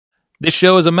This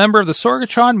show is a member of the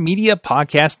Sorgatron Media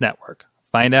Podcast Network.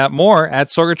 Find out more at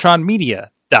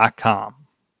sorgatronmedia.com.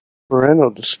 Parental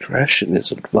discretion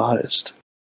is advised.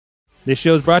 This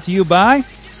show is brought to you by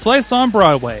Slice on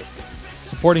Broadway,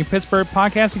 supporting Pittsburgh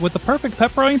podcasting with the perfect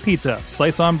pepperoni pizza.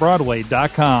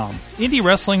 SliceOnBroadway.com.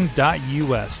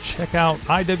 IndieWrestling.us. Check out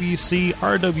IWC,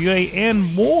 RWA, and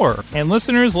more. And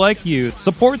listeners like you,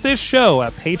 support this show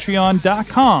at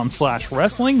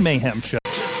Patreon.com/Wrestling Mayhem Show.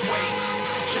 Just wait,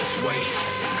 just wait,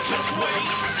 just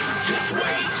wait, just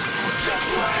wait, just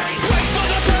wait. Wait for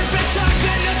the perfect time,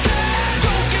 then attack.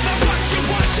 Don't give up what you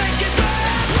want, take it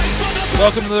back. Wait for the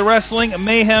Welcome to the Wrestling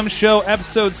Mayhem Show,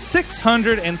 episode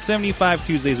 675.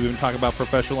 Tuesdays, we've been talking about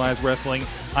professionalized wrestling.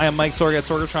 I am Mike Sorg at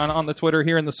Sorgatron on the Twitter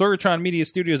here in the Sorgatron Media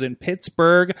Studios in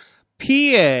Pittsburgh,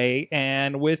 PA.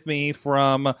 And with me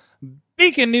from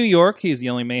Beacon, New York, he's the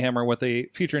only Mayhemmer with a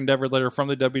future endeavor letter from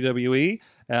the WWE.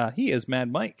 He is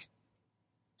Mad Mike.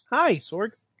 Hi,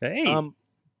 Sorg. Hey.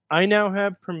 I now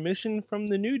have permission from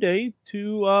the New Day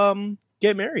to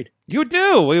get married. You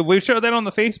do. We showed that on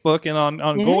the Facebook, and on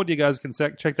Gold, you guys can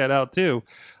check that out, too.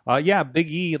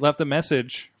 Big E left a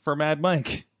message for Mad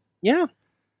Mike. Yeah,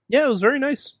 it was very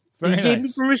nice. Very he gave me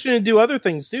nice. permission to do other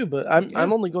things, too, but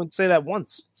I'm only going to say that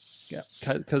once. Yeah,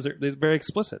 because they're very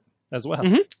explicit as well.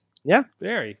 Mhm. Yeah.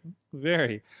 Very,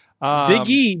 very. Big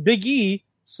E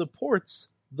supports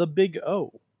the Big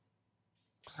O.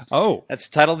 Oh. That's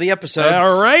the title of the episode.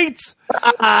 All right.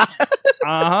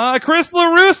 Chris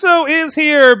LaRusso is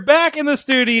here, back in the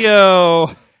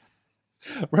studio.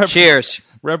 Cheers.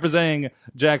 Representing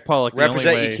Jack Pollock. the only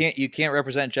way. You can't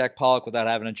represent Jack Pollock without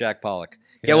having a Jack Pollock.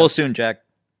 Yes. Get well soon, Jack.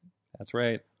 That's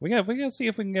right. We got to see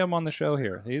if we can get him on the show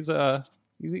here. He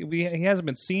hasn't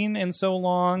been seen in so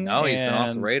long. No, he's been off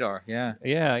the and- radar. Yeah.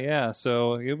 Yeah.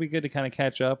 So it'll be good to kind of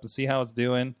catch up and see how it's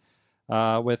doing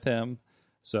with him.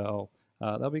 So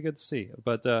that'll be good to see.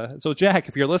 But so Jack,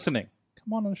 if you're listening,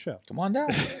 come on the show. Come on down.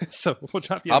 So we'll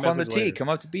drop you a Hop on the message tee. later. Come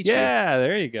up to beach. Yeah,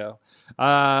 there you go.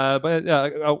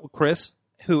 Chris,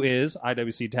 who is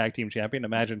IWC Tag Team Champion,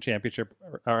 Imagine Championship,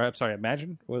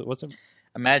 Imagine, what's it?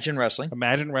 Imagine Wrestling.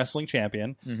 Imagine Wrestling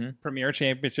Champion, Mm-hmm. Premier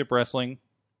Championship Wrestling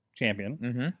Champion,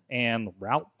 Mm-hmm. and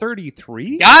Route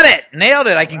 33. Got it. Nailed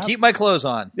it. I can Wow. keep my clothes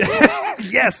on.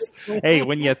 Yes. Hey,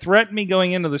 when you threaten me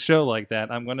going into the show like that,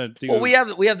 I'm going to do. Well, we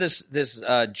have this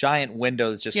giant window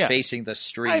that's just Yes. facing the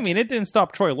street. I mean, it didn't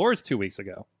stop Troy Lords 2 weeks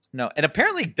ago. no, and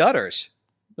apparently Dutters.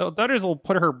 Though Dutters will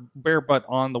put her bare butt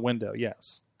on the window.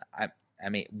 Yes. I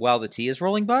mean, while the tea is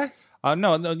rolling by.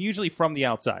 No, usually from the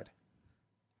outside.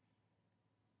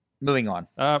 Moving on.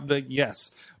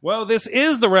 Yes. Well, this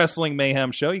is the Wrestling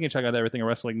Mayhem Show. You can check out everything at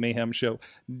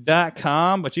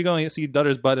WrestlingMayhemShow.com. But you can only see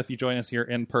Dutter's butt if you join us here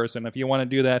in person. If you want to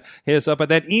do that, hit us up at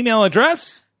that email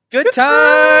address. Good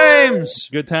times.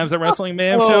 Good times at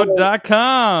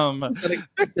WrestlingMayhemShow.com.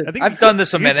 I've done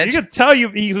this a minute. You can tell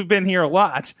you've been here a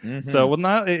lot. Mhm. So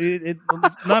well,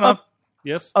 it's not up.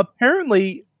 Yes.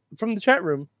 Apparently, from the chat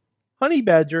room, Honey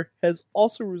Badger has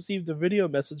also received a video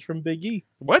message from Big E.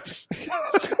 What?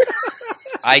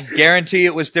 I guarantee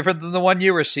it was different than the one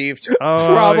you received.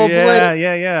 Oh, Probably.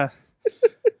 Yeah.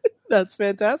 That's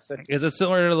fantastic. Is it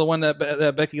similar to the one that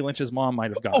Becky Lynch's mom might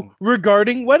have gotten? Oh,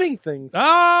 regarding wedding things.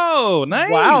 Oh,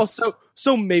 nice. Wow.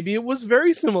 So maybe it was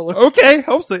very similar. Okay,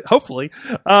 hopefully.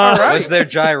 All right. Was there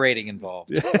gyrating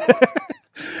involved?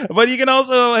 But you can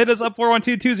also hit us up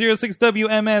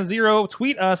 412-206-WMS0.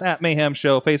 Tweet us at Mayhem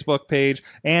Show, Facebook page,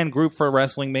 and group for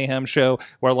Wrestling Mayhem Show,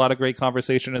 where a lot of great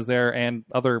conversation is there and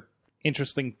other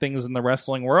interesting things in the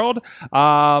wrestling world.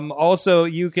 Also,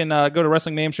 you can go to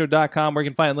WrestlingMayhemShow.com where you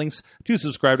can find links to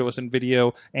subscribe to us in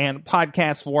video and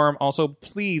podcast form. Also,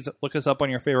 please look us up on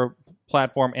your favorite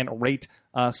platform and rate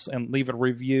us and leave a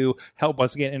review. Help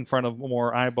us get in front of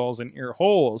more eyeballs and ear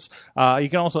holes. You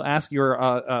can also ask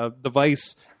your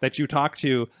device that you talk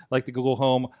to, like the Google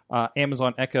Home,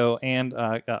 Amazon Echo, and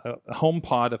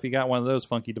HomePod, if you got one of those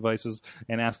funky devices,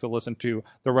 and ask to listen to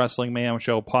the Wrestling Mayhem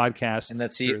Show podcast. And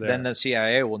through there. then the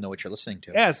CIA will know what you're listening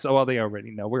to. Yes, well, they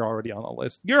already know. We're already on a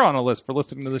list. You're on a list for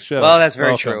listening to the show. Well, that's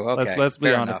very Welcome. true. Okay, Let's be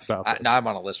fair honest enough. about this. Now I'm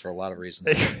on a list for a lot of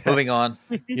reasons. Moving on.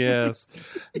 Yes.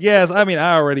 I mean,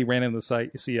 I already ran in the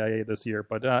CIA this year,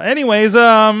 but anyways,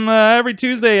 every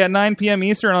Tuesday at 9 p.m.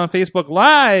 Eastern on Facebook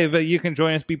Live, you can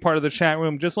join us, be part of the chat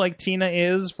room, just like Tina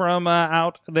is from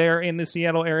out there in the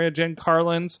Seattle area, Jen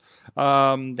Carlin's.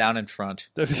 Down in front.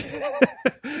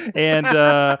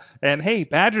 and hey,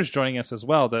 Badger's joining us as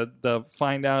well to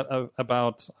find out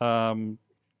about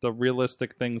the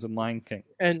realistic things in Lion King.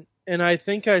 And I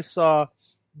think I saw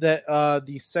that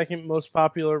the second most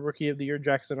popular Rookie of the Year,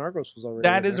 Jackson Argos, was already.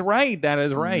 That in is there. right. That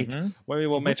is right. Mhm. Maybe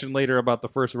we'll mention later about the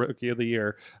first Rookie of the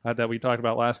Year that we talked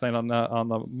about last night on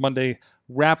the Monday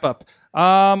wrap up.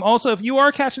 Also, if you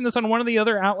are catching this on one of the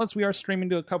other outlets, we are streaming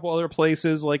to a couple other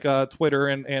places like Twitter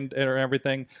and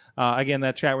everything. Again,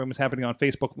 that chat room is happening on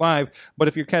Facebook Live. But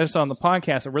if you're catching us on the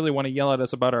podcast and really want to yell at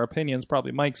us about our opinions,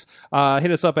 probably Mike's,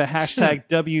 hit us up at hashtag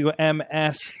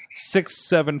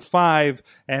WMS675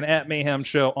 and at Mayhem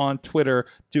Show on Twitter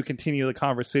to continue the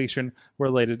conversation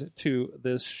related to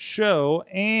this show.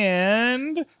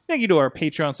 And thank you to our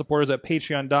Patreon supporters at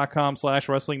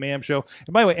patreon.com/Wrestling Mayhem Show.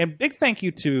 And by the way, and big thank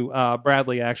you to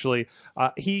Bradley, actually.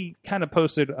 He kind of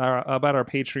posted about our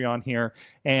Patreon here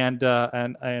and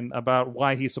about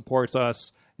why he supports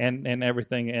us and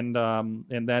everything. And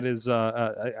that is,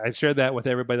 I shared that with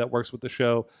everybody that works with the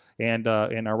show and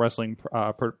in our wrestling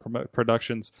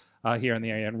productions here in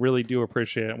the area, and really do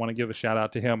appreciate it. I want to give a shout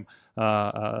out to him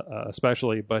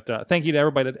especially. But thank you to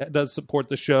everybody that does support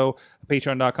the show.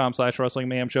 Patreon.com/Wrestling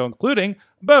Mayhem Show, including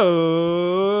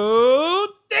Bo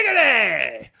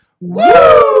Diggity!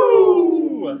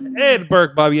 Woo! Ed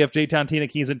Burke, Bobby F. J. Town, Tina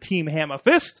Keys, and Team Hammer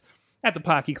Fist at the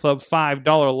Pocky Club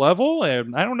 $5 level.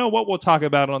 And I don't know what we'll talk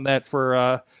about on that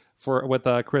for with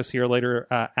Chris here later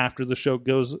after the show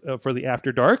goes for the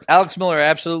After Dark. Alex Miller,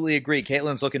 absolutely agree.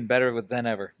 Caitlin's looking better than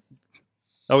ever.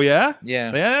 Oh, yeah?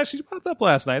 Yeah. Yeah, she popped up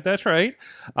last night. That's right.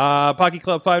 Pocky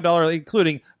Club $5,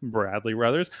 including Bradley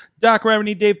Ruthers, Doc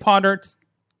Revenue, Dave Ponder,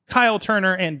 Kyle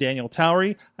Turner, and Daniel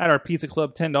Towery. At our Pizza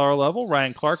Club $10 level,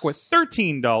 Ryan Clark with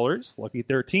 $13, lucky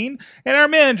 13. And our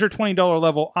manager $20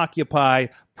 level,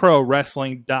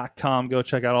 OccupyProWrestling.com. Go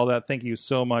check out all that. Thank you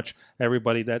so much,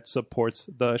 everybody that supports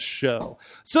the show.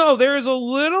 So there is a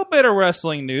little bit of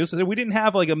wrestling news. We didn't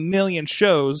have like a million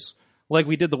shows like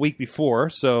we did the week before,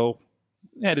 so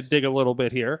I had to dig a little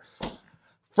bit here.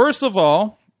 First of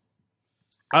all,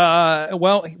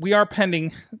 well, we are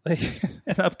pending an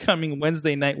upcoming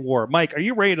Wednesday Night War. Mike, are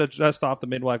you ready to dust off the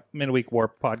Midweek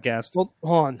War podcast? Well,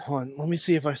 hold on. Let me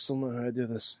see if I still know how to do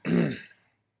this.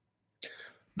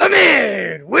 The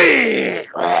Midweek!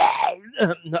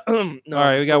 No, All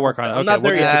right, we got to work on it. I'm Okay, not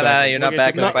there we'll get yet. to that. You're not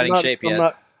back in fighting shape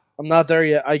yet. I'm not there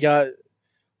yet. I got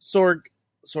Sorg,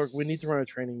 we need to run a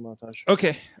training montage.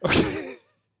 Okay.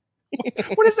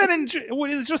 What is that?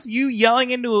 What is it, just you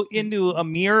yelling into a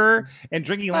mirror and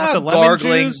drinking lots of lemon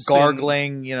juice?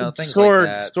 Gargling, things Sorg,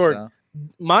 like that. Sorg. So.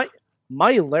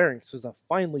 My larynx is a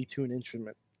finely tuned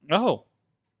instrument. Oh,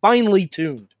 Finely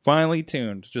tuned. finely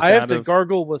tuned. Just I have out to of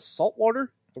gargle with salt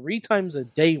water 3 times a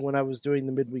day when I was doing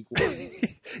the midweek war.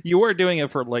 you were doing it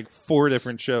for like 4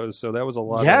 different shows, so that was a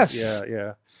lot. Yes.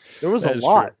 Yeah. There was That a is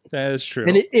lot. true. That is true.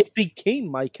 And it became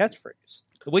my catchphrase.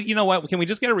 Well, you know what? Can we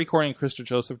just get a recording of Krista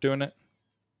Joseph doing it?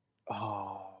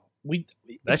 Oh,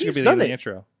 That should he's be done the it.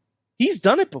 intro. He's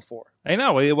done it before. I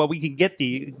know. Well, we can get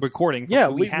the recording. Yeah,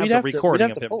 we have we'd the have to- recording we'd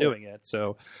have of to him pull it. doing it.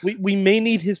 So We may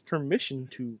need his permission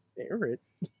to air it.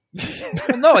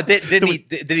 Well, no, did he no, do he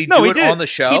it did on the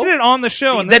show? He did it on the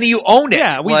show, and Then you own it.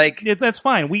 yeah, that's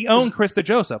fine. We own Krista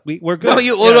Joseph. We're good. No,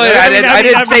 Yeah, I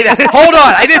didn't say that. Hold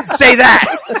on, I didn't say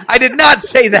that. I did not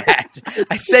say that.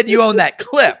 I said you own that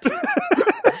clip.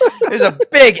 There's a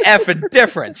big effing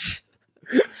difference.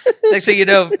 Next thing you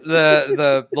know,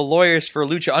 the lawyers for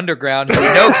Lucha Underground, who we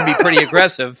know can be pretty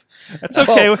aggressive, That's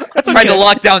okay. That's tried to okay.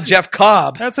 lock down Jeff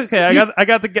Cobb. That's okay. I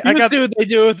got the You see what they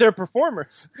do with their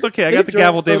performers. it's okay. I got the They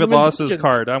gavel throw David them in Lawless's kitchens.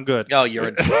 card. I'm good. Oh, you're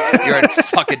in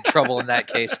fucking trouble in that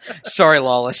case. Sorry,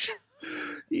 Lawless.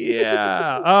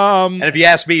 Yeah. And if you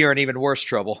ask me, you're in even worse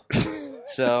trouble.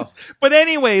 So But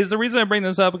anyways, the reason I bring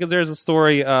this up because there's a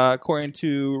story according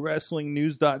to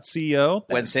WrestlingNews.co.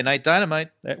 Wednesday Night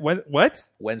Dynamite. What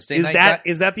Wednesday is Night that?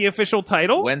 Is that the official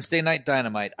title? Wednesday Night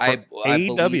Dynamite.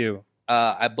 AEW.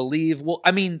 I believe. Well,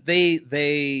 I mean,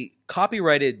 they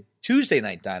copyrighted Tuesday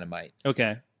Night Dynamite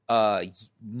Okay.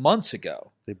 months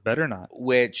ago, They better not.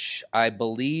 which I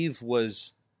believe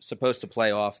was supposed to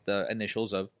play off the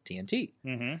initials of TNT,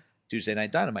 Mm-hmm. Tuesday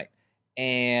Night Dynamite,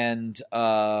 and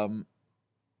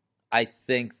I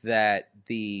think that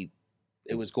it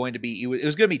was going to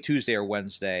be Tuesday or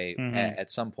Wednesday Mhm.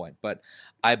 at some point, but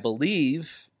I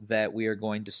believe that we are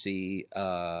going to see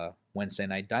Wednesday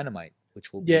Night Dynamite,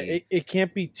 which will Yeah, be. it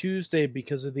can't be Tuesday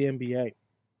because of the NBA.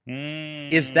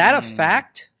 Is that a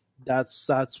fact? That's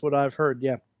what I've heard.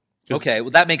 Yeah. Okay,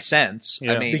 well that makes sense.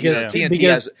 Yeah. I mean, Because-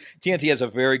 TNT has a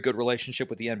very good relationship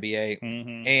with the NBA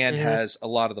Mm-hmm. and Mhm. has a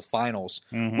lot of the finals,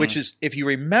 Mm-hmm. which is, if you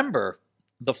remember,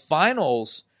 the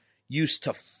finals used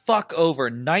to fuck over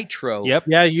Nitro. Yep.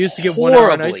 Yeah, you used to get 1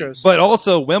 hour Horribly. nitros. But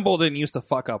also, Wimbledon used to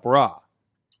fuck up Raw.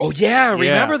 Oh yeah,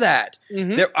 remember that?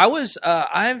 Mhm. There, I was.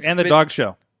 And the dog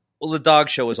show. Well, the dog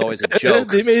show was always a joke.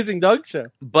 The Amazing Doug Show.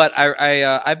 But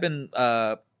I've been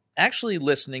actually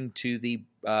listening to the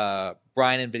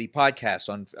Brian and Vinny podcast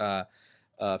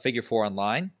on Figure 4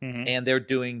 Online, Mhm. and they're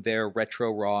doing their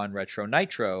Retro Raw and Retro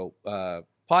Nitro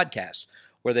podcast,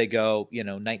 where they go,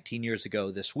 19 years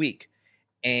ago this week,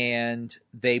 and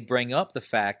they bring up the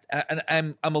fact, and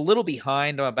I'm a little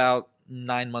behind, I'm about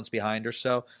 9 months behind or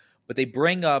so, but they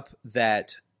bring up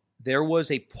that there was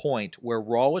a point where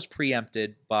Raw was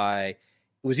preempted by, it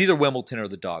was either Wimbledon or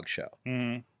the dog show.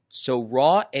 Mhm. So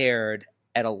Raw aired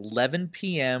at 11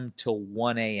 p.m. till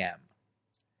 1 a.m.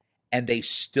 and they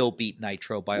still beat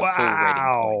Nitro by a full rating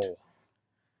point.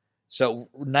 So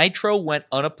Nitro went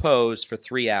unopposed for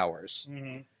 3 hours,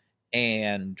 Mhm.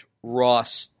 and Raw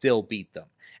still beat them.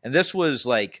 And this was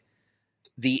like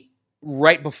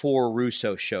right before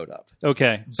Russo showed up.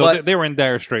 Okay, so But- they were in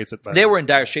dire straits at that. They were in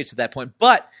dire straits at that point,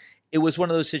 but it was one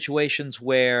of those situations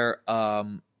where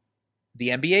the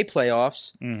NBA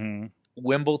playoffs, Hmm.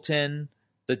 Wimbledon,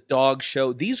 the dog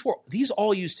show, these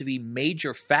all used to be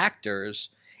major factors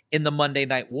in the Monday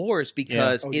Night Wars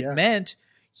because Yeah. Oh, it yeah. meant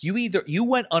you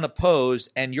went unopposed,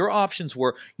 and your options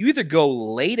were you either go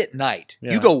late at night,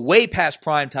 Yeah. you go way past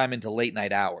prime time into late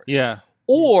night hours, Yeah,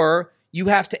 or you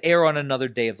have to air on another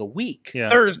day of the week. yeah.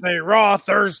 Thursday, Raw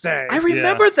Thursday. I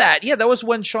remember that. Yeah, that was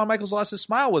when Shawn Michaels Lost His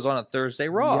Smile was on a Thursday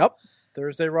Raw. Yep.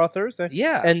 Thursday, Raw Thursday.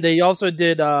 Yeah. And they also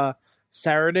did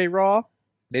Saturday Raw.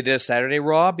 They did a Saturday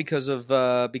Raw because of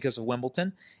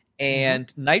Wimbledon,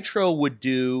 and Nitro would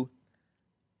do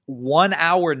 1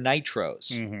 hour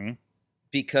Nitros Hmm.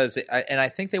 because, and I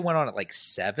think they went on at like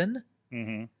 7.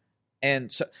 Hmm.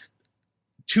 And so,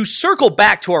 to circle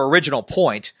back to our original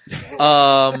point,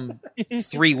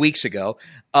 3 weeks ago,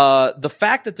 the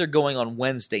fact that they're going on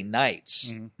Wednesday nights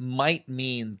Mhm. might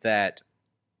mean that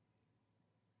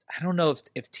I don't know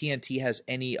if TNT has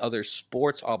any other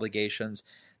sports obligations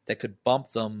that could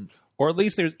bump them. Or at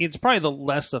least it's probably the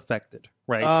less affected,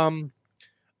 right?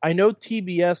 I know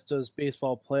TBS does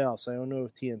baseball playoffs. I don't know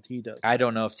if TNT does. I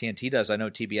don't know if TNT does. I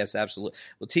know TBS absolutely.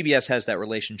 Well, TBS has that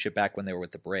relationship back when they were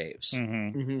with the Braves, Hmm.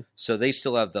 hmm so they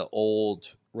still have the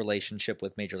old relationship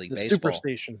with Major League The Baseball.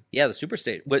 Superstation. Yeah, the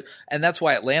Superstation. And that's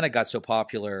why Atlanta got so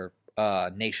popular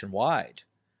nationwide,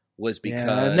 was because.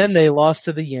 Yeah, and then they lost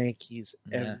to the Yankees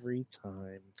Yeah. every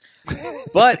time.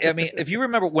 But I mean, if you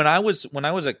remember when I was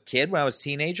a kid, when I was a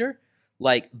teenager,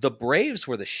 like the Braves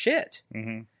were the shit.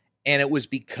 Hmm. And it was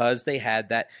because they had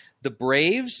that. The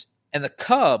Braves and the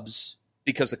Cubs,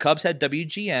 because the Cubs had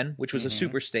WGN, which was a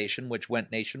superstation, which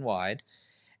went nationwide,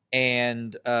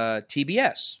 and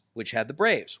TBS, which had the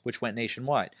Braves, which went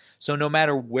nationwide. So no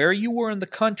matter where you were in the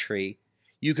country,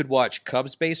 you could watch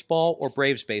Cubs baseball or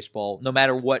Braves baseball, no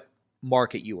matter what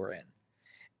market you were in.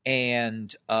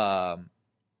 And,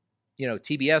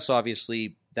 TBS,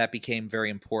 obviously, that became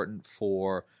very important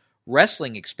for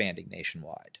wrestling expanding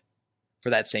nationwide. For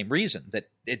that same reason, that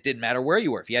it didn't matter where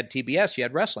you were. If you had TBS, you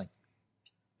had wrestling.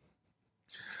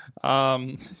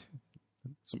 Some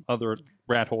other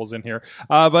rat holes in here,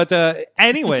 but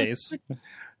anyways,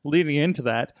 leading into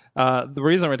that, the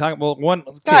reason we're talking,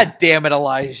 God damn it,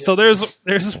 Elijah! So there's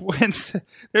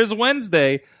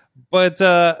Wednesday, but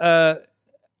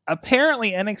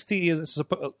apparently NXT is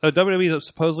WWE is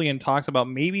supposedly in talks about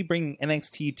maybe bringing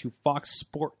NXT to Fox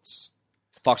Sports.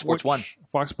 Fox Sports One.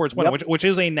 Fox Sports One, Yep. which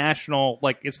is a national,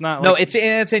 like, it's not. No, like,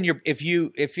 it's in your if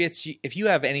you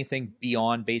have anything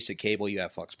beyond basic cable, you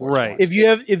have Fox Sports Right. One. If you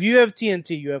have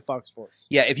TNT, you have Fox Sports.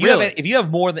 Yeah, if you Really?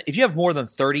 have more than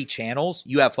 30 channels,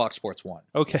 you have Fox Sports One.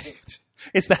 okay.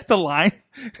 Is that the line?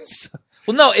 So-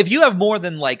 Well, no, if you have more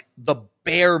than like the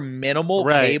bare minimal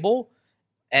Right. cable,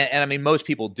 and I mean most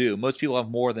people do. Most people have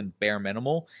more than bare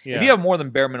minimal. Yeah. If you have more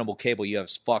than bare minimal cable, you have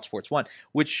Fox Sports One,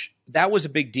 which that was a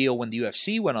big deal when the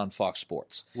UFC went on Fox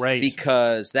Sports. right.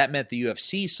 Because that meant the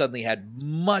UFC suddenly had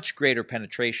much greater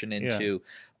penetration into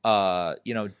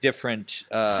different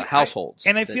households.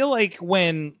 And I feel like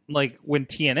when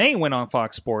TNA went on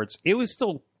Fox Sports, it was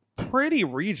still pretty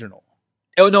regional.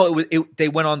 Oh no! They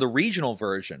went on the regional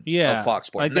version Yeah. of Fox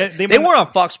Sports. Like, They they weren't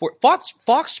on Fox Sports.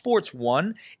 Fox Sports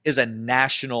One is a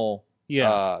national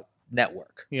Yeah.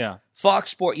 network. Yeah. Fox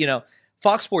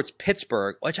Sports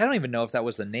Pittsburgh, which I don't even know if that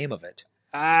was the name of it.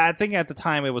 I think at the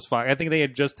time it was Fox. I think they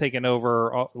had just taken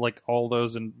over all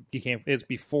those, and it's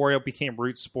before it became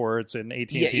Root Sports and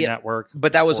AT&T Yeah. Network.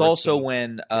 But that was Sports also and-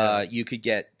 when yeah. you could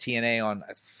get TNA on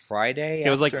Friday. It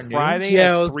was like afternoons. Friday Yeah,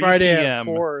 at it was 3 Friday p.m. at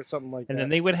 4 or something like that. and then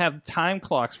they would have time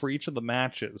clocks for each of the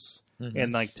matches, Mhm.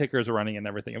 and like tickers running and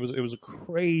everything. It was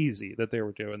crazy that they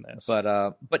were doing this.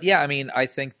 But yeah, I mean, I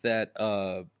think that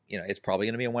it's probably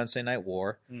going to be a Wednesday Night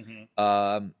War.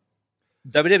 Mm-hmm.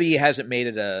 WWE hasn't made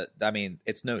it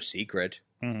it's no secret.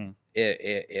 Mm-hmm.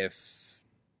 If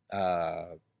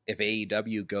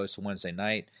AEW goes to Wednesday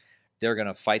night, they're going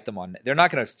to fight them on. They're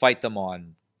not going to fight them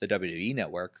on the WWE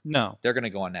network. No, they're going to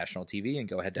go on national TV and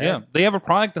go head to head. yeah, they have a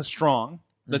product that's strong,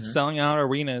 that's Mhm. selling out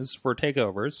arenas for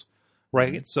takeovers,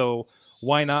 right? Mhm. So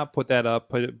why not put that up,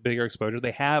 put it bigger exposure?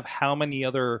 They have how many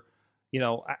other,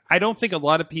 I don't think a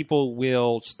lot of people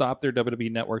will stop their WWE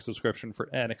network subscription for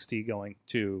NXT going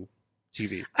to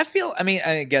TV. I feel. I mean,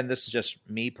 and again, this is just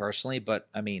me personally, but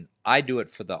I mean, I do it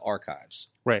for the archives.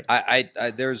 Right.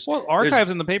 There's Archives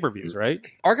in the pay-per-views, right?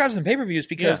 archives and pay-per-views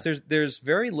because there's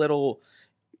very little.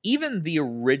 Even the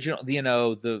original,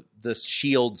 the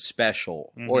Shield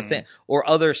special Mhm. or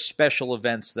other special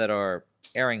events that are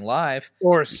airing live.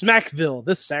 Or Smackville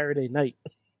this Saturday night.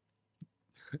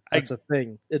 That's a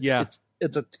thing.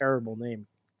 It's a terrible name.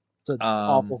 It's an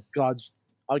awful god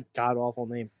awful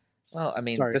name. Well, I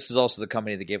mean, Sorry. this is also the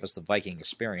company that gave us the Viking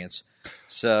experience.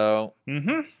 So,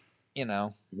 Mm-hmm.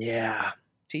 Yeah.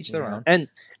 teach their own.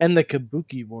 And the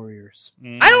Kabuki Warriors.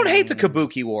 I don't hate the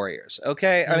Kabuki Warriors,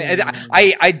 okay? I mean,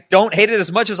 I don't hate it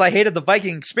as much as I hated the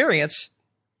Viking experience.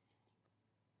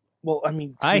 Well, I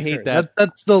mean, to I be hate fair, that.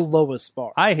 That's the lowest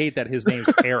bar. I hate that his name's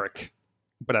Eric,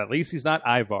 but at least he's not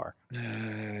Ivar.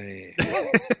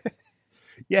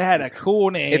 You had a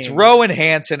cool name. It's Rowan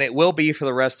Hansen. It will be for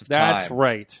the rest of time. That's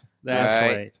right. That's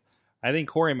Right. right. I think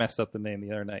Corey messed up the name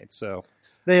the other night. So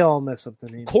They all mess up the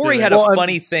name. Corey had Well, a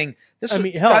funny thing. This had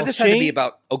to Shane- be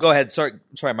about. Oh, go ahead. Sorry,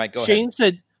 Mike. Go Shane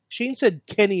said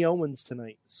Kenny Owens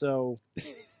tonight. So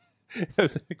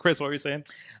Chris, what were you saying?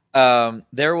 ahead.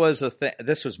 There was a thing.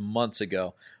 This was months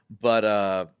ago,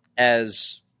 but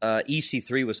as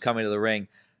EC3 was coming to the ring,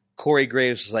 Corey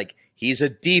Graves was like, "He's a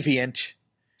deviant,"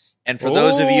 and for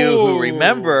those of you who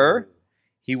remember,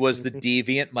 he was the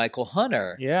deviant Michael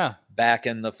Hunter Yeah. back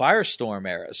in the Firestorm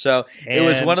era. So it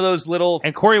was And- one of those little.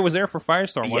 And Corey was there for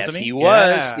Firestorm, Yes, wasn't he? he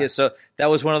was. Yeah. Yeah, so that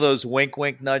was one of those wink,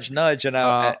 wink, nudge, nudge, and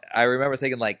I remember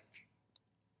thinking like,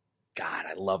 God,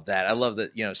 I love that. I love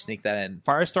that. Sneak that in.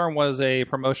 Firestorm was a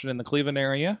promotion in the Cleveland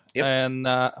area. Yep. And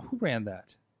who ran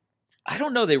that? I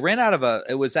don't know. They ran out of a.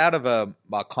 It was out of a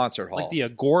concert hall. Like the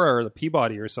Agora or the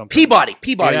Peabody or something. Peabody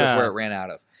was Yeah. where it ran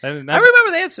out of. And I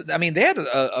remember they had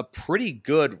a pretty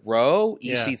good row.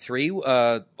 Yeah. EC3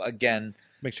 again.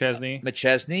 McChesney.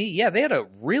 McChesney, yeah, they had a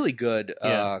really good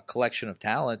Yeah. collection of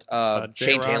talent. J-Rock.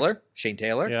 Shane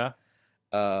Taylor, Yeah.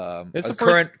 It's the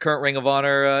current Ring of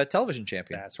Honor television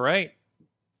champion. That's right.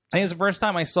 I think it's the first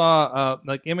time I saw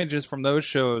like images from those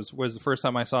shows was the first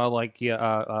time I saw like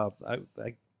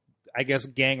I guess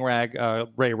gang rag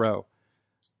Ray Rowe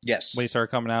Yes, when he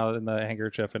started coming out in the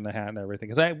handkerchief and the hat and everything.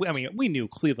 Because I mean we knew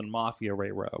Cleveland Mafia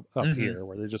Ray Rowe up Mhm. here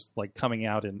where they're just like coming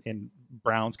out in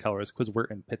Browns colors because we're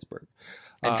in Pittsburgh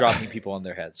and dropping people on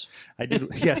their heads. I did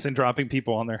yes, and dropping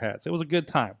people on their heads. It was a good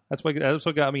time. That's what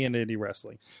got me into indie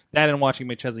wrestling. That and watching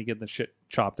McChesney get the shit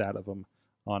chopped out of him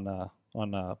on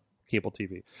cable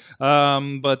TV.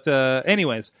 But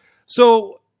anyways,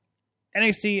 so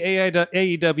NXT,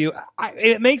 AEW,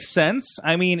 it makes sense.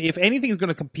 I mean, if anything is going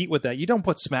to compete with that, you don't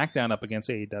put SmackDown up against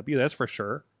AEW. That's for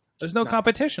sure. There's no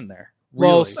competition there.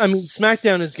 well, Really. I mean,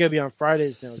 SmackDown is going to be on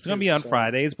Fridays now. It's going to be on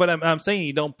Fridays, but I'm saying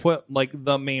you don't put like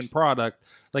the main product.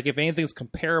 Like if anything's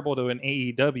comparable to an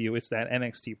AEW, it's that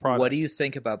NXT product. What do you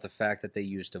think about the fact that they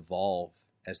used Evolve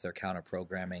as their counter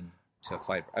programming to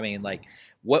fight? I mean, like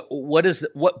what does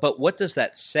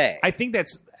that say? I think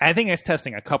that's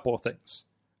testing a couple of things.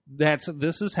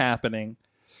 This is happening.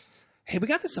 Hey, we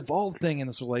got this Evolve thing in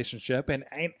this relationship, and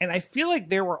I feel like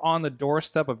they were on the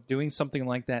doorstep of doing something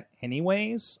like that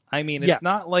anyways. I mean, it's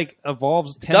not like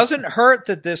Evolve's Doesn't hurt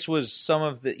that this was some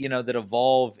of the that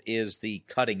Evolve is the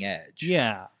cutting edge.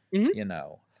 Yeah.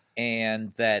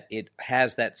 And that it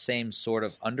has that same sort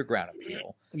of underground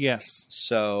appeal. Yes.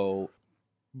 So,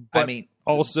 But I mean,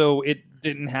 also it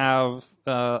didn't have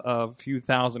a few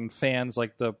thousand fans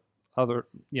like the other,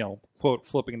 quote,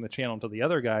 flipping the channel to the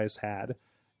other guys had,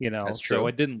 That's so true.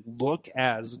 it didn't look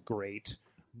as great,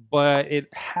 but it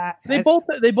had. They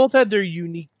both had their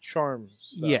unique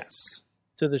charms. though, Yes.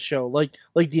 to the show. Like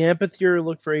the amphitheater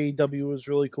look for AEW was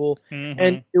really cool, Mhm.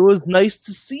 and it was nice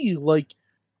to see like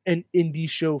an indie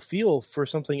show feel for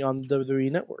something on the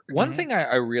WWE network. One thing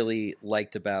I really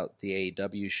liked about the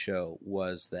AEW show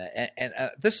was that, and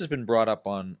this has been brought up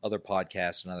on other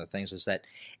podcasts and other things, is that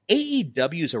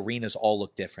AEW's arenas all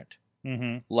look different.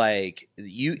 Mhm. Like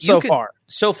you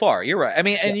So far, you're right. I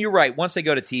mean, and you're right. Once they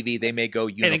go to TV, they may go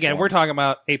uniform. And again, we're talking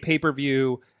about a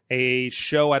pay-per-view, a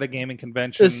show at a gaming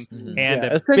convention, It's- and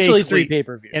essentially basically 3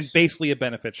 pay-per-views. and basically a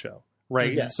benefit show,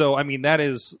 right? Yeah. So I mean, that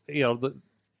is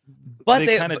But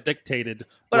they kind of dictated.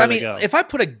 But where I mean, they go. if I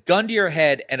put a gun to your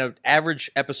head and an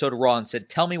average episode of Raw and said,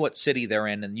 "Tell me what city they're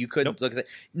in," and you couldn't look at it,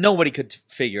 nobody could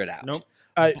figure it out. Nope.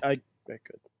 I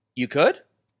could. You could?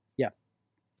 Yeah.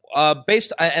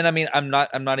 Based, and I mean, I'm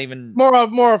not even. More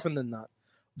often than not.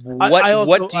 What I also,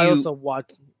 what do I you?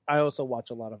 also watch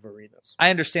a lot of arenas. I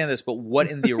understand this, but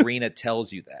what in the arena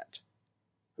tells you that?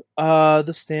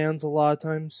 The stands a lot of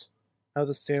times, how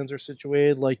the stands are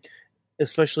situated, like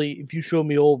especially if you show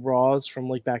me old Raws from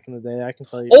like back in the day, I can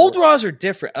tell you. Old Raws are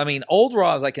different. I mean, old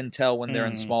Raws I can tell when they're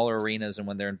in smaller arenas and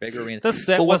when they're in bigger arenas. The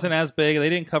set wasn't as big; they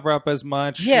didn't cover up as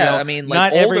much. Yeah, I mean,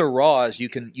 like older Raws, you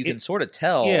can sort of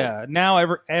tell. Yeah,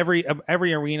 now every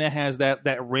arena has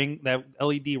that ring, that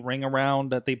LED ring around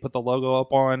that they put the logo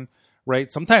up on.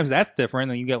 Right, sometimes that's different,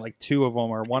 and you get like two of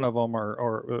them or one of them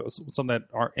or some that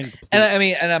aren't incomplete. And I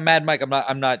mean, and Mad Mike,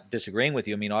 I'm not disagreeing with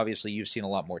you. I mean, obviously you've seen a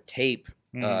lot more tape,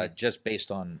 just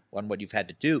based on what you've had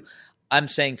to do. I'm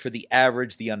saying for the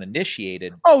average, the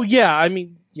uninitiated. Oh yeah, I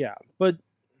mean yeah, but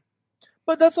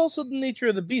that's also the nature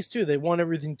of the beast too. They want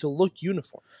everything to look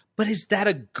uniform. But is that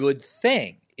a good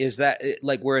thing? Is that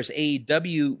like, whereas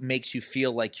AEW makes you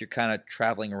feel like you're kind of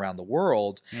traveling around the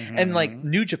world, and like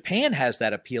New Japan has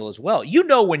that appeal as well. You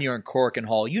know when you're in Korakuen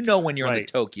Hall, you know when you're in the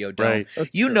Tokyo Dome,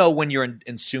 you know when you're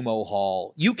in Sumo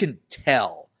Hall. You can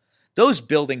tell. Those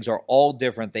buildings are all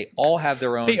different. They all have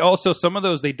their own. They also, some of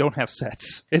those, they don't have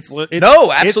sets.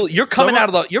 No, absolutely. You're coming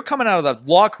out of the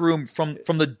locker room from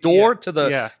the door to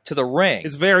the ring.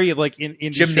 It's very like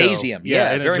in gymnasium. Show.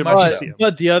 Yeah, very much so.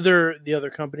 But the other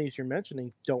companies you're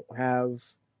mentioning don't have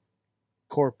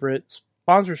corporate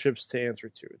sponsorships to answer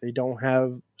to. They don't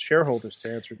have shareholders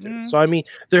to answer to. So I mean,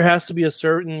 there has to be a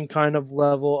certain kind of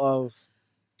level of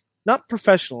not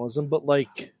professionalism, but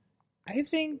like. I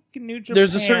think New Japan.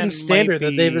 There's a certain standard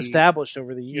that they've established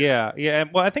over the years. Yeah.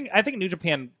 Well, I think New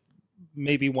Japan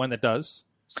may be one that does.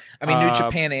 I mean, New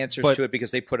Japan answers to it because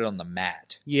they put it on the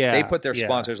mat. Yeah, they put their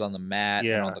sponsors on the mat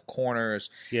and on the corners.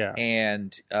 Yeah,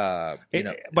 and but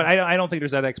I don't think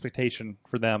there's that expectation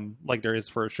for them like there is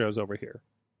for shows over here.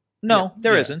 No,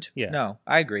 there isn't. Yeah. No,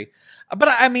 I agree. But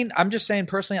I mean, I'm just saying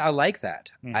personally, I like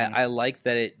that. I like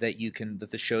that that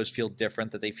the shows feel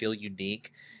different, that they feel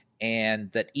unique.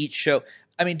 And that each show,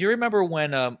 I mean, do you remember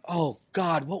when? Oh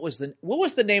God, what was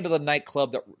the name of the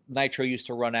nightclub that Nitro used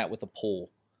to run at with the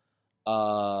pool?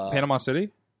 Panama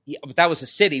City. Yeah, but that was a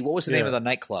city. What was the name of the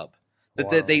nightclub?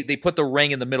 That they put the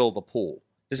ring in the middle of the pool.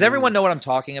 Does everyone know what I'm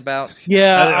talking about?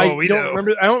 Yeah, I don't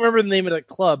remember. I don't remember the name of the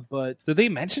club, but did they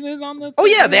mention it on the? Oh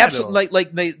yeah, they absolutely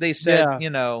like they said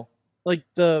like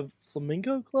the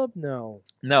Flamingo Club.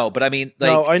 No, but I mean, like,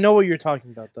 no, I know what you're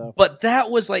talking about, though. But that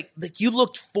was like you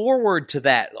looked forward to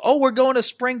that. Oh, we're going to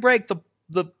spring break.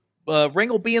 The ring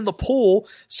will be in the pool.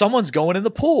 Someone's going in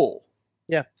the pool.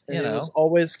 Yeah, and it was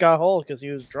always Scott Hall because he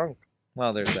was drunk.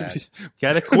 Well, there's that.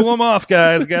 Gotta cool them off,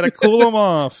 guys. Gotta cool them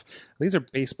off. These are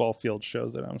baseball field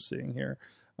shows that I'm seeing here.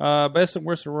 Best and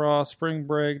worst of Raw, spring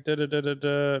break.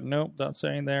 Nope, not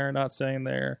saying there. Not saying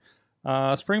there.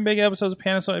 Spring break episodes of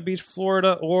Panasonic Beach,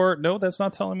 Florida, or no, that's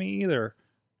not telling me either.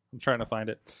 I'm trying to find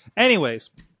it. Anyways,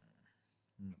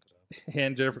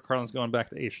 and Jennifer Carlin's going back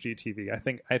to HGTV.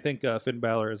 I think Finn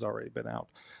Balor has already been out.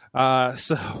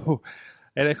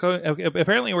 And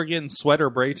apparently we're getting Sweater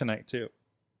Bray tonight too.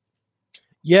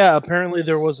 Yeah, apparently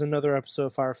there was another episode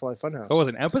of Firefly Funhouse. Oh, it was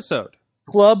an episode.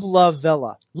 Club La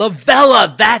Vela. La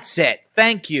Vela, that's it.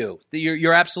 Thank you.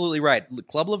 You're absolutely right.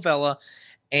 Club La Vela,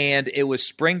 and it was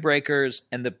Spring Breakers,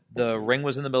 and the ring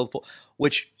was in the middle of the pool,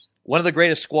 which. One of the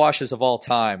greatest squashes of all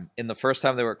time, in the first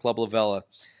time they were at Club La Vela,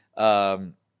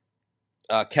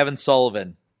 Kevin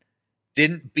Sullivan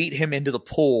didn't beat him into the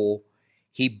pool.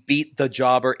 He beat the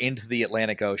jobber into the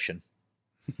Atlantic Ocean.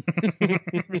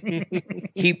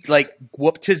 He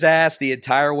whooped his ass the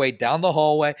entire way down the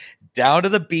hallway, down to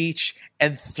the beach,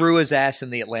 and threw his ass in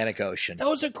the Atlantic Ocean.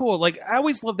 Those are cool. Like, I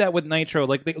always loved that with Nitro.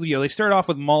 Like, they start off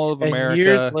with Mall of America.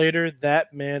 Years later,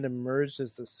 that man emerged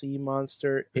as the sea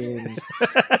monster in.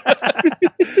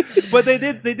 But they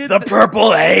did. The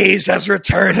purple haze has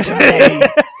returned to me.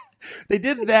 They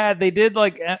did that. They did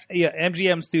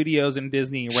MGM Studios and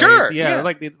Disney, right? Sure, yeah.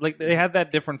 Like they had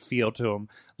that different feel to them.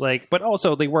 Like, but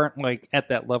also they weren't like at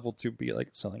that level to be like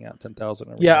selling out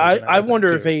 10,000. Yeah, I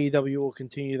wonder if AEW will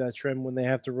continue that trend when they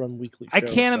have to run weekly shows. I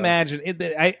can't imagine.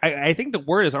 I think the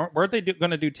word is, weren't they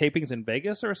going to do tapings in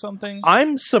Vegas or something?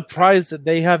 I'm surprised that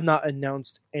they have not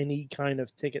announced any kind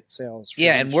of ticket sales.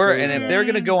 Yeah, and if they're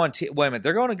going to go on, wait a minute,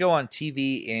 they're going to go on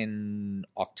TV in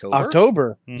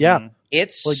October. Mm-hmm. Yeah.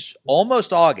 It's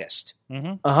almost August.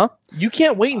 Mm-hmm. You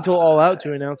can't wait until All Out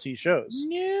to announce these shows.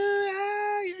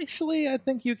 Yeah, Actually, I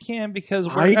think you can because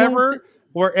I don't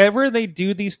wherever they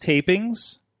do these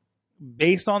tapings,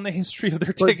 based on the history of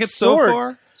their But tickets so Sorg-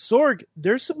 far, Sorg,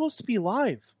 they're supposed to be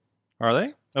live. are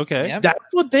they? Okay. Yeah. That's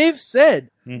what they've said.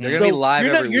 Mhm. They're gonna be live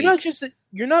you're not, every you're week. not just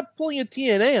you're not pulling a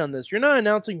TNA on this. You're not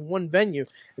announcing one venue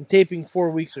and taping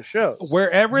 4 weeks of shows.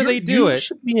 Wherever they do you it,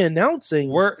 should be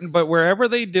announcing. but wherever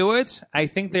they do it, I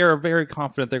think they are very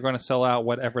confident they're going to sell out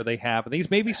whatever they have. And these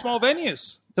may be small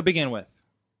venues to begin with.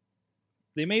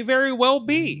 They may very well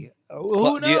be.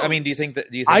 Who Do you, I knows? mean, do you think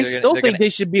I they're still gonna, think they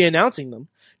should be announcing them.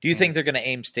 do you think they're going to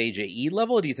aim Stage AE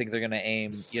level? Or do you think they're going to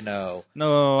aim, No,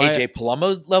 AJ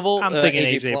Palumbo level? I'm thinking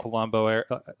AJ AJ Palumbo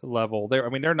level.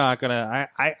 They're not gonna.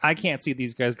 I can't see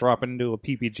these guys dropping into a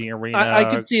PPG arena. I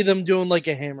could see them doing like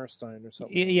a Hammerstein or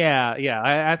something. Yeah.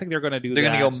 I think they're gonna do. They're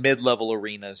that. going to go mid-level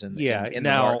arenas in Yeah, in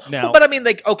now- the North. now- Well, but I mean,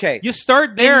 like, okay, You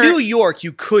start there. in New York,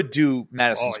 you could do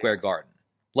Madison Oh, Square Garden.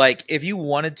 Like, if you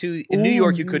wanted to, in New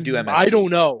York, you could do MSG. I don't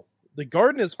know. The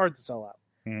Garden is hard to sell out.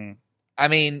 Mhm, I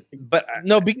mean, but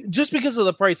No, just because of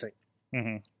the pricing.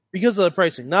 mhm. Because of the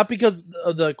pricing, not because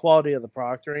of the quality of the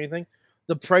product or anything.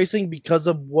 The pricing, because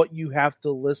of what you have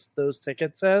to list those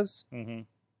tickets as, Mhm.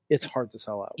 it's hard to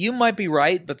sell out. you might be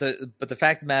right. But the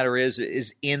fact of the matter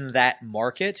is in that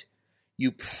market,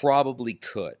 you probably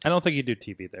could. I don't think you do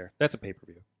TV there. That's a pay per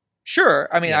view. Sure.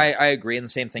 I mean, Yeah. I agree. And the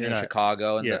same thing You're in not-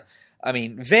 Chicago. And yeah. I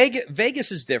mean,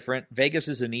 Vegas is different. Vegas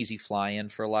is an easy fly-in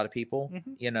for a lot of people. Mhm.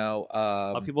 You know, A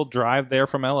lot of people drive there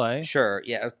from LA. sure.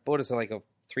 Yeah. What is it, like a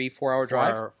 3-4 hour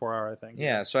drive? 4 hour, I think.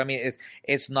 Yeah. So I mean,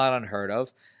 it's not unheard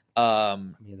of. I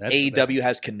mean, AEW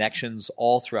has connections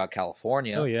all throughout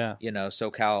California. Oh yeah. You know,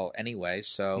 SoCal anyway.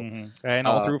 So Mhm. And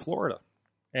all Uh, through Florida,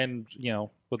 and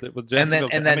with And then- Jacksonville.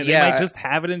 and then, I mean, yeah. they might just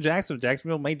have it in Jacksonville.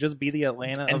 Jacksonville might just be the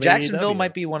Atlanta. and of Jacksonville AEW.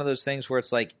 might be one of those things where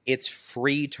it's like it's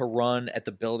free to run at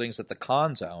the buildings that the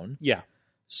cons own. Yeah.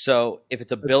 So if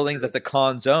it's a building that the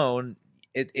cons own,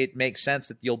 it makes sense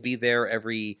that you'll be there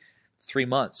every 3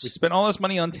 months. We spent all this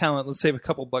money on talent. Let's save a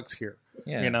couple bucks here.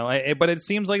 Yeah. You know, but it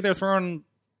seems like they're throwing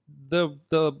the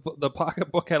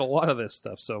pocketbook at a lot of this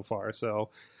stuff so far. So,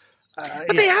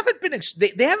 But they haven't been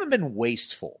they haven't been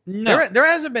wasteful. No. There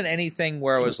hasn't been anything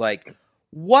where I was like,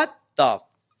 what the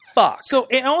fuck? So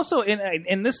and also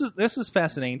and this is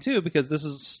fascinating too because this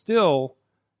is still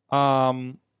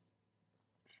and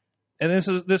this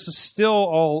is still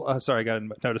all sorry I got a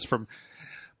notice from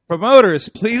promoters,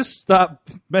 please stop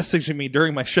messaging me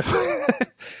during my show.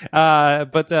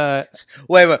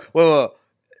 Wait.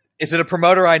 Is it a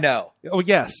promoter I know? Oh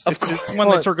yes, Of it's one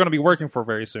that you're going to be working for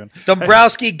very soon.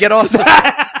 Dombrowski, get off the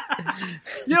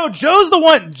Joe's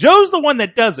the one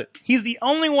that does it. He's the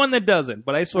only one that doesn't.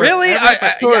 But I swear, Really? every-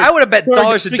 I would have bet Sorg,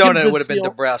 dollars a speaking donut it of would have been Seal-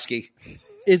 Dombrowski.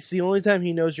 It's the only time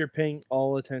he knows you're paying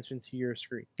all attention to your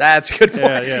screen. That's a good point.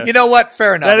 Yeah, yeah. You know what?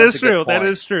 Fair enough. that That's is a good true. That point.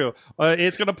 is true.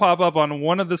 It's going to pop up on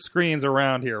one of the screens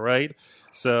around here, right?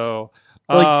 So,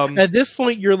 Like, at this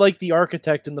point, you're like the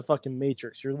architect in the fucking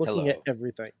Matrix. You're looking Hello. at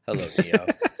everything. Hello, Theo.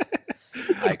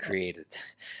 I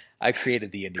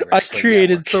created the indie I wrestling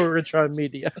created network. Sorgatron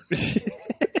Media.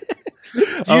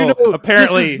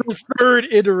 apparently, this is the third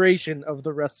iteration of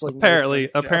the wrestling. apparently,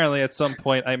 network show. apparently, at some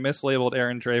point, I mislabeled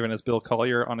Aaron Draven as Bill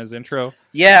Collier on his intro.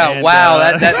 Yeah, And,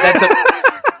 wow.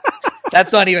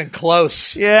 That's not even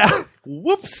close. Yeah.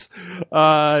 Whoops.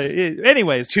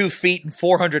 Anyways, 2 feet and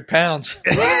 400 pounds.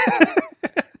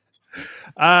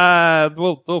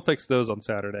 we'll fix those on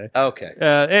Saturday. Okay.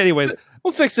 Anyways,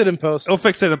 We'll fix it in post. we'll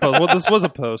fix it in post. Well, this was a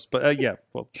post, but yeah.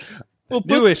 Well, We'll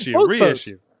new post- issue, post-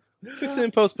 reissue. Fix it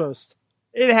in post.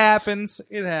 It happens.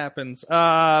 It happens.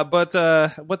 But what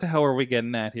the hell are we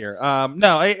getting at here?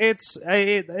 No,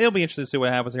 it'll be interesting to see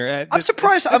what happens here. I'm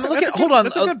surprised. I'm looking. Hold on.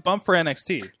 That's a good bump for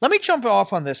NXT. Let me jump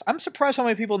off on this. I'm surprised how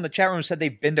many people in the chat room said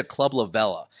they've been to Club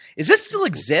Lavella. Is this still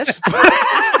exist?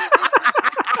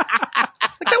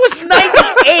 That was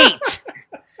 98.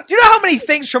 Do you know how many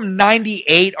things from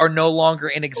 98 are no longer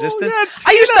in existence? yeah,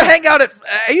 I used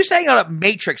to hang out at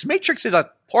Matrix. Matrix is a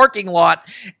parking lot,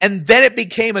 and then it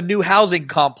became a new housing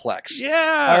complex.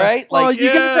 Yeah. All right. Well, Like, you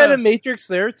guys had a Matrix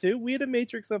there too. We had a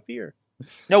Matrix up here.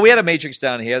 no, we had a Matrix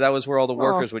down here. That was where all the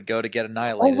workers would go to get Oh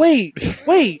annihilated.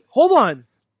 wait, hold on.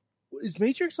 Is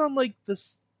Matrix on like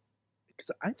this?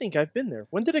 Because I think I've been there.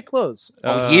 When did it close?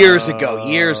 Oh, years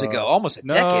ago, almost a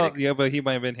No, decade ago. yeah, but he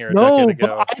might have been here a No, decade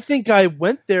ago. but I think I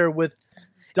went there with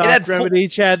Doc had Remedy,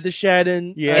 Chad the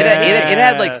Shadden. Yeah. It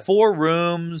had like 4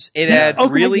 rooms. It Yeah, had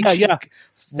okay, really yeah, cheap, yeah.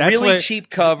 That's really where-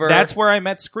 cheap cover. That's where I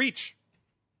met Screech.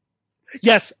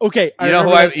 Yes. Okay. you know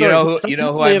who I met. You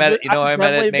know who I met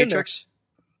at Matrix. Matrix.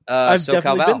 I've SoCal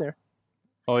definitely Val. been there.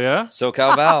 Oh yeah.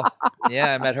 SoCal Val.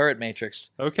 Yeah, I met her at Matrix.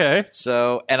 Okay.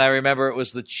 So, and I remember it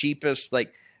was the cheapest.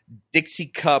 Like Dixie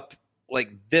cup,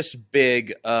 like this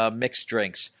big mixed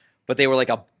drinks, but they were like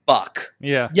 $1.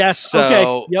 Yeah. Yes. So,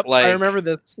 okay. Yep. like- I remember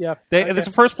this. Yeah. It's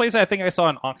the first place I think I saw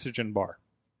an oxygen bar.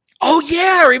 Oh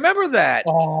yeah, I remember that.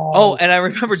 Oh, and I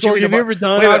remember So Jimmy have you DeMar- ever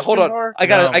done Wait, Oxygen hold on. Bar? I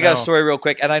got a No. story real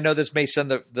quick, and I know this may send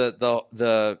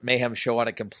the Mayhem show on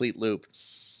a complete loop.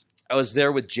 I was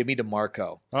there with Jimmy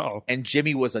DeMarco, Uh-oh. and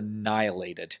Jimmy was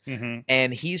annihilated. Mm-hmm.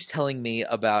 And he's telling me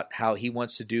about how he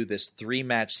wants to do this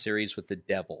 3-match series with the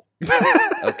devil.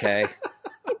 Okay.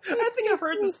 I think I've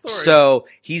heard this story. So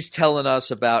he's telling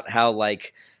us about how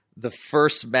like the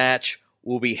first match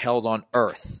will be held on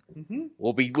Earth,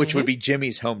 which would be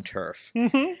Jimmy's home turf.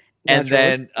 Mm-hmm. And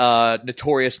then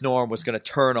Notorious Norm was going to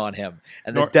turn on him,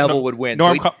 and the Nor- devil no- would win.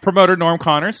 Promoter Norm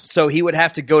Connors. So he would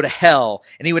have to go to hell,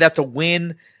 and he would have to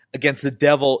win against the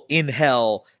devil in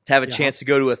hell to have a chance to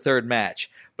go to a third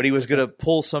match. But he was going to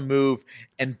pull some move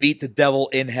and beat the devil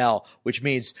in hell, which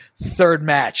means third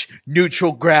match,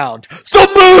 neutral ground, the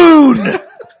moon!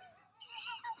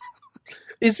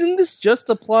 Isn't this just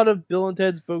the plot of Bill and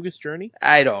Ted's Bogus Journey?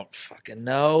 I don't fucking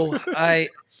know.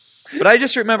 But I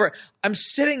just remember I'm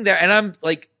sitting there and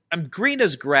I'm green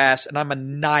as grass and I'm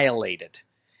annihilated.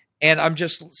 And I'm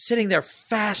just sitting there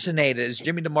fascinated as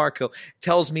Jimmy DeMarco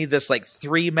tells me this like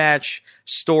 3-match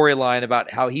storyline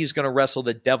about how he's going to wrestle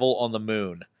the devil on the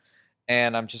moon.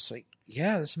 And I'm just like,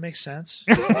 yeah, this makes sense.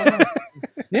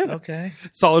 Yeah. Okay.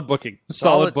 Solid booking.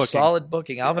 Solid booking. Solid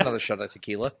booking. I'll have another shot of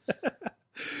tequila.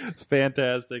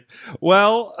 Fantastic.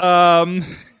 Well, I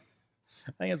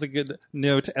think it's a good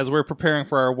note as we're preparing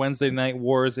for our Wednesday Night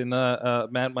Wars, and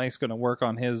Matt Mike's going to work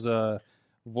on his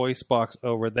voice box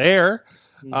over there.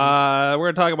 We're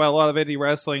going to talk about a lot of indie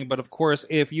wrestling, but of course,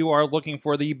 if you are looking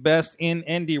for the best in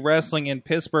indie wrestling in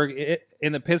Pittsburgh,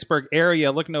 in the Pittsburgh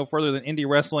area, look no further than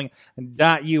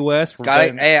IndieWrestling.us. Got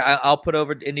it. Hey, I'll put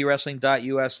over to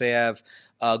IndieWrestling.us. They have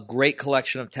a great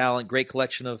collection of talent, great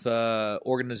collection of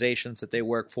organizations that they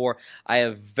work for. I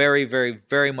have very, very,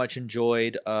 very much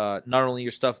enjoyed not only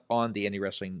your stuff on the Indie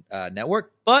Wrestling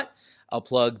Network, but I'll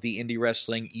plug the Indie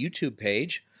Wrestling YouTube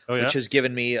page. Oh, yeah? Which has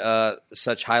given me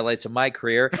such highlights of my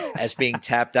career as being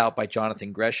tapped out by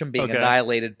Jonathan Gresham, being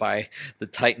annihilated by the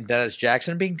Titan Dennis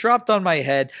Jackson, being dropped on my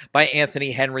head by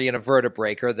Anthony Henry in a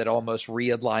vertebraker that almost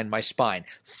realigned my spine.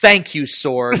 Thank you,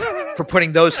 Sorg, for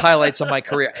putting those highlights on my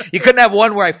career. You couldn't have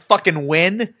one where I fucking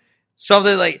win?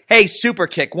 Something like, hey, super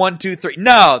kick, 1, 2, 3.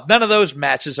 No, none of those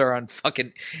matches are on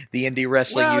fucking the Indie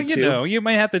Wrestling Well, YouTube. you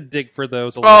might have to dig for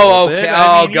those a Oh, little okay. bit.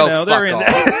 Oh, mean, go they're in fuck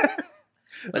off. there.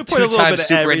 A Put a little two-time bit of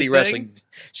Super Indie everything. Wrestling,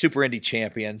 Super Indie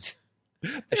champions.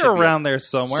 They're around there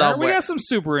somewhere. We somewhere. got some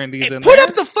super indies Hey, in put there.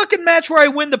 up the fucking match where I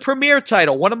win the premier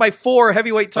title, one of my 4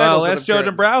 heavyweight titles. Oh, that that's I've Joe earned.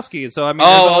 Dombrowski. So I mean, Oh,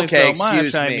 there's only okay, so much.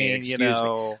 excuse I me, mean, excuse you me.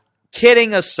 know,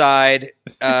 Kidding aside,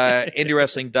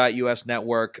 IndieWrestling.us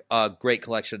network, great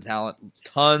collection of talent,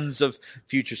 tons of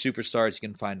future superstars you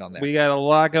can find on there. we got a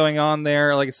lot going on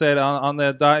there. Like I said, on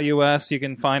the .us, you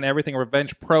can find everything.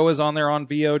 Revenge Pro is on there on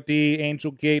VOD,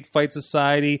 Angel Gate, Fight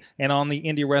Society, and on the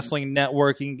Indie Wrestling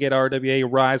Network, you can get RWA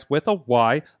Rise with a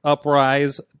Y,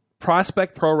 Uprise,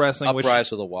 Prospect Pro Wrestling,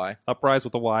 Uprise with a Y. Uprise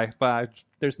with a Y, but but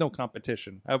there's no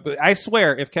competition. I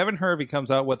swear, if Kevin Hervey comes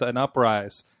out with an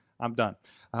Uprise, I'm done.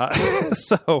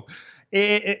 So,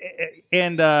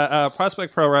 and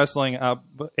Prospect Pro Wrestling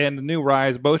and the new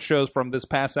Rise, both shows from this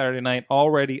past Saturday night,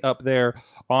 already up there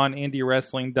on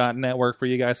IndieWrestling.network for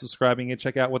you guys subscribing. And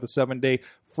check out with a 7-day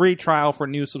free trial for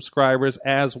new subscribers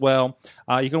as well.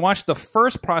 You can watch the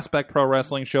first Prospect Pro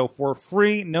Wrestling show for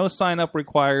free, no sign-up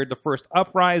required. The first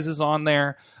Uprise is on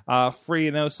there,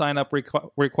 free, no sign-up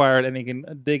required, and you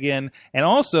can dig in. And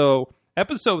also,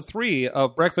 Episode 3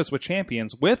 of Breakfast with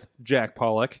Champions with Jack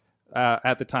Pollock,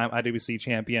 at the time IWC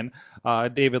champion,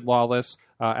 David Lawless,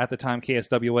 at the time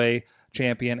KSWA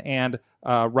champion, and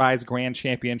Rise Grand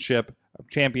Championship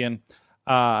champion.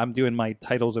 I'm doing my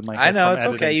titles in my head. I know, from it's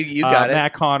editing. okay. You got it.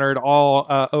 Matt Connard, all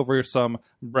over some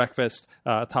breakfast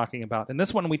talking about. And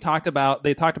this one they talked about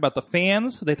the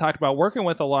fans. They talked about working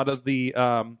with a lot of the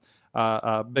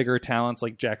bigger talents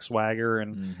like Jack Swagger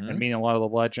and meeting a lot of the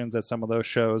legends at some of those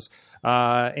shows,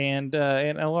 and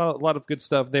a lot of good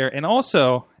stuff there. And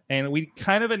also, and we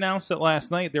kind of announced it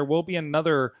last night, there will be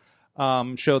another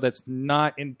show that's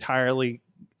not entirely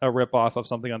a ripoff of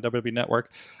something on WWE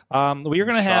Network. We are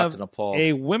going to have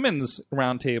a women's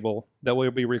roundtable that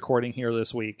we'll be recording here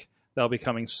this week. That'll be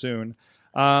coming soon.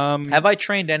 Have I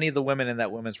trained any of the women in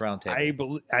that women's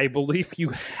roundtable? I believe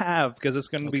you have, because it's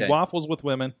going to be waffles with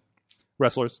women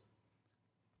wrestlers.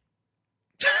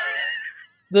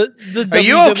 The Are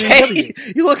you WWW. okay?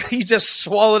 You look like you just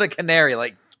swallowed a canary.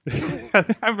 Like,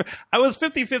 I was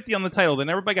 50-50 on the title, then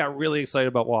everybody got really excited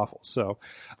about waffles. So,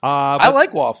 I but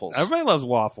like waffles. everybody loves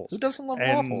waffles. Who doesn't love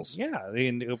And, waffles? Yeah. I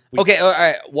mean, Okay, all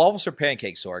right. Waffles or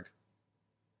pancakes, Sorg?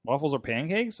 waffles or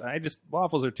pancakes?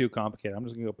 Waffles are too complicated. I'm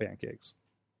just gonna go pancakes.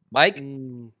 Mike?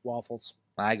 Waffles.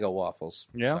 I go waffles.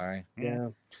 Yeah? Sorry. Yeah.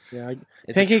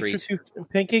 It's a treat.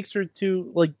 Pancakes are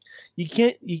too like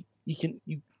you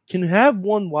can have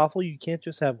one waffle. You can't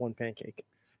just have one pancake.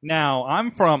 Now, in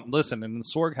the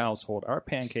Sorg household, our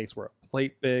pancakes were a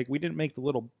plate big. We didn't make the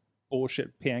little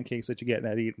bullshit pancakes that you get in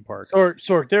that Eden Park. Or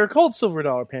they're called silver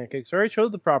dollar pancakes. All right, show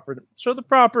the proper.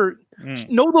 Mm.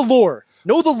 Know the lore.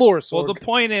 Know the lore. Sorg. Well, the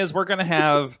point is, we're going to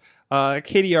have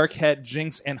Katie Arquette,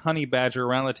 Jinx, and Honey Badger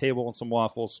around the table with some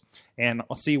waffles, and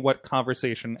I'll see what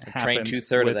conversation happens. Train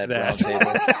 2/3 of that round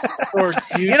table. Or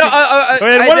you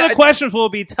One of the questions will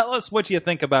be, tell us what you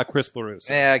think about Chris LaRusse.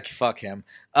 Yeah, fuck him.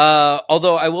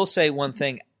 Although I will say one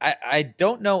thing. I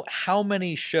don't know how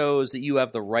many shows that you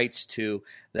have the rights to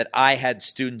that I had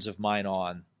students of mine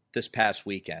on this past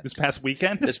weekend. This past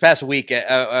weekend? This past weekend,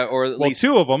 or at least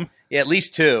 2 of them. Yeah, at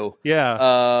least 2.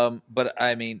 Yeah. But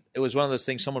I mean, it was one of those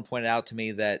things. Someone pointed out to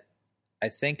me that I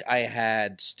think I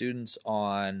had students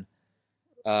on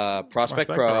Prospect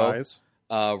Pro,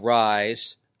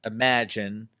 Rise,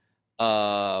 Imagine,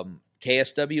 KSWA.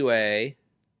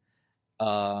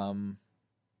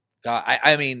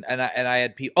 I mean, and I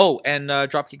had people. Oh, and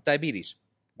Dropkick Diabetes.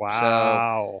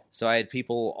 Wow. So I had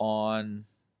people on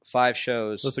 5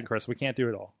 shows. Listen, Chris, we can't do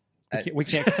it all. We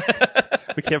can't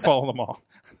we can't follow them all.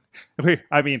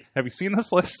 I mean, have you seen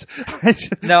this list?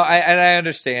 No, I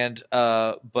understand,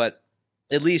 but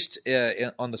at least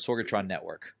on the Sorgatron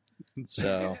network.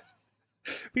 So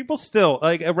people still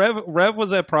like Rev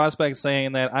was at Prospect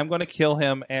saying that I'm going to kill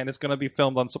him and it's going to be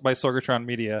filmed by Sorgatron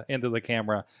Media into the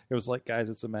camera. It was like, guys,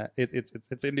 it's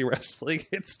indie wrestling,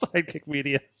 it's Sidekick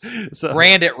Media. So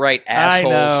brand it right,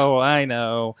 assholes. I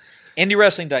know.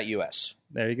 IndieWrestling.us.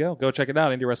 There you go. Go check it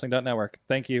out. IndieWrestling.network.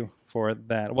 Thank you for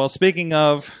that. Well, speaking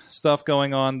of stuff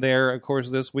going on there, of course,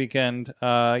 this weekend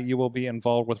you will be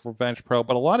involved with Revenge Pro,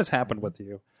 but a lot has happened with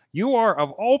you. You are,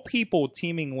 of all people,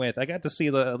 teaming with, I got to see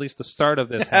at least the start of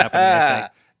this happening, I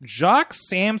think, Jock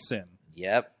Sampson.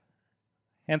 Yep.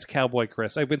 Hence Cowboy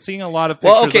Chris. I've been seeing a lot of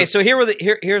pictures. Well, okay, so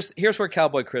here's where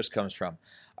Cowboy Chris comes from.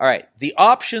 All right, the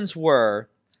options were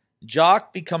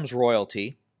Jock becomes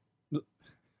royalty,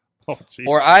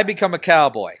 or I become a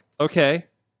cowboy. Okay.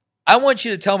 I want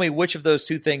you to tell me which of those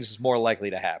 2 things is more likely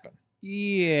to happen.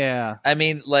 Yeah. I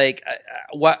mean, like,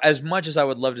 as much as I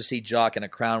would love to see Jock in a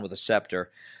crown with a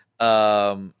scepter,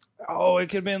 it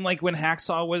could have been like when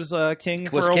Hacksaw was king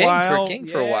for a while.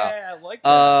 I like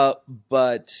that.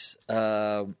 But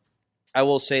I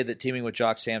will say that teaming with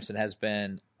Jock Sampson has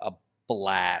been a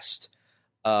blast.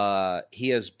 He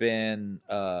has been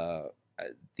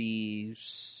the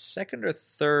second or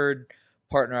third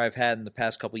partner I've had in the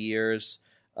past couple years.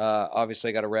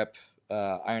 Obviously, I got to rep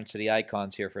Iron City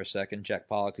Icons here for a second. Jack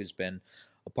Pollock, who's been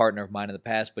a partner of mine in the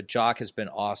past, but Jock has been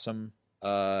awesome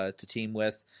to team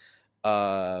with.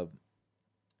 Jock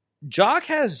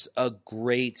has a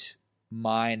great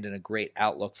mind and a great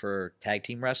outlook for tag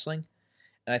team wrestling,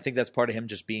 and I think that's part of him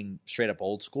just being straight up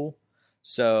old school.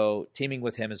 So teaming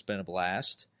with him has been a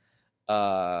blast.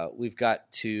 We've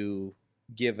got to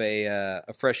give a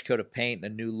fresh coat of paint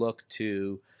and a new look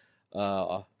to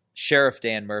Sheriff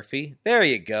Dan Murphy. There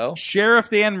you go.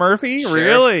 Sheriff Dan Murphy?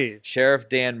 Really? Sheriff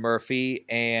Dan Murphy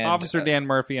and Officer Dan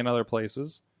Murphy in other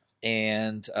places.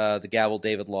 And the Gavel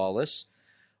David Lawless,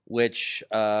 which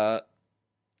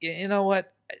you know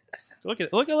what? Look at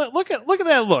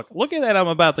that look. Look at that I'm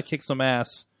about to kick some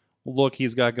ass look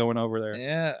he's got going over there.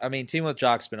 Yeah, I mean, teaming with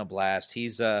Jock's been a blast.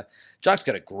 He's Jock's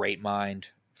got a great mind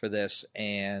for this,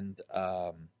 and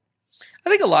I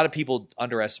think a lot of people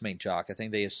underestimate Jock. I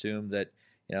think they assume that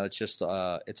it's just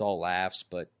it's all laughs,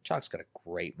 but Jock's got a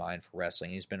great mind for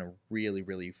wrestling. He's been a really,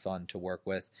 really fun to work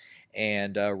with,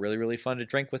 and really, really fun to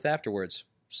drink with afterwards.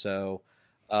 So,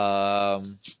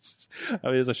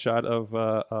 there's a shot of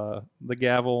the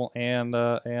Gavel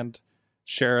and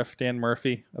Sheriff Dan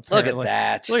Murphy. Apparently. Look at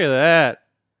that! Look at that!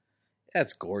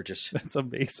 That's gorgeous. That's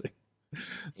amazing.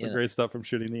 Some great stuff from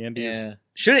Shooting the Indies. Yeah,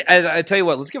 I tell you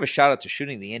what, let's give a shout out to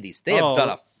Shooting the Indies. They have done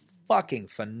a fucking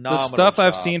phenomenal the stuff job.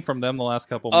 I've seen from them the last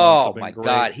couple months have been my great.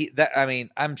 God,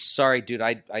 I'm sorry, dude.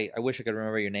 I wish I could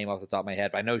remember your name off the top of my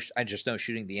head, but I just know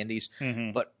Shooting the Indies.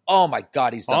 Mm-hmm. But oh my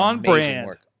God, he's done on amazing brand.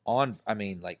 work.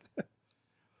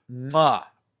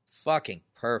 Fucking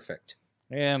perfect.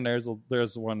 And there's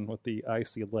one with the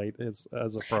icy light as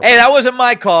a pro. Hey, that wasn't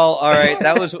my call. All right,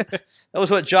 that was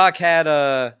what Jock had.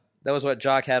 That was what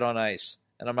Jock had on ice.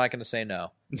 and I'm not going to say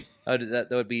no. That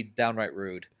would be downright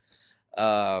rude.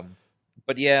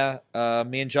 But yeah,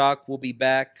 me and Jock will be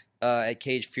back at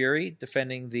Cage Fury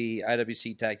defending the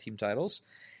IWC Tag Team titles.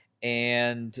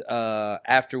 And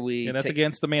after we... And that's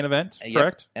against the main event, Yep.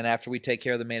 correct? And after we take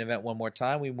care of the main event one more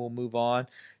time, we will move on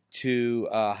to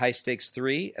High Stakes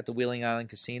 3 at the Wheeling Island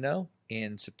Casino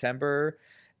in September.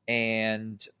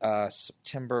 And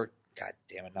September... God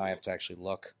damn it, now I have to actually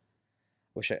look.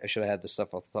 Wish I should have had this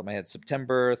stuff off the top of my head.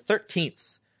 September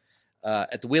 13th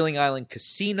at the Wheeling Island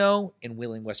Casino in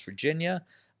Wheeling, West Virginia.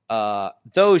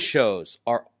 Those shows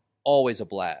are always a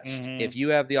blast. Mhm. If you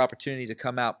have the opportunity to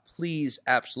come out, please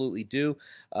absolutely do.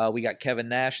 We got Kevin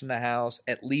Nash in the house,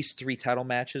 at least 3 title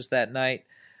matches that night.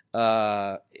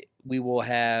 We will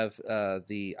have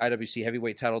the IWC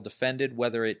heavyweight title defended,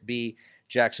 whether it be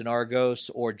Jackson Argos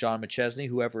or John McChesney.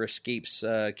 Whoever escapes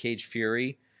Cage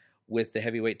Fury with the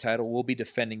heavyweight title will be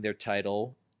defending their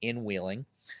title in Wheeling.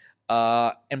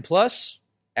 And plus,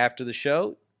 after the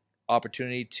show,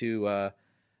 opportunity to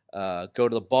go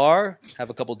to the bar, have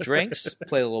a couple drinks,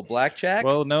 play a little blackjack.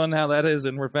 Well, knowing how that is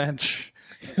in Revenge.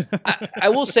 I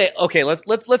will say, okay,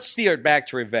 let's steer it back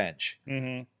to Revenge.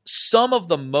 Mm-hmm. Some of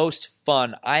the most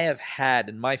fun I have had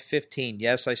in my 15,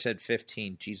 yes, I said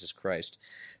 15, Jesus Christ,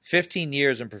 15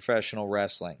 years in professional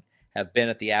wrestling have been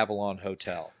at the Avalon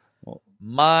Hotel.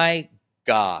 My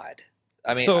God.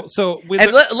 I mean, so with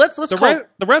and let's the, call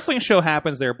the wrestling show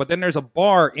happens there, but then there's a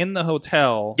bar in the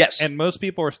hotel. Yes. And most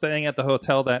people are staying at the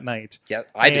hotel that night. Yeah,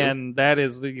 I do. And that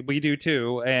is, we do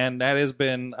too. And that has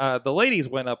been, the ladies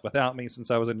went up without me since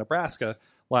I was in Nebraska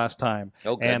last time.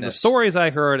 Oh, and the goodness. stories I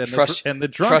heard and, the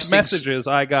drunk trusting- messages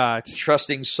I got.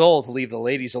 Trusting soul to leave the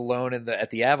ladies alone at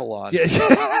the Avalon.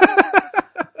 Yeah.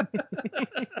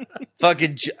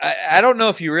 Fucking, I don't know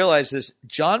if you realize this.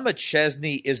 John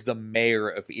McChesney is the mayor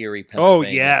of Erie, Oh,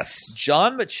 Pennsylvania. yes.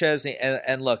 John McChesney,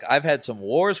 and look, I've had some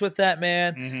wars with that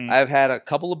man. Mhm. I've had a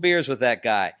couple of beers with that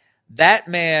guy. That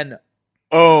man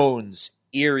owns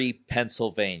Erie,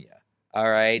 Pennsylvania.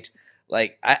 All right,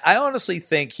 like I honestly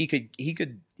think he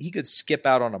could skip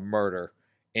out on a murder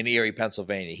in Erie,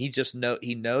 Pennsylvania.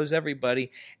 He knows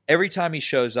everybody. Every time he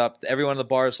shows up, everyone in the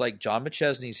bar is like, John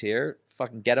McChesney's here.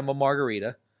 Fucking get him a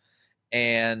margarita.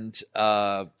 And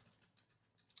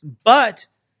but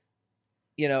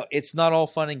you know, it's not all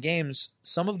fun and games.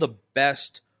 Some of the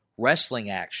best wrestling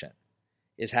action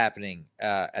is happening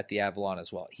at the Avalon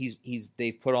as well.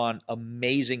 They've put on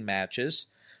amazing matches.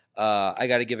 I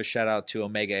got to give a shout out to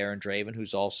Omega Aaron Draven,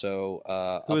 who's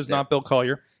also Who is not Bill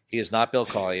Collier. He is not Bill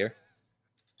Collier.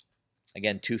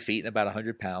 Again, 2 feet and about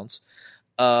 100 pounds.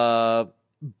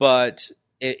 But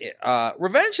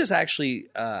Revenge is actually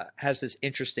has this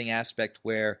interesting aspect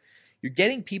where you're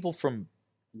getting people from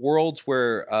worlds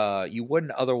where you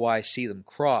wouldn't otherwise see them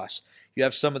cross. You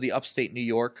have some of the upstate New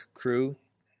York crew.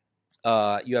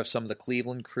 You have some of the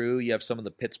Cleveland crew. You have some of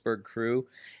the Pittsburgh crew.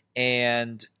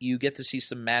 And you get to see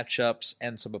some matchups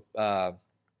and some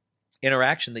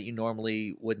interaction that you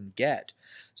normally wouldn't get.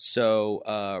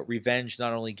 So Revenge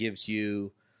not only gives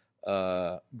you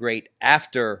great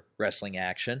after wrestling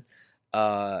action,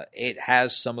 it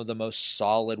has some of the most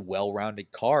solid,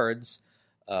 well-rounded cards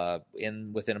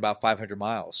within about 500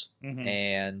 miles. Mhm.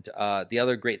 And the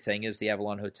other great thing is the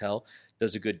Avalon Hotel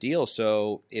does a good deal.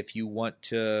 So if you want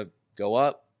to go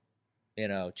up,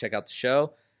 check out the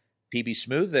show, PB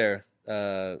Smooth there.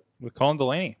 With Colin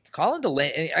Delaney. Colin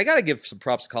Delaney, I got to give some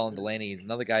props to Colin Delaney,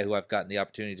 another guy who I've gotten the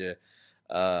opportunity to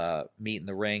meet in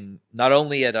the ring, not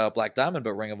only at Black Diamond,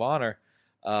 but Ring of Honor.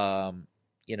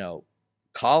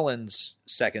 Colin's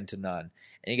second to none.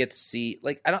 And you get to see,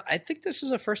 I think this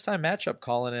is a first time matchup,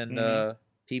 Colin and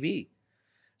PB.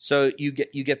 So you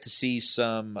get to see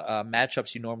some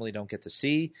matchups you normally don't get to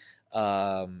see.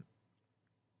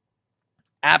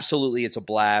 Absolutely, it's a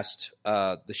blast.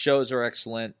 The shows are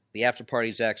excellent. The after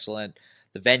party's excellent.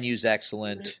 The venue's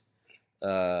excellent.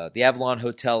 The Avalon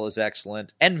Hotel is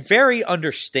excellent and very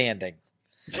understanding.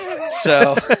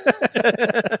 So,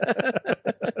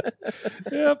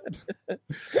 Yep.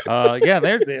 Yeah,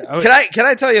 can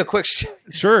I tell you a quick?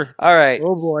 Sure. All right.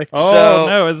 Oh boy. Oh So-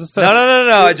 no! Is this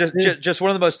No. Just one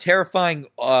of the most terrifying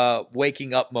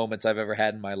waking up moments I've ever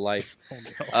had in my life.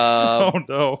 Oh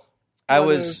no! I Oh, no,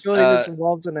 was feeling this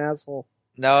involves an asshole.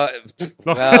 no.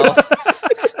 Well,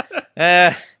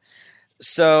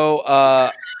 so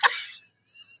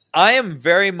I am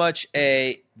very much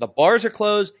the bars are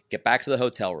closed. Get back to the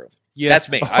hotel room. Yeah, That's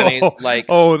me. I mean,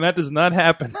 oh, and that does not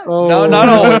happen. Oh. no, not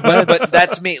always, but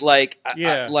that's me.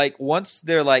 Yeah. Once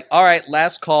they're like, all right,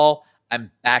 last call,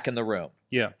 I'm back in the room.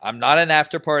 Yeah. I'm not an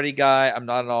after party guy. I'm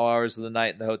not an all hours of the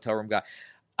night in the hotel room guy.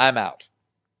 I'm out.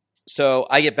 So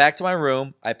I get back to my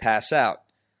room. I pass out.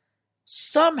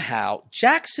 Somehow,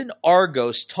 Jackson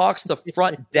Argos talks the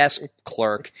front desk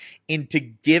clerk into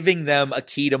giving them a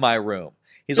key to my room.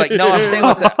 He's like, no, I'm staying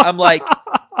with it. I'm like,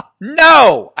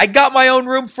 no, I got my own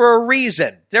room for a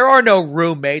reason. There are no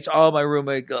roommates. Oh, my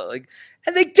roommate,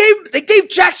 and they gave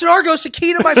Jackson Argos a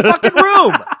key to my fucking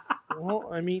room. Well,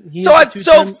 I mean,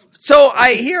 So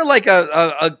I hear like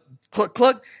a click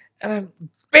click, and I'm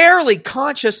barely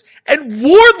conscious, and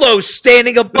Wardlow's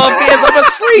standing above me as I'm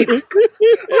asleep.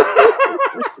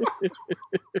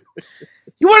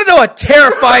 You want to know a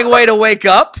terrifying way to wake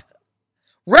up?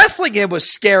 Wrestling him was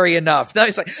scary enough. Now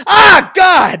he's like, ah,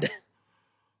 God.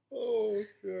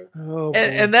 Oh,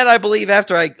 And then I believe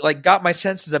after I got my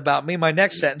senses about me, my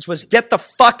next sentence was, get the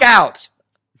fuck out.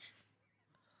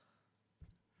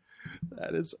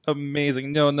 That is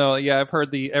amazing. No, yeah, I've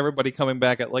heard everybody coming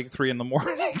back at like 3 a.m.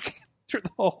 through the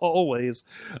hallways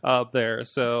up there.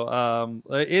 So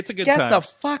it's a good time. Get the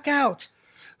fuck out.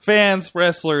 Fans,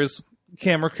 wrestlers,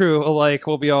 camera crew alike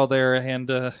will be all there. And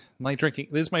this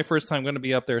is my first time going to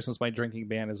be up there since my drinking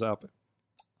ban is up.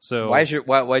 So Why'd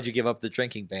you give up the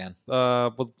drinking ban?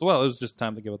 well, it was just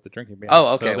time to give up the drinking ban.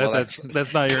 Oh, okay. So Well,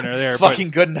 that's not here nor there.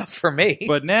 Fucking good enough for me.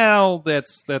 But now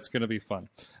that's going to be fun.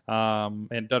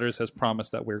 And Dutters has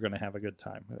promised that we're going to have a good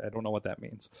time. I don't know what that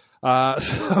means. I Wait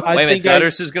a minute, think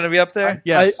Dutters is going to be up there?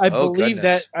 Yes. I Oh, believe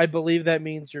goodness. that. I believe that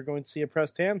means you're going to see a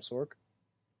pressed ham, Sork.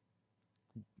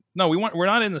 No, we're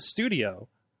not in the studio.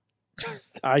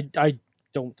 I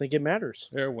don't think it matters.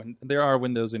 There are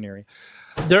windows in Erie.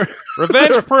 There,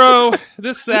 Revenge Pro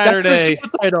this Saturday.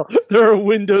 I know there are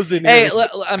windows in Hey,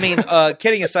 here.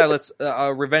 kidding aside, let's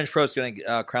Revenge Pro is going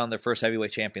to crown their first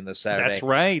heavyweight champion this Saturday. That's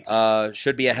right.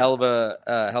 Should be a hell of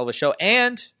a show.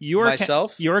 And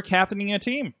myself, you're captaining a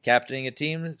team. captaining a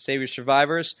team, Save Your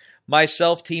Survivors.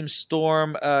 Myself, Team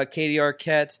Storm, Katie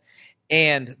Arquette,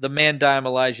 and the Man Dime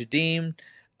Elijah Dean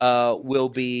will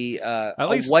be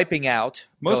least wiping out.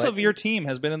 Most of your team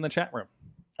has been in the chat room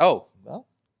Oh, well,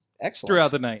 excellent.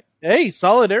 throughout the night. Hey,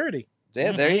 solidarity.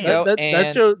 Yeah, there you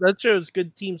That, go. that shows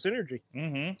good team synergy.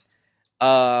 Mm-hmm.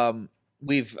 I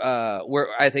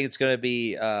think it's going to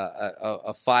be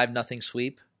a 5-0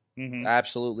 sweep. Mm-hmm.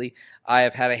 Absolutely. I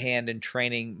have had a hand in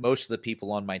training most of the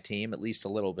people on my team, at least a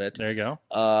little bit. There you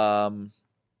go.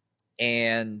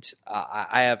 And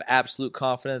I have absolute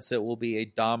confidence that it will be a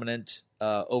dominant,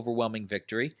 overwhelming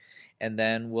victory, and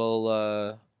then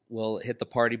we'll hit the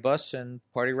party bus and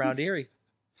party around Erie.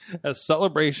 A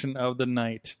celebration of the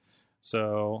night.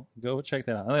 So go check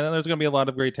that out. And there's going to be a lot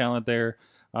of great talent there.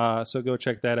 So go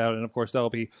check that out. And of course, that'll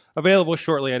be available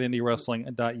shortly at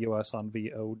indiewrestling.us on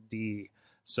VOD.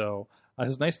 So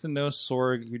it's nice to know,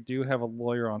 Sorg, you do have a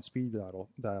lawyer on speed dial.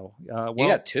 You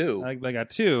got two. I got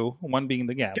two. One being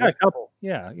the Yeah, a couple.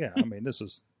 Yeah. I mean, this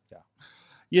is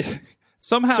yeah.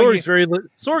 Somehow Sorg's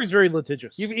very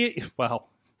litigious. well.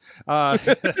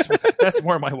 That's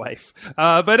more my wife.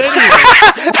 But anyway.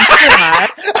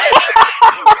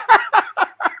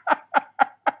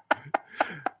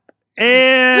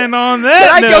 And on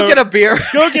that Can I note, go get a beer?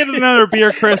 Go get another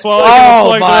beer, Chris. While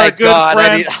Oh I my good God,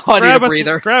 I friends. need a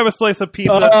breather. Grab a slice of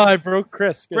pizza. I broke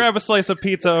Chris. Good. Grab a slice of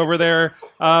pizza over there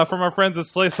from our friends at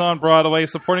Slice on Broadway,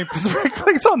 supporting Pittsburgh.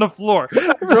 Clicks on the floor.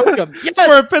 broke him. Yes!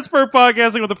 For Pittsburgh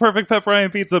podcasting with the perfect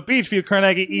pepperoni pizza, Beachview,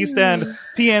 Carnegie, East End,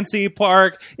 PNC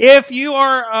Park. If you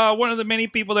are one of the many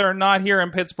people that are not here in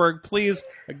Pittsburgh, please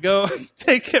go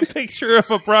take a picture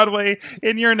of a Broadway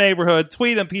in your neighborhood.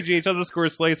 Tweet them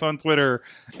PGH_Slice on Twitter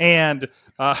and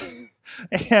let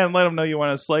them know you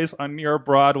want to slice on your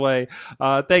Broadway.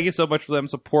 Thank you so much for them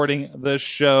supporting the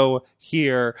show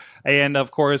here. And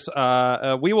of course,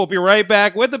 we will be right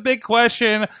back with the big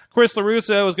question. Chris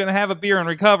LaRusso is going to have a beer and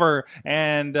recover.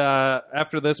 And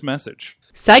after this message.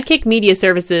 Sidekick Media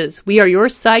Services. We are your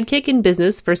sidekick in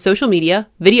business for social media,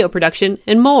 video production,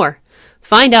 and more.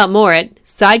 Find out more at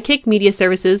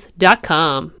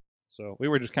sidekickmediaservices.com. So we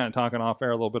were just kind of talking off air,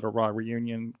 a little bit of Raw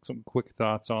reunion, some quick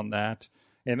thoughts on that.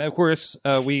 And of course,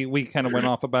 we kind of went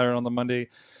off about it on the Monday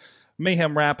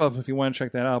Mayhem wrap up if you want to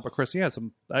check that out. But Chris, you had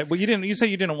some. Well, you didn't. You said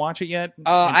you didn't watch it yet.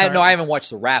 I haven't watched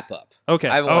the wrap up. Okay,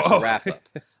 I haven't watched the wrap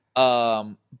up.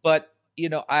 But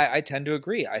I tend to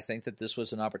agree. I think that this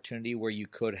was an opportunity where you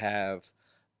could have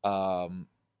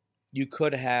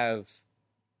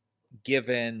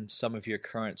given some of your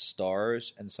current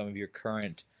stars and some of your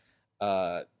current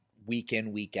week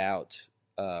in, week out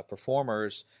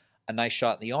performers a nice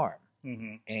shot in the arm.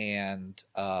 Mm-hmm. And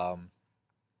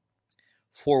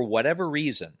for whatever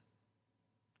reason,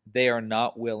 they are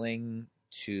not willing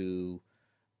to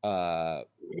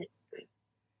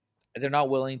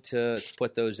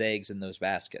put those eggs in those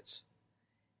baskets.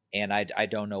 and I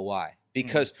don't know why.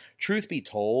 Because truth be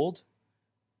told,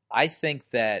 I think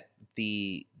that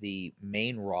the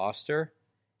main roster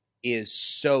is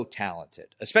so talented,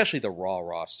 especially the Raw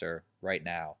roster right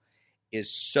now is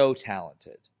so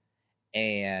talented,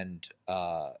 and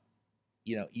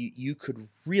you could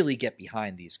really get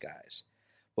behind these guys.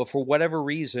 But for whatever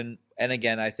reason, and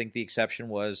again, I think the exception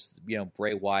was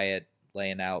Bray Wyatt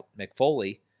laying out Mick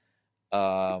Foley.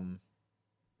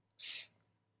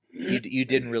 You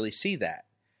didn't really see that.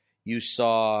 You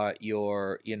saw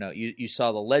you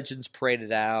saw the legends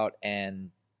paraded out,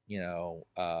 and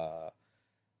a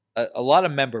lot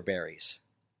of member berries,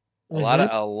 a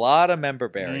lot of member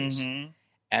berries,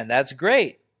 and that's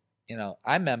great.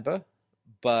 I member,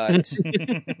 but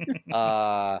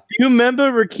You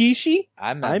remember Rikishi?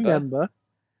 I I remember.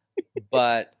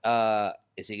 But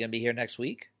is he going to be here next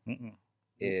week? Mm-mm.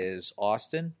 Is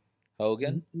Austin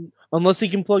Hogan? Unless he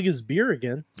can plug his beer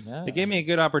again. No. It gave me a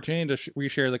good opportunity to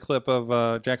reshare the clip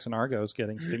of Jackson Argos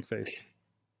getting stink faced.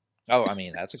 Oh, I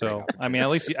mean that's a great So opportunity. I mean,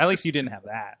 at least you didn't have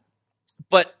that.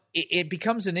 But it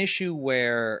becomes an issue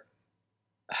where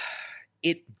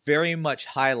it very much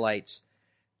highlights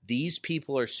these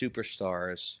people are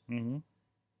superstars. Mm-hmm.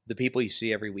 The people you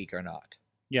see every week are not.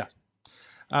 Yeah.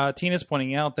 Tina's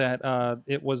pointing out that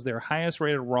it was their highest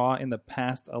rated Raw in the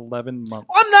past 11 months.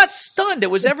 I'm not stunned.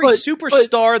 It was every But-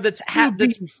 superstar that's To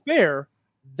be fair,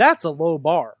 that's a low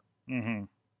bar. Mm-hmm.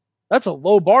 That's a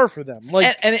low bar for them.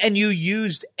 Like and you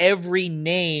used every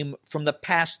name from the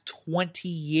past 20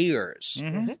 years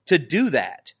Mm-hmm. to do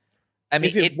that. I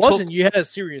mean, if it wasn't, you had a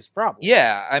serious problem.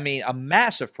 Yeah, I mean, a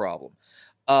massive problem.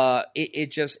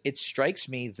 It strikes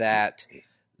me that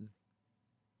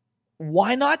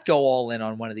why not go all in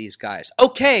on one of these guys?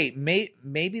 Okay,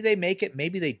 maybe they make it,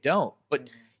 maybe they don't, but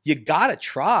you got to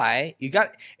try.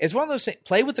 It's one of those things.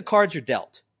 Play with the cards you're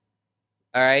dealt.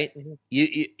 All right?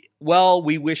 Mhm.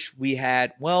 We wish we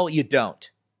had. Well, you don't.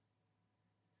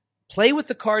 Play with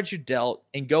the cards you're dealt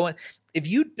and go in. If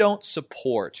you don't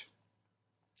support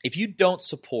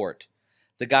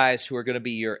the guys who are going to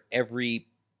be your every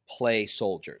play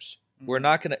soldiers, we're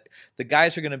not going to. The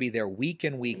guys are going to be there week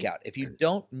in, week out. If you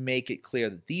don't make it clear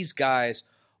that these guys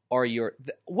are your,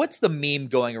 what's the meme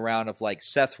going around of like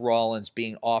Seth Rollins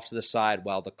being off to the side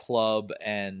while the club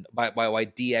and by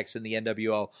DX and the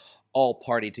NWO all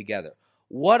party together?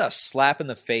 What a slap in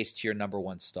the face to your number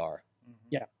one star.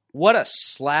 Yeah. What a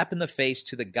slap in the face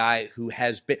to the guy who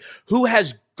has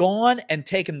gone and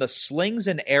taken the slings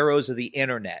and arrows of the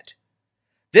internet.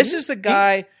 This is the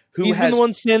guy who He's has been the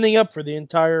one standing up for the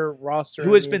entire roster,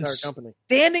 who has and the been entire company.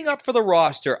 standing up for the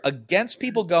roster against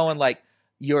people going like,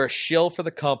 you're a shill for the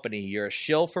company, you're a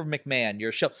shill for McMahon, you're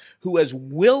a shill, who has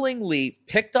willingly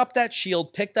picked up that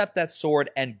shield, picked up that sword,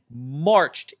 and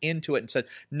marched into it and said,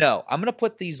 no, I'm going to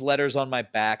put these letters on my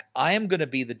back. I am going to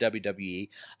be the WWE.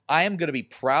 I am going to be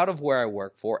proud of where I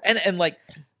work for. And like,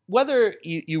 whether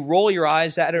you roll your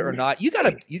eyes at it or not, you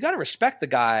gotta respect the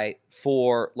guy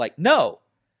for like, no,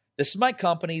 this is my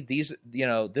company. This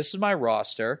is my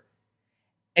roster,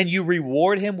 and you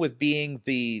reward him with being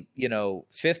the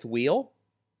fifth wheel.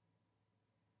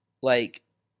 Like,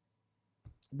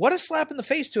 what a slap in the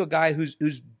face to a guy who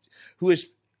is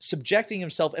subjecting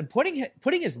himself and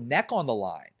putting his neck on the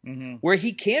line, where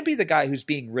he can be the guy who's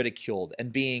being ridiculed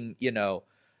and being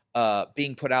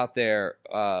being put out there.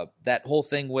 That whole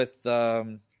thing with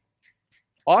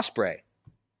Ospreay,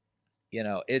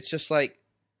 it's just like,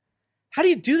 how do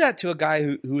you do that to a guy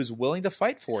who is willing to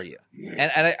fight for you?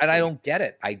 And I don't get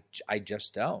it. I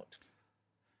just don't.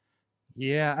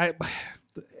 Yeah,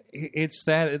 it's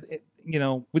that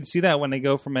we'd see that when they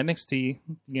go from NXT,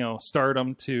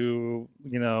 Stardom to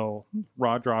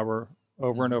Raw Driver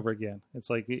over and over again. It's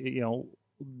like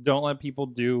don't let people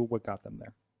do what got them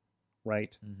there,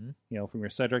 right? Mm-hmm. From your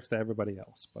Cedrics to everybody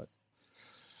else, but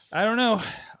I don't know.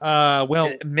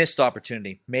 Missed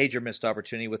opportunity, major missed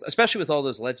opportunity especially with all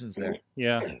those legends there.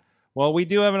 Yeah. Well, we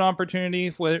do have an opportunity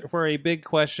for a big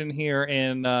question here,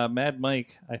 and Mad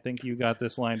Mike, I think you got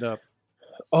this lined up.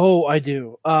 Oh, I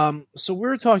do. So we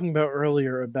were talking about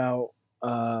earlier about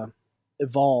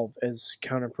Evolve as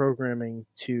counter programming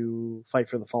to Fight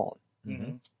for the Fallen.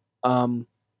 Mm-hmm.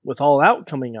 With All Out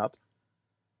coming up,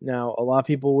 now a lot of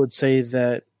people would say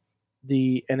that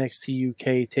the NXT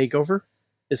UK takeover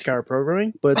is counter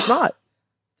programming, but it's not.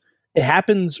 It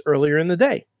happens earlier in the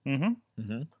day. Mm-hmm.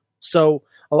 Mm-hmm. So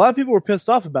a lot of people were pissed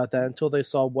off about that until they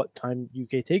saw what time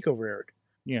UK takeover aired.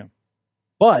 Yeah.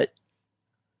 But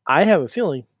I have a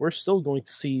feeling we're still going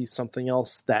to see something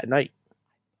else that night.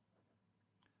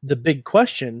 The big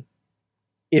question,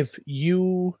 if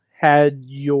you had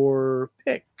your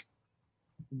pick,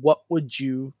 what would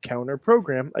you counter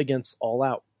program against All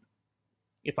Out?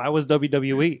 If I was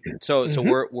WWE, So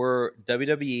Mhm. we're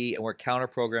WWE and we're counter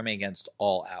programming against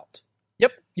All Out.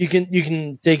 Yep, you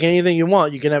can take anything you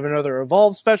want. You can have another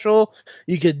Evolve special.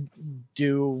 You could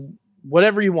do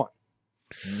whatever you want.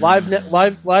 Live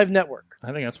network.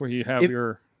 I think that's where you have If-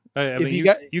 your. I if mean, you you,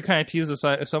 got- you kind of tease this.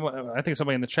 I think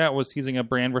somebody in the chat was teasing a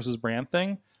brand versus brand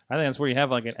thing. I think that's where you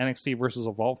have like an NXT versus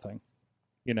Evolve thing.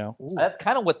 You know, That's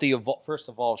kind of what the first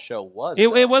Evolve show was. it though.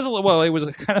 was it was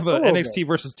kind of a little NXT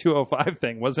versus 205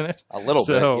 thing, wasn't it? a little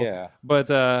So- bit, yeah.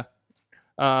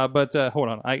 But hold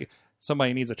on,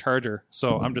 somebody needs a charger,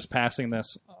 so I'm just passing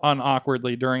this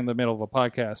unawkwardly during the middle of a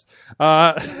podcast.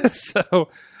 So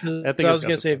I think I it's was got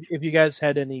gonna some- say if you guys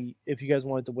had any, if you guys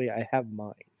wanted to wait, I have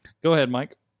mine. go ahead,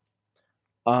 Mike.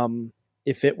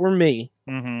 If it were me,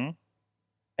 Mm-hmm.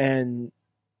 and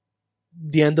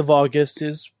the end of August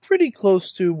is pretty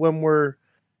close to when we're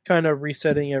kind of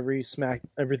resetting everything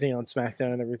on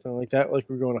SmackDown and everything like that, like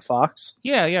we're going to Fox.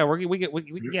 Yeah, we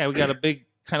got a big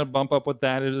kind of bump up with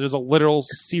that. There's a literal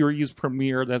series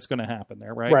premiere that's going to happen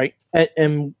there, right? Right.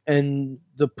 And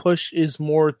the push is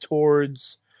more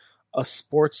towards a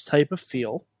sports type of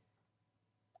feel.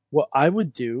 What I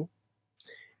would do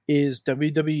is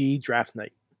WWE Draft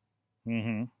Night.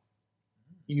 Mm-hmm.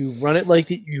 You run it like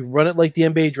the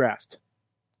NBA draft.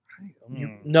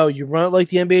 No, you run it like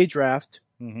the NBA draft.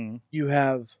 Mm-hmm. You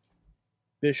have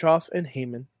Bischoff and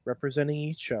Heyman representing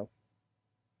each show.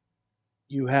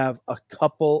 You have a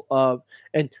couple of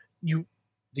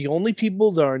the only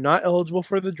people that are not eligible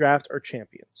for the draft are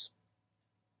champions.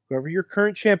 Whoever your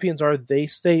current champions are, they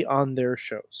stay on their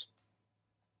shows.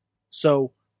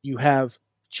 So you have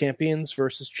champions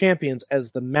versus champions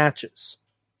as the matches.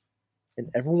 And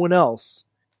everyone else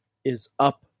is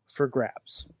up for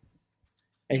grabs.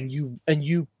 And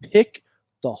you pick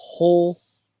the whole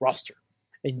roster.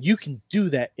 And you can do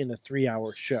that in a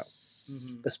 3-hour show.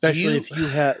 Especially if you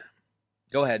have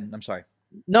Go ahead. I'm sorry.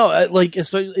 no, like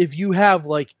especially if you have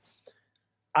like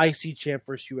IC champ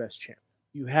versus US champ,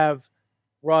 you have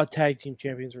Raw tag team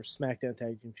champions versus SmackDown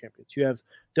tag team champions, you have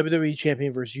WWE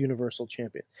champion versus Universal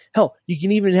champion. Hell, you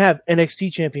can even have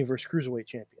NXT champion versus Cruiserweight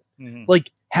champion. Mm-hmm.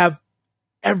 Like have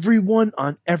everyone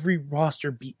on every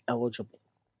roster be eligible.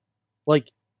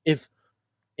 Like if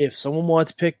someone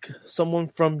wants to pick someone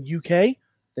from UK,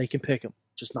 they can pick him,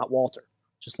 just not Walter,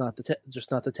 just not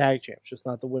the tag champ, just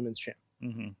not the women's champ.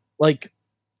 Mm-hmm. Like,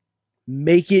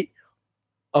 make it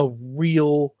a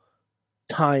real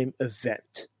time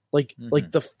event, like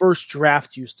the first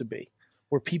draft used to be,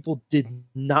 where people did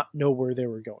not know where they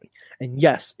were going. And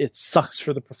yes, it sucks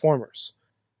for the performers,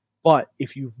 but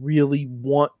if you really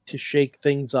want to shake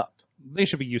things up, They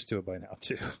should be used to it by now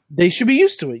too. they should be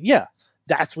used to it. Yeah,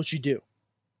 that's what you do.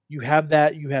 You have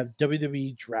that. You have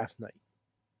WWE Draft Night.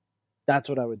 That's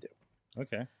what I would do.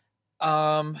 Okay.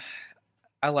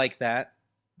 I like that.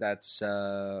 That's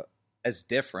as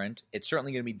different. It's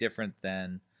certainly going to be different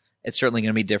than. It's certainly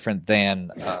going to be different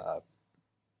than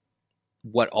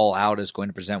what All Out is going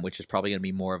to present, which is probably going to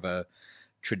be more of a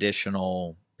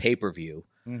traditional pay-per-view.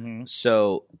 Mm-hmm.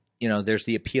 So there's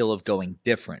the appeal of going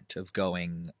different, of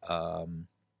going,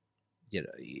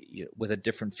 with a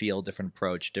different feel, different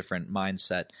approach, different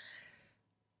mindset.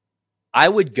 I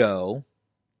would go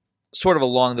sort of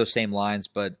along those same lines,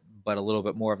 but a little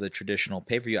bit more of the traditional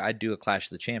pay-per-view. I'd do a Clash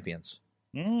of the Champions,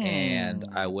 and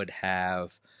I would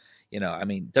have,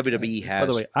 WWE has. By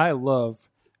the way, I love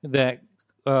that.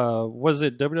 Was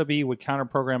it WWE would counter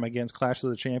program against Clash of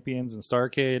the Champions and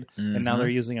Starrcade, and now they're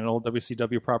using an old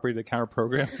WCW property to counter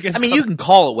program against. you can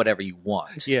call it whatever you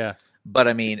want. Yeah. But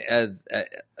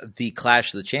the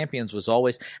Clash of the Champions was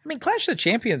always. Clash of the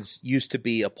Champions used to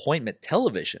be appointment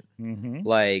television,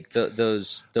 like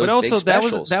those. But also big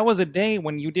specials. that was a day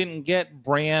when you didn't get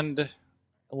brand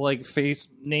like face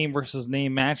name versus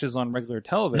name matches on regular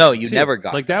television. No, you too. never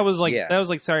got like that was like yeah. that was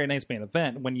like Saturday Night's Main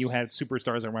Event when you had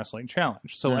Superstars and Wrestling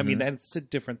Challenge. So I mean that's a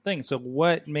different thing. So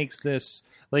what makes this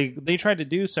like they tried to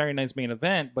do Saturday Night's Main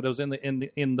Event, but it was in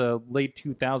the late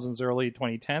 2000s, early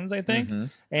 2010s, I think,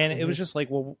 and it was just like,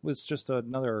 well, it's just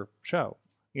another show,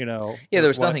 Yeah, there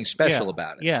was nothing special yeah.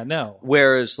 about it. Yeah, no.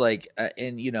 Whereas, like,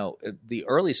 the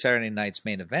early Saturday Night's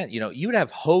Main Event, you would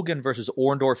have Hogan versus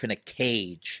Orndorff in a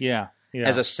cage. Yeah.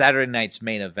 As a Saturday Night's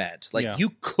Main Event. Like,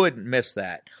 you couldn't miss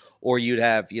that. Or you'd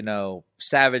have,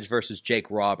 Savage versus Jake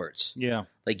Roberts. Yeah.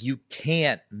 Like, you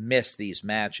can't miss these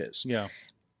matches. Yeah.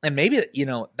 And maybe,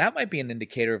 that might be an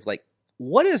indicator of, like,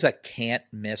 what is a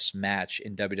can't-miss match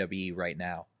in WWE right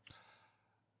now?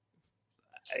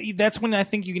 that's when I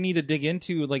think you need to dig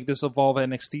into like this Evolve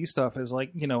NXT stuff. Is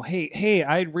like, hey,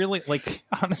 I really like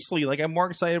honestly, like I'm more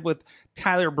excited with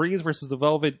Tyler Breeze versus the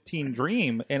Velveteen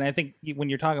Dream, and I think when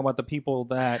you're talking about the people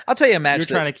that I'll tell you a match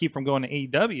you're trying to keep from going to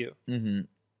AEW,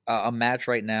 a match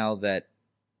right now that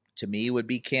to me would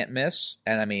be can't miss,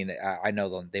 and I mean I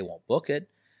know they won't book it.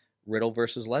 Riddle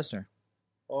versus Lesnar.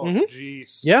 oh Mhm.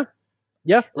 jeez, Yeah,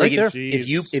 Like right there.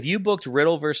 if you booked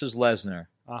Riddle versus Lesnar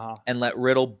uh-huh. and let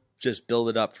Riddle just build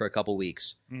it up for a couple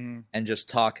weeks Mm. and just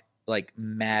talk like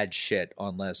mad shit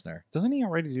on Lesnar. Doesn't he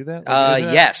already do that? Like, isn't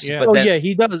that- Yes, yeah. but Oh then yeah,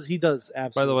 he does. He does.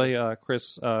 Absolutely. By the way,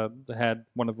 Chris had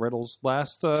one of Riddle's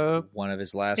last one of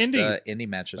his last Indie indie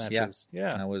matches. matches.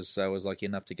 Yeah, Yeah, I was lucky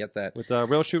enough to get that. with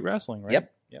Real Shoot Wrestling, right?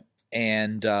 Yep. Yep.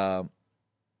 And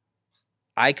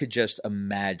I could just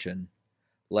imagine,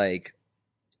 like,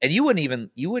 and you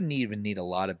wouldn't even need a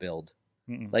lot of build.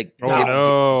 Mm-mm. Like, Oh No.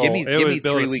 no! give me It would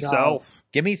build 3 weeks. itself.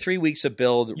 Give me 3 weeks of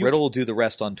build. You- Riddle will do the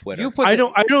rest on Twitter. You put I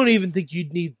the- don't even think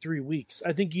you'd need 3 weeks.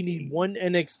 I think you need one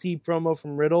NXT promo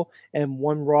from Riddle and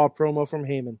one Raw promo from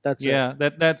Heyman. That's it. Yeah,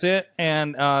 that's it.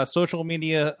 And social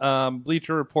media,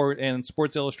 Bleacher Report, and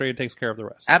Sports Illustrated takes care of the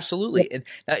rest. Absolutely. And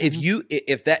now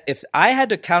if I had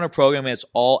to counter program it's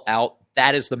all out,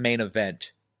 that is the main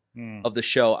event Mm. of the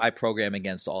show. I program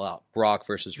against all out. Brock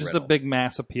versus Just Riddle. the big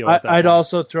mass appeal. at that I'd point.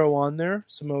 also throw on there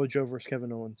Samoa Joe versus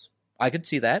Kevin Owens I could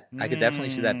see that. I could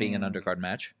definitely see that being an Mm. undercard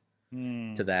match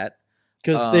Mm, to that.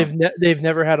 because they've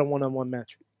never had a one-on-one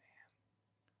match.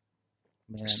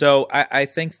 man. So I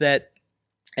think that,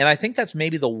 and I think that's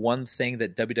maybe the one thing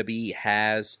that WWE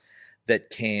has that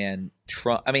can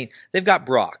trump. I mean, they've got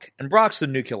Brock, and Brock's the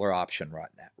nuclear option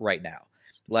right now.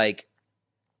 Like,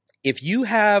 if you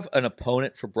have an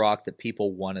opponent for Brock that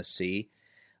people want to see,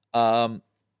 I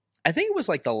think it was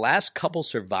like the last couple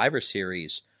Survivor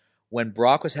Series when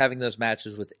Brock was having those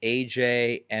matches with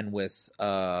AJ and with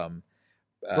Brian.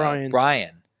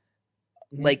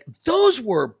 Like, those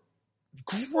were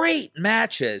great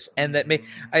matches, and that made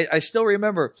I still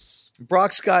remember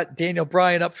Brock's got Daniel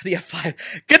Bryan up for the F5.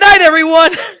 Good night,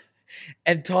 everyone,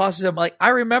 and tosses him. Like, I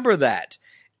remember that.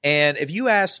 And if you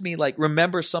asked me, like,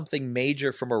 remember something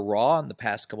major from a Raw in the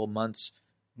past couple months,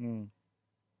 Mm.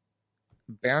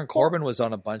 Baron Corbin was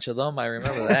on a bunch of them. I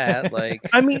remember that. Like,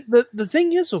 I mean, the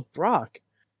thing is with Brock,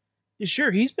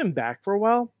 sure, he's been back for a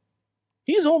while.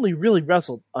 He's only really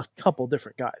wrestled a couple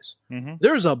different guys. Mhm.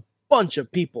 There's a bunch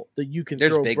of people that you can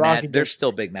there's throw big Brock match. against. There's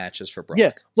still big matches for Brock.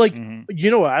 Yeah, like Mhm.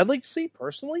 you know what I'd like to see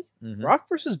personally? Mhm. Brock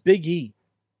versus Big E,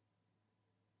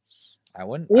 I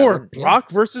wouldn't. or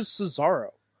Brock versus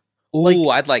Cesaro. Ooh,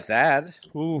 I'd like that.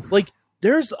 Ooh. Like,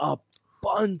 there's a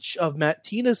bunch of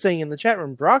Tina saying in the chat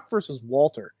room, Brock versus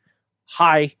Walter.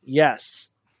 Hi, yes,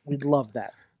 we'd love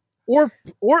that. Or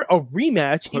a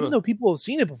rematch, even though people have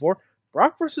seen it before.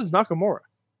 Brock versus Nakamura.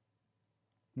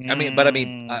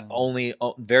 Only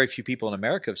very few people in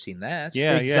America have seen that.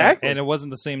 Yeah, Exactly. yeah. And it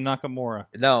wasn't the same Nakamura.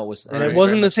 No, it was, And it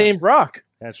wasn't the same Brock.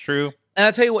 That's true. And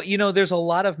I'll tell you what, there's a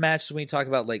lot of matches when you talk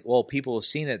about, like, well, people have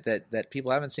seen it that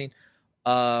people haven't seen.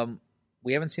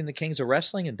 We haven't seen the Kings of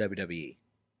Wrestling in WWE.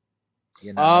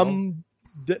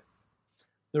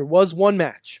 There was one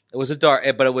match. It was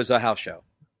but it was a house show.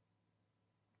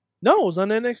 No, it was on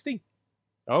NXT.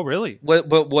 Oh, really? But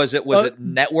was it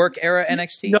network era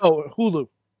NXT? No, Hulu.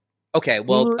 Okay,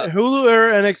 well, Hulu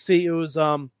era NXT. It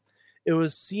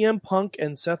was CM Punk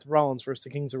and Seth Rollins versus the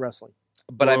Kings of Wrestling.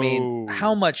 but I mean, Whoa.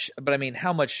 how much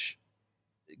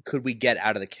could we get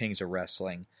out of the Kings of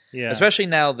Wrestling? Yeah. Especially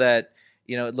now that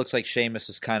it looks like Sheamus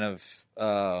is kind of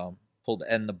pulled,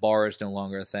 and the bar is no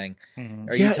longer a thing. Mhm.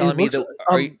 Are you telling me that?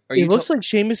 It looks like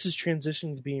Sheamus is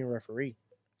transitioning to being a referee.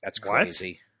 That's What?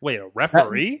 crazy. Wait, a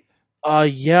referee?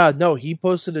 Yeah, no, he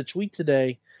posted a tweet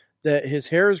today that his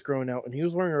hair is growing out and he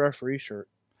was wearing a referee shirt.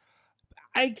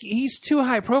 He's too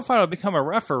high profile to become a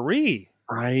referee.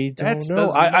 I don't That's- know.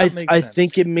 does not make I sense.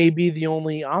 think it may be the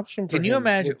only option for Can you him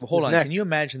imagine? with Hold on. neck. Can you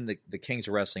imagine the Kings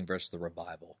of Wrestling versus the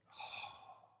Revival?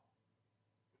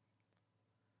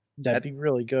 That'd be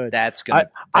really good. That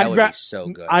would be so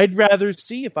good. I'd rather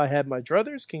see, if I had my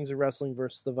druthers, Kings of Wrestling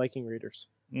versus the Viking Raiders.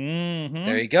 Mm-hmm.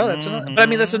 There you go. That's another, but I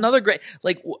mean, that's another great.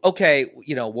 Like, okay,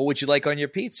 what would you like on your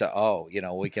pizza? Oh,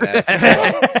 we could have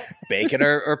bacon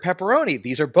or pepperoni.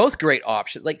 These are both great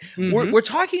options. Like, we're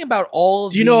talking about all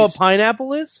of Do you these. know what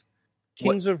pineapple is?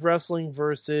 What? Kings of Wrestling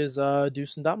versus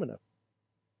Deuce and Domino.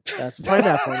 That's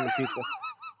pineapple on the pizza.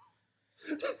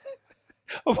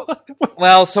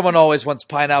 Well, someone always wants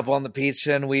pineapple on the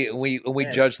pizza, and we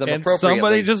judge them And appropriately.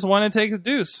 somebody just want to take a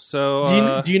deuce.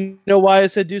 So Do you know why I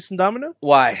said Deuce and Domino?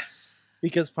 Why?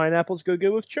 Because pineapples go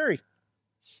good with cherry.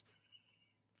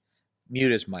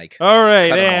 Mute his mic. All right,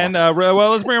 Cut him and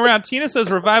well, let's bring it around. Tina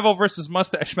says Revival versus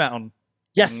Mustache Mountain.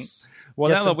 Yes. Well,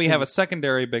 Yes, now that we indeed. have a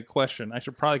secondary big question, I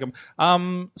should probably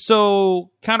come. So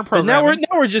counter And now programming.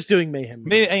 we're just doing mayhem.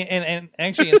 Maybe, and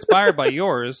actually inspired by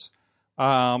yours,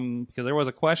 because there was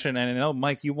a question, and I know,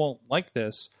 Mike, you won't like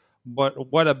this,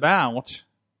 but what about?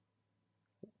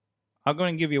 I'm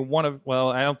going to give you one of. Well,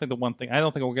 I don't think the one thing. I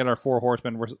don't think we'll get our four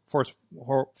horsemen versus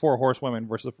four horsewomen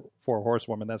versus four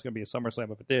horsewomen. That's going to be a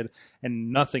SummerSlam if it did,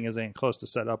 and nothing is even close to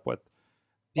set up with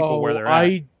people where they're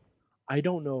at. I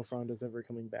don't know if Ronda's ever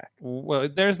coming back. Well,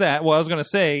 there's that. Well, I was going to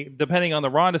say, depending on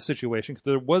the Ronda situation, because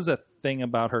there was a thing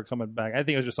about her coming back. I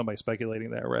think it was just somebody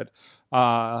speculating that I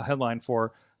read headline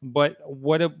for. But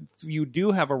what if you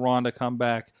do have a Ronda come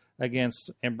back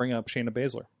against and bring up Shayna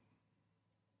Baszler?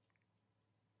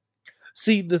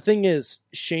 See, the thing is,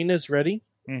 Shayna's ready.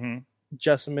 Mm-hmm.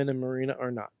 Jessamine and Marina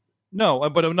are not. No,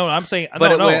 but no, I'm saying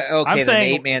But no. okay, I'm then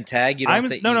saying 8-man tag. You don't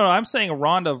think? I'm saying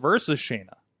Ronda versus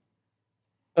Shayna.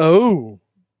 Oh.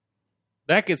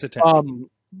 That gets attention.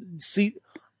 See,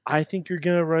 I think you're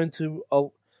gonna run into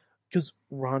because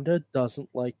Ronda doesn't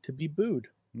like to be booed.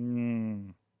 Mm.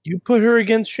 You put her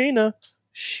against Shayna,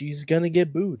 she's gonna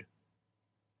get booed.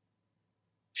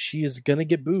 She is gonna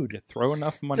get booed. You throw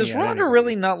enough money. Does at Ronda it.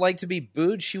 really not like to be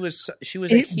booed? She was a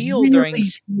It heel really during.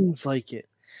 seems like it.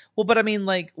 Well, but I mean,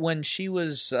 like when she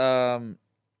was when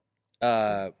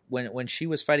she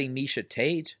was fighting Misha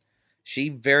Tate, she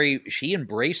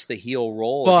embraced the heel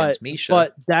role against Misha.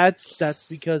 But that's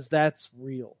because that's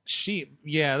real. She?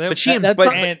 Yeah, that, But she- that-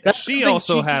 but- and That's she something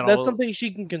also had that's something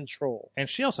she can control. and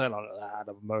she also had a lot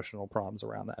of emotional problems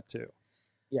around that too.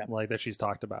 Yeah. like that she's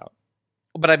talked about.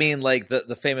 But I mean, like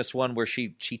the famous one where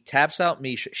she taps out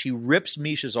Misha, she rips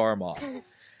Misha's arm off.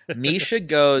 Misha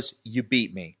goes, "You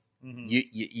beat me.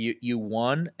 Mm-hmm. You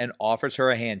won," and offers her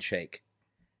a handshake,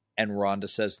 and Ronda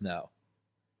says no.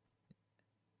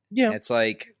 Yeah. And it's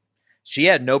like she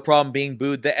had no problem being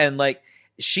booed, and like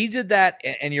she did that,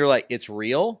 and you're like, it's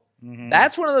real. Mm-hmm.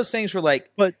 That's one of those things where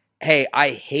like, But- hey, I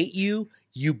hate you.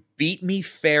 You beat me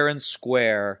fair and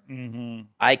square. Mm-hmm.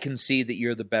 I can see that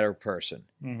you're the better person.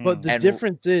 Mm-hmm. But the And-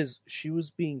 difference is she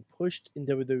was being pushed in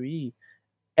WWE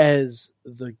as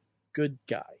the good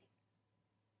guy.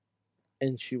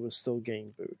 And she was still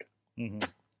getting booed. Mm-hmm.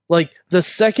 Like the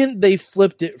second they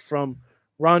flipped it from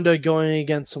Ronda going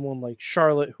against someone like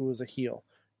Charlotte, who was a heel,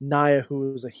 Nia,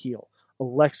 who was a heel,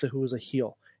 Alexa, who was a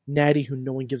heel, Natty, who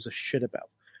no one gives a shit about.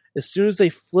 As soon as they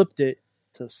flipped it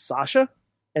to Sasha,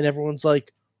 and everyone's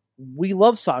like, we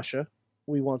love Sasha,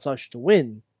 we want Sasha to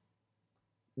win,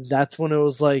 that's when it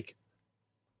was like,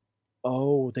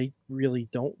 oh, they really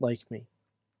don't like me.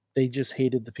 They just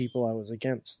hated the people I was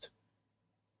against.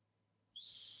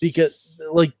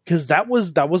 Because that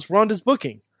was Ronda's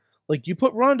booking. Like, you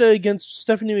put Ronda against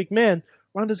Stephanie McMahon,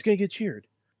 Ronda's gonna get cheered.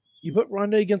 You put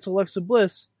Ronda against Alexa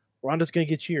Bliss, Ronda's gonna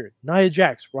get cheered. Nia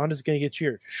Jax, Ronda's gonna get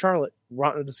cheered. Charlotte,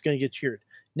 Ronda's gonna get cheered.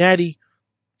 Natty,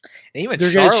 And even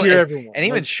they're gonna cheer Charlotte, everyone. and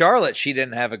even Like, Charlotte, she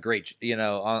didn't have a great,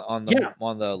 on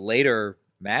the later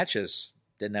matches,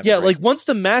 didn't have. yeah, a great, like once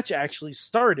the match actually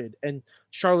started and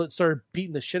Charlotte started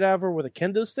beating the shit out of her with a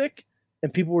kendo stick,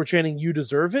 and people were chanting "You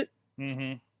deserve it,"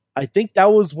 Mm-hmm. I think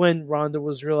that was when Ronda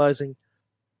was realizing,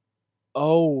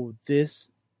 oh, this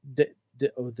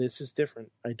is different.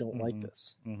 I don't like Mhm.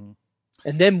 this. Mm-hmm.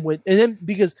 And then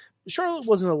because Charlotte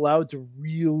wasn't allowed to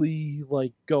really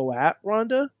like go at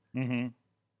Ronda, Mm-hmm.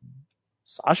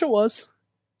 Sasha was.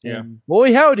 Yeah. And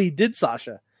boy howdy did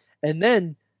Sasha. And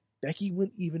then Becky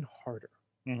went even harder.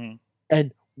 Mm-hmm.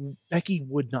 And Becky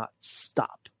would not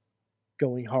stop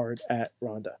going hard at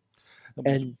Ronda.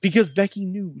 And because Becky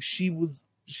knew she was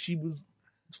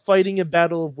fighting a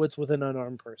battle of wits with an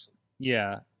unarmed person.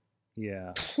 Yeah.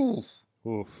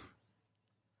 Oof.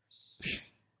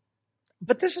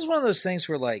 But this is one of those things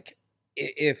where, like,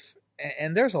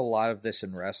 and there's a lot of this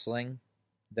in wrestling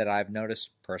that I've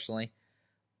noticed personally.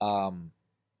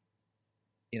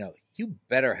 You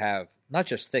better have not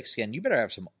just thick skin, you better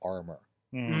have some armor.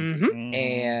 Mm-hmm.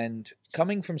 And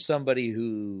coming from somebody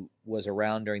who was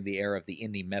around during the era of the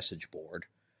indie message board,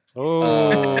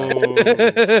 Oh.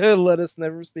 Let us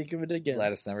never speak of it again.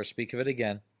 let us never speak of it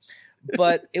again.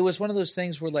 But it was one of those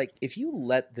things where, like, if you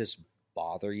let this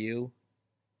bother you,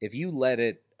 if you let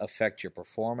it affect your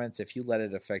performance, if you let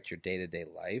it affect your day-to-day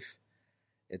life,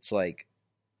 it's like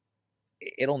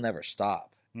it'll never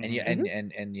stop. And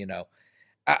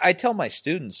I tell my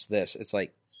students this. It's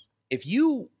like, if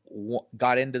you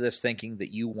got into this thinking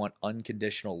that you want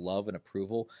unconditional love and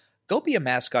approval, go be a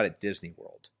mascot at Disney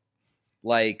World.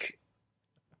 Like,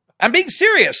 I'm being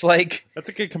serious. Like, That's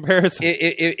a good comparison.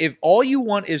 if all you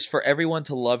want is for everyone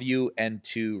to love you and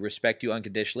to respect you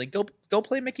unconditionally, go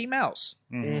play Mickey Mouse.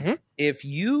 Mm-hmm. If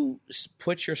you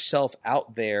put yourself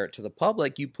out there to the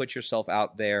public, you put yourself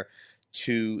out there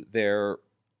to their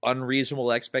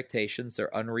unreasonable expectations, their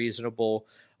unreasonable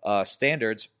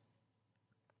standards,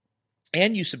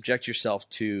 and you subject yourself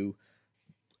to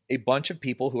a bunch of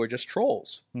people who are just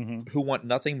trolls, who want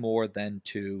nothing more than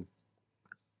to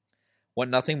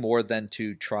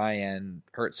try and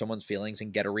hurt someone's feelings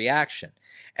and get a reaction,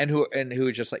 and who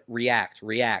are just like react.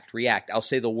 I'll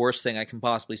say the worst thing I can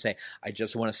possibly say. I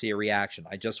just want to see a reaction.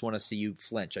 I just want to see you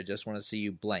flinch. I just want to see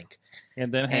you blink.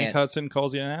 And then Hank Hudson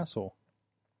calls you an asshole.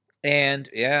 And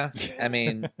yeah, I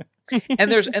mean,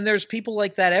 and there's people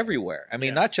like that everywhere. I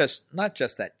mean, not just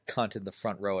that cunt in the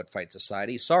front row at Fight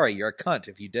Society. Sorry, you're a cunt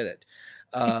if you did it.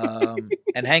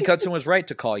 And Hank Hudson was right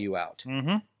to call you out.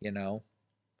 You know,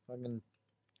 I mean,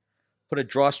 put a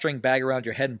drawstring bag around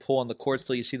your head and pull on the cords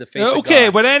till you see the face. Okay,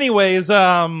 of God. but anyways,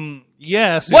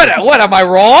 yes. What am I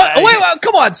wrong? Wait,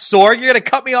 come on, Sorg, you're gonna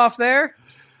cut me off there?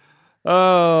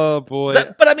 Oh boy!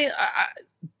 But I mean,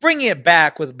 bringing it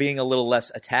back with being a little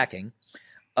less attacking,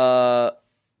 like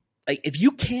if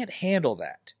you can't handle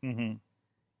that,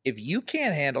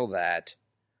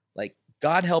 like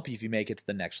God help you if you make it to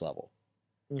the next level,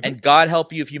 and God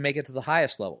help you if you make it to the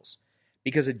highest levels,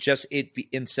 because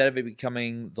instead of it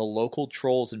becoming the local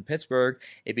trolls in Pittsburgh,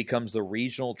 it becomes the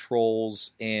regional trolls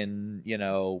in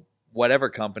whatever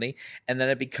company, and then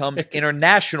it becomes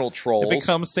international trolls. It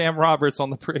becomes Sam Roberts on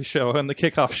the pre-show and the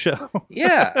kickoff show.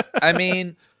 Yeah, I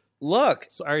mean, look.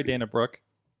 Sorry, Dana Brooke.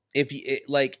 If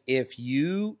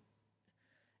you,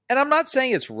 and I'm not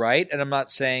saying it's right, and I'm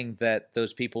not saying that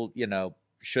those people,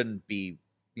 shouldn't be,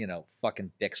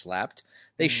 fucking dick slapped.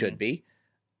 They should be,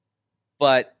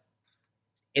 but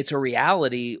it's a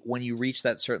reality when you reach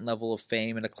that certain level of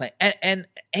fame and acclaim, and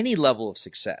any level of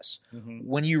success.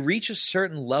 When you reach a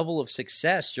certain level of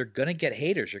success, you're going to get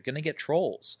haters. You're going to get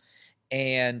trolls.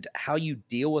 And how you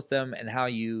deal with them and how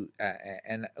you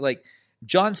and like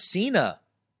John Cena,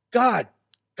 God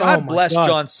bless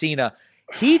John Cena.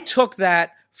 He took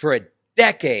that for a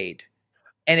decade,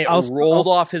 and it rolled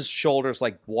off his shoulders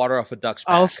like water off a duck's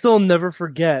back. I'll still never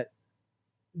forget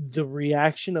the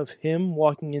reaction of him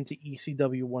walking into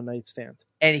ECW One Night Stand.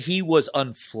 And he was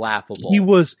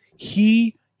unflappable.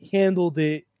 He handled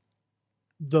it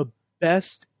the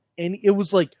best, and it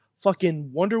was like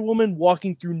fucking Wonder Woman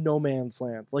walking through no man's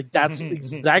land. Like, that's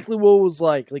exactly what it was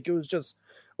like. Like, it was just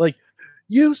like,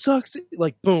 you suck.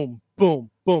 Like, boom,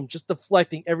 boom, boom, just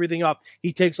deflecting everything off.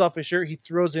 He takes off his shirt, he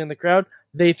throws it in the crowd,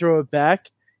 they throw it back.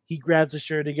 He grabs his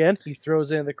shirt again, he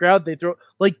throws it in the crowd, they throw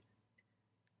like.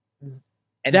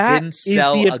 And didn't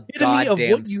sell a goddamn of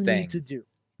what you thing. Need to do.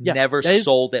 Yeah, never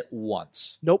sold it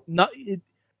once. Nope.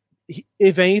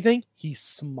 If anything, he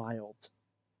smiled.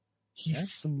 He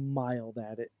smiled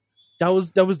at it. That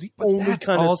was the only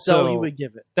kind of sell he would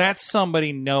give it. That's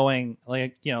somebody knowing,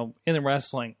 like, in the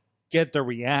wrestling, get the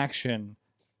reaction.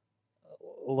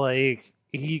 Like,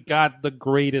 he got the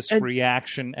greatest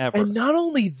reaction ever. And not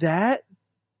only that,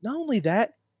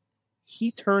 he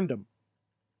turned him.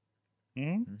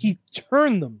 He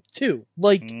turned them too,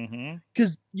 like,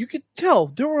 because you could tell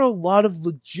there were a lot of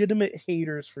legitimate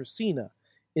haters for Cena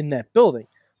in that building.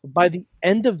 But by the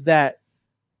end of that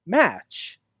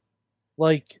match,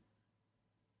 like,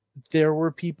 there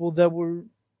were people that were,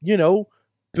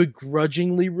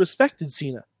 begrudgingly respected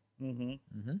Cena.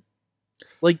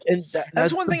 Like, and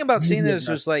that's one thing about Cena is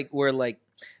just like where like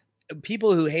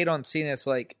people who hate on Cena, it's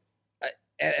like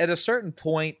at a certain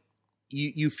point.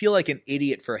 You feel like an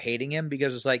idiot for hating him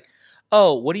because it's like,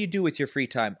 oh, what do you do with your free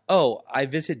time? Oh, I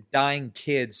visit dying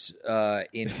kids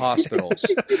in hospitals.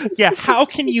 Yeah, how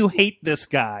can you hate this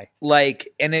guy? Like,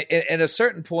 and at a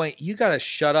certain point, you got to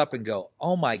shut up and go,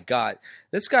 oh my God,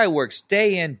 this guy works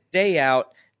day in, day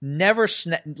out, never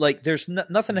like there's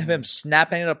nothing of him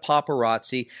snapping at a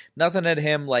paparazzi, nothing at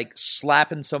him like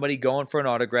slapping somebody going for an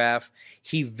autograph.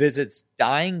 He visits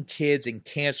dying kids in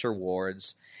cancer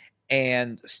wards.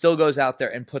 And still goes out there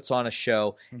and puts on a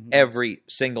show every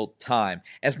single time.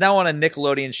 And it's now on a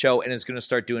Nickelodeon show and is going to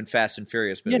start doing Fast and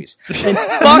Furious movies. And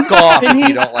fuck off if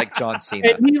you don't like John Cena.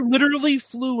 And he literally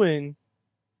flew in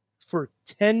for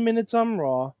 10 minutes on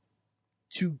Raw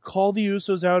to call the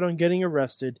Usos out on getting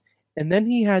arrested, and then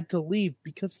he had to leave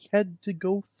because he had to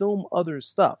go film other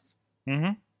stuff.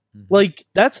 Like,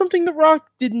 that's something The Rock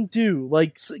didn't do.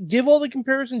 Like, give all the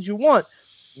comparisons you want.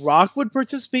 Rock would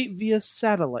participate via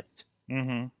satellite.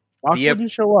 Rock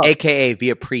wouldn't show up. AKA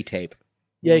via pre-tape.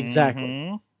 Yeah,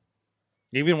 exactly.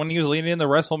 Even when he was leading in the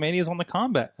WrestleManias on the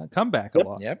comeback a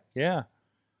lot. Yep. Yeah.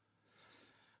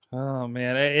 Oh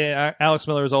man, Alex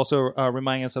Miller is also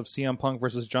reminding us of CM Punk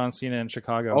versus John Cena in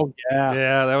Chicago. Oh yeah.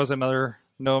 Yeah, that was another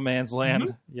no man's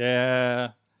land. Yeah,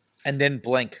 And didn't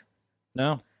blink.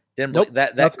 no, Didn't Nope,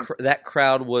 blink. nothing. That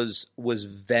crowd was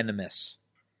venomous.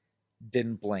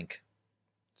 Didn't blink.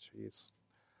 jeez.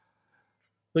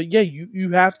 But yeah,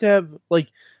 you have to have like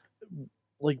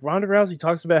Ronda Rousey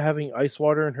talks about having ice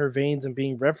water in her veins and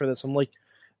being red for this. I'm like,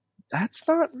 that's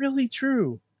not really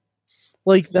true.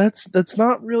 Like that's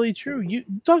not really true. You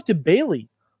talk to Bailey.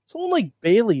 Someone like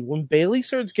Bailey, when Bailey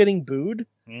starts getting booed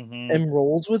Mm-hmm. and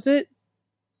rolls with it,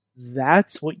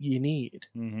 that's what you need.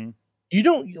 Mm-hmm. You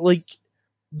don't like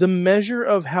the measure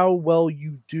of how well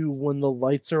you do when the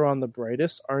lights are on the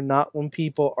brightest are not when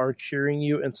people are cheering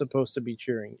you and supposed to be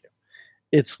cheering you.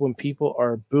 It's when people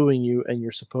are booing you and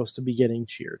you're supposed to be getting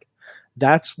cheered.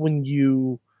 That's when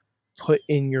you put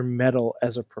in your medal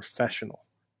as a professional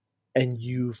and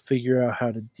you figure out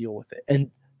how to deal with it.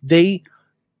 And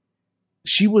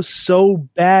she was so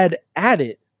bad at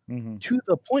it Mm-hmm. to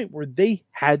the point where they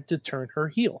had to turn her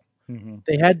heel. Mm-hmm.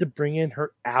 They had to bring in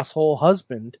her asshole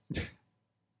husband.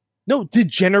 No, to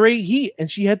generate heat, and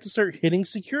she had to start hitting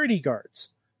security guards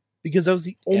because that was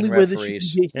the only way that she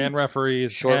referees. could get heat. And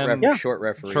referees, Short and Yeah. short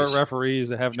referees. short referees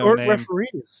that have no Short name.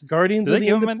 referees, Guardians Did of they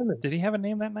the give him? Independence. Did he have a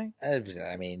name that night?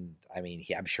 I mean,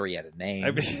 I'm sure he had a name.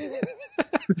 I mean,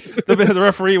 the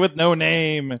referee with no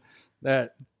name.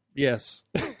 That yes.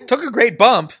 Took a great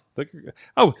bump.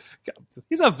 Oh,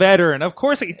 he's a veteran. Of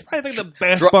course, he's probably the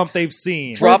best Dro- bump they've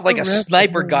seen. Dropped like the a ref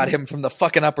sniper. alone? Got him from the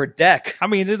fucking upper deck. I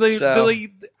mean, So-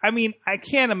 I mean, I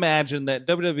can't imagine that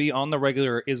WWE on the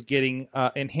regular is getting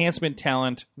enhancement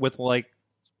talent with like,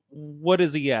 what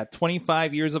is he at?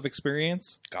 25 years of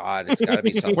experience? God, it's got to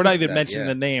be something. We're not like even that, mentioning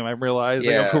yeah. the name. I realize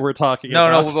Yeah. of who we're talking No,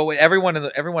 about. no, but wait,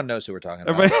 everyone knows who we're talking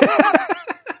about.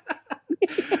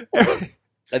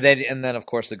 And then of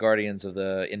course the Guardians of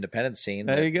the Independent scene.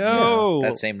 There you go.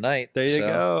 That same night. There you So,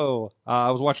 go. I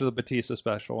was watching the Batista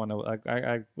special, and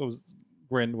I was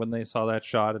grinned when they saw that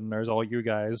shot, and there's all you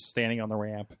guys standing on the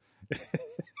ramp.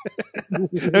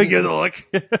 Give the look.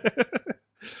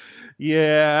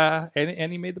 Yeah,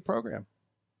 and he made the program.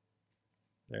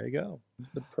 There you go.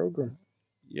 The program.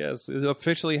 Yes, it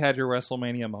officially had your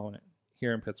WrestleMania moment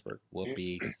here in Pittsburgh.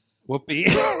 Whoopee. Whoopee.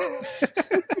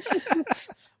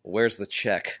 Where's the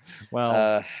check?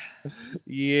 Well,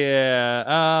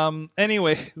 yeah.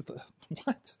 Anyway,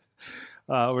 what?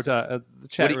 We're the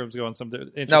chat What do you- room's going some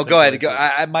interesting No, go ahead. places.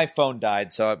 Go. My phone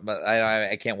died, so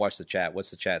I can't watch the chat.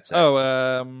 What's the chat say?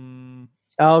 Oh,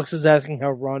 Alex is asking how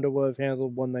Ronda would have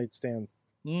handled one night stand.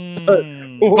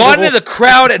 Gone into the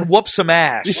crowd and whoop some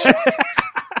ass.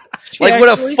 Like would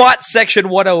have fought Section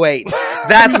 108.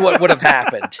 That's what would have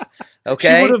happened.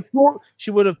 Okay. She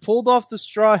would have pulled off the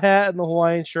straw hat and the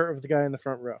Hawaiian shirt of the guy in the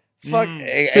front row. Fuck,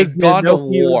 Mm. and gone to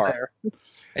He was war, there.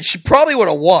 and she probably would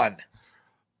have won.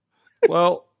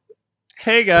 Well,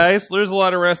 hey guys, there's a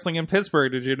lot of wrestling in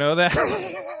Pittsburgh. Did you know that?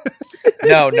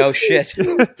 No shit.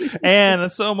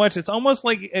 And so much, it's almost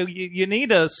like you need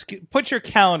to put your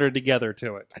calendar together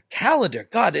to it. A calendar.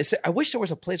 God, I wish there was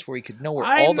a place where you could know where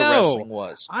I all the know. wrestling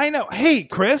was. I know. Hey,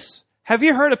 Chris, have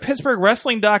you heard of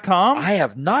PittsburghWrestling.com? I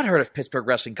have not heard of Pittsburgh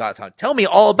Wrestling. Tell me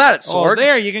all about it, Oh, Sorg.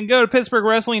 there, you can go to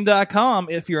PittsburghWrestling.com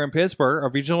if you're in Pittsburgh or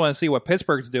if you just want to see what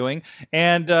Pittsburgh's doing.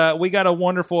 And we got a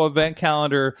wonderful event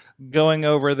calendar going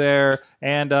over there.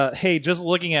 And hey, just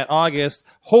looking at August,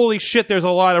 holy shit, there's a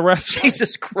lot of wrestling.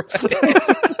 Jesus Christ.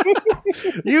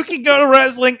 You can go to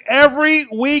wrestling every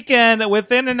weekend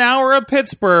within an hour of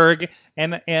Pittsburgh,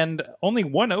 and only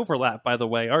one overlap, by the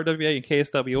way, RWA and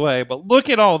KSWA. But look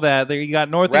at all that. There you got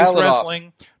Northeast Rattle it off.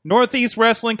 Wrestling, Northeast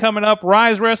Wrestling coming up,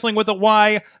 Rise Wrestling with a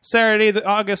Y, Saturday,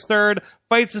 August 3rd,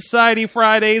 Fight Society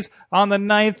Fridays on the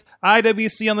 9th,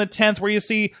 IWC on the 10th, where you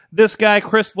see this guy,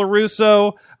 Chris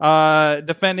LaRusso,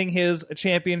 defending his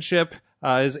championship.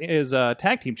 His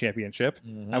tag team championship.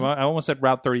 I almost said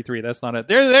Route 33. That's not it.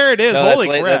 There it is. No, Holy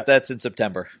that's crap. that's in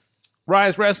September.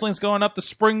 Rise Wrestling's going up to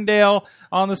Springdale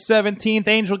on the 17th.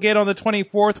 Angel Gate on the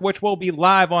 24th, which will be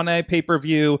live on a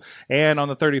pay-per-view. And on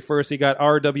the 31st, you got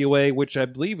RWA, which I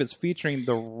believe is featuring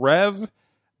the Rev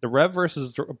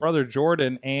versus Brother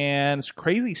Jordan, and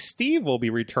Crazy Steve will be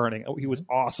returning. Oh, he was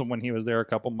awesome when he was there a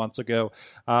couple months ago.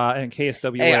 And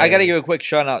KSWA. Hey, I got to give a quick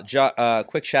shout out.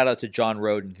 Quick shout out to John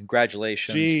Roden.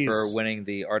 Congratulations Jeez. for winning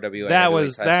the RWA. That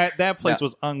was title. that place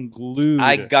was unglued.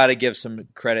 I got to give some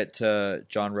credit to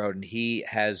John Roden. He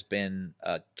has been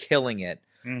killing it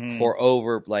Mhm. for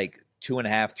over like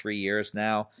 2.5, 3 years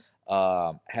now.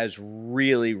 Has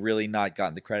really, really not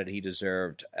gotten the credit he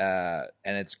deserved. And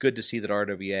it's good to see that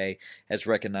RWA has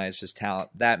recognized his talent.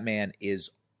 That man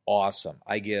is awesome.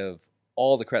 I give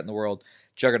all the credit in the world.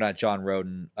 Juggernaut John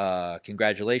Roden,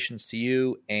 congratulations to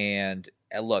you. And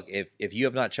look, if you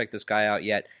have not checked this guy out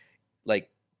yet, like,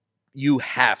 you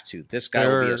have to. This guy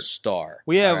will be a star.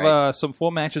 We have all right? some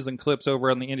full matches and clips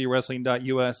over on the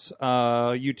IndieWrestling.us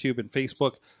YouTube and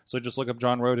Facebook. So just look up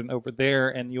John Roden over there,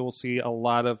 and you'll see a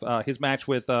lot of his match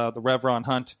with the Rev Ron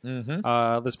Hunt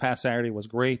this past Saturday was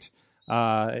great.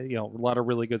 A lot of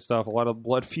really good stuff. A lot of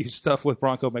blood feud stuff with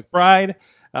Bronco McBride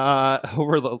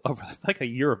over like a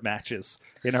year of matches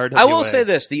in RWA. I will say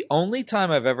this: the only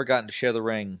time I've ever gotten to share the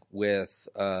ring with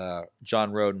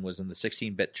John Roden was in the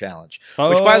 16-bit challenge.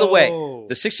 Which, by the way,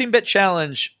 the 16-bit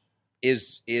challenge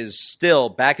is still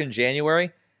back in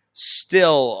January.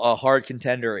 Still a hard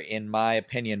contender, in my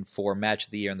opinion, for match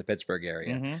of the year in the Pittsburgh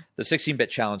area. The 16-bit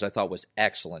challenge I thought was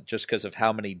excellent, just because of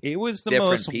how many. It was the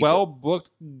most well-booked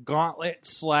gauntlet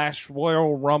 /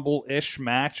 Royal Rumble-ish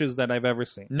matches that I've ever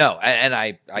seen. No, and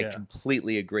I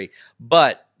completely agree.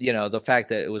 But the fact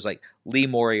that it was like Lee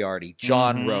Moriarty,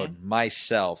 John Roden,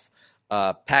 myself,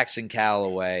 Paxton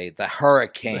Calloway, the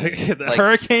Hurricane,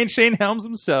 Hurricane Shane Helms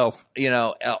himself.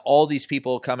 All these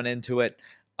people coming into it.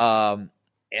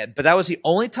 But that was the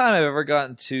only time I've ever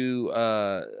gotten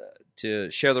to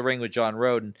share the ring with John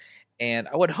Roden, and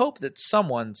I would hope that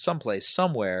someone, someplace,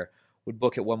 somewhere would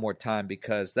book it one more time,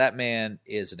 because that man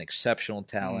is an exceptional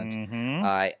talent.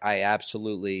 I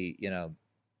absolutely,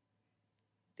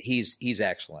 he's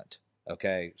excellent.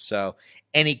 Okay, so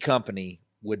any company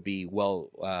would be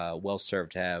well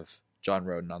served to have John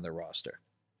Roden on their roster.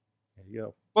 There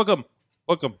you go.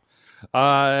 Book him.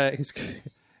 He's.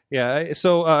 Yeah,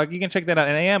 so you can check that out.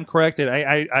 And I am corrected.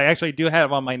 I actually do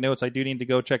have on my notes, I do need to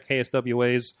go check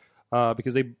KSWA's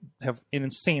because they have an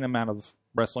insane amount of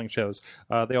wrestling shows.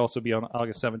 They also be on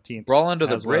August 17th. Brawl Under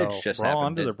the Bridge just happened. Brawl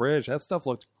Under the Bridge. That stuff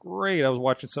looked great. I was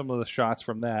watching some of the shots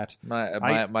from that.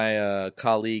 My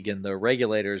colleague in the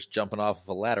Regulators jumping off of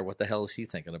a ladder. What the hell is he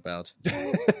thinking about? Well,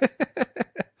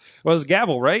 it was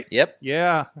Gavel, right? Yep.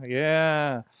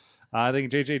 Yeah. I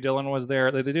think J.J. Dillon was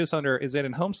there. They do this under, is it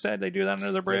in Homestead they do that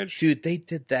under the bridge? Dude, they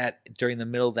did that during the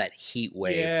middle of that heat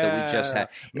wave that we just had.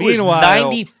 It Meanwhile, was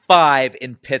 95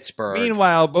 in Pittsburgh.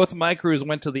 Meanwhile, both my crews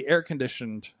went to the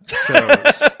air-conditioned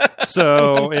shows.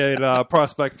 So at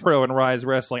Prospect Pro and Rise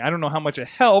Wrestling. I don't know how much it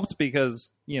helped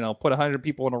because, put 100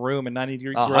 people in a room and 90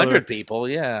 degrees 100 people,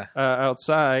 yeah.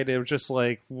 Outside. It was just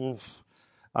like, oof.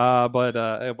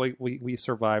 But we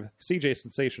survived. CJ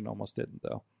Sensation almost didn't,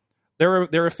 though. There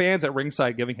were fans at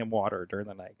ringside giving him water during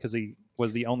the night because he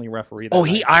was the only referee.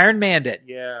 He Iron Manned it.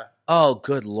 Yeah. Oh,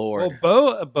 good Lord.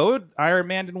 Well, Bo Iron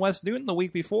Manned in West Newton the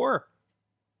week before.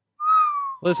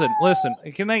 Listen.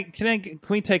 Can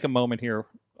we take a moment here,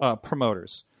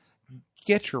 promoters?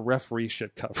 Get your referee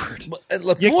shit covered.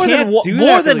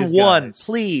 More than one,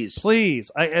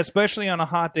 please. Especially on a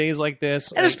hot days like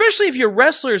this, and especially if your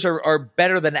wrestlers are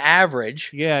better than average.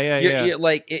 Yeah.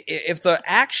 If the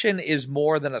action is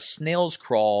more than a snail's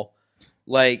crawl,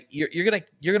 like you're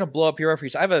gonna blow up your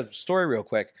referees. I have a story real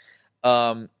quick.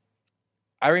 I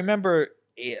remember,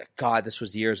 God, this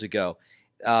was years ago.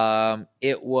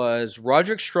 It was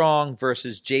Roderick Strong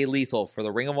versus Jay Lethal for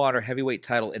the Ring of Honor heavyweight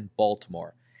title in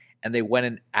Baltimore. And they went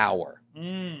an hour.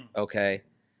 Okay,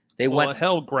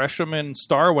 hell, Gresham and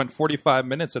Starr went 45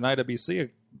 minutes in IWC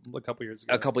a couple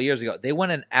years ago. They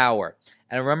went an hour,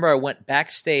 and I remember I went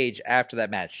backstage after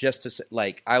that match just to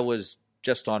I was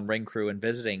just on ring crew and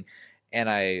visiting, and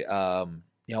I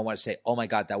want to say, oh my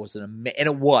God, that was and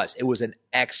it was an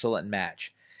excellent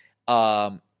match.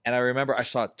 And I remember I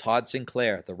saw Todd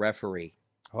Sinclair, the referee.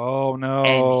 Oh no,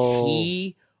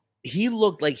 and he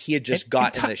looked like he had just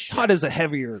gotten in the shot. Todd is a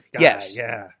heavier guy. Yes.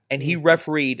 Yeah. And he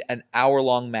refereed an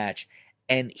hour-long match,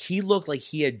 and he looked like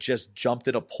he had just jumped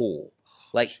in a pool.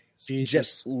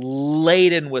 Just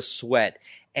laden with sweat.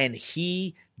 And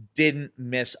he didn't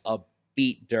miss a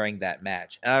beat during that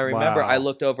match. And I remember I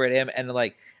looked over at him, and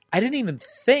I didn't even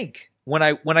think, when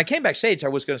I came backstage, I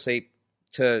was going to say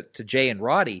to Jay and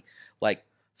Roddy,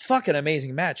 fucking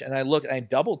amazing match. And I looked, and I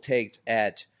double-taked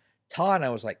at Todd, and I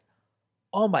was like,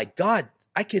 oh my God,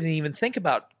 I couldn't even think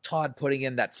about Todd putting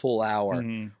in that full hour.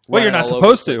 Mm-hmm. Well, you're not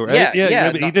supposed to, right?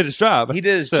 Yeah, he did his job. He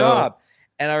did his job.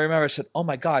 And I remember I said, oh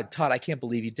my God, Todd, I can't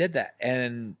believe you did that.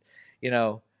 And,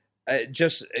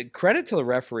 just credit to the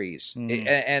referees.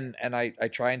 Mm-hmm. And I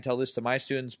try and tell this to my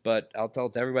students, but I'll tell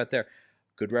it to everybody out there.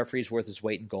 Good referee's worth his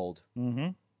weight in gold. Mm-hmm.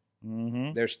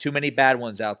 Mm-hmm. There's too many bad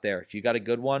ones out there. If you got a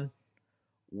good one,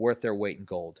 worth their weight in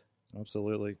gold.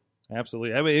 Absolutely.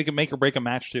 Absolutely. I mean, it can make or break a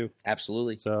match too.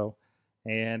 Absolutely. So,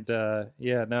 and guys like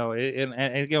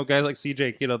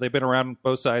CJ, they've been around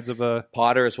both sides of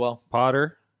Potter as well.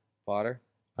 Potter.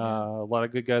 A lot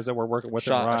of good guys that we're working with.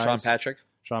 Sean at Patrick.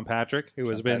 Sean Patrick, who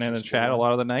has Sean been in the Patrick's a chat good a one.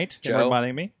 lot of the night, Joe.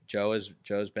 reminding me. Joe's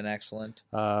been excellent.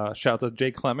 Shout out to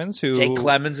Jake Clemens, who Jake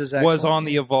Clemens is excellent. was on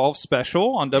the Evolve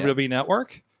special on Yeah. WWE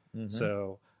Network. Mhm.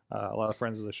 So a lot of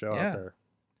friends of the show Yeah. out there.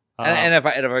 And if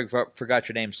I forgot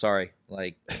your name, sorry.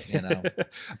 Like, you know.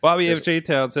 Bobby There's- F. J.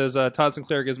 Town says, Todd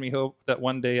Sinclair gives me hope that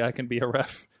one day I can be a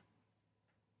ref.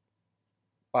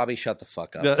 Bobby, shut the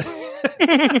fuck up.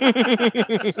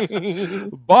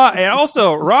 But and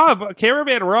also Rob,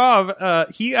 cameraman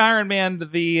Rob, he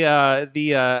Ironmanned the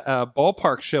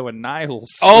ballpark show in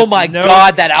Niles. Oh my No-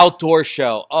 God, that outdoor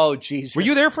show. Oh Jesus. Were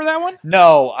you there for that one?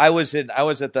 No, I was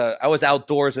outdoors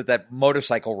at that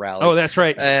motorcycle rally. Oh, that's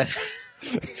right. And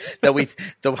the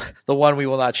one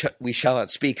we shall not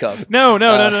speak of. No.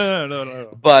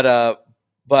 But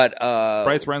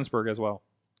Bryce Rensburg as well,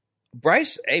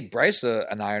 Bryce,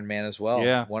 an Iron Man as well.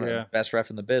 Yeah, One of yeah. the best ref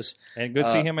in the biz. and good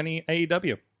to see him in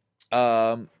AEW.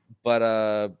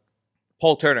 But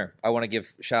Paul Turner, I want to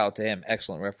give shout out to him.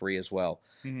 Excellent referee as well.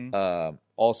 Mhm.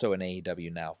 Also in AEW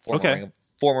now. Okay.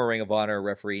 Former Ring of Honor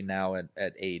referee now at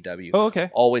AEW. Oh, okay.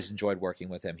 Always enjoyed working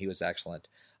with him. He was excellent.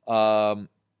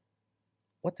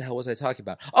 What the hell was I talking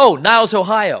about? Oh, Niles,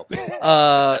 Ohio.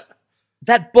 That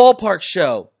ballpark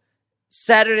show.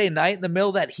 Saturday night in the middle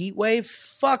of that heat wave.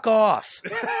 Fuck off.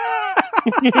 I'm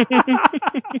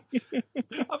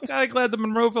kind of glad the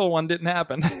Monroeville one didn't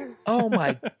happen. Oh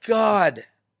my God.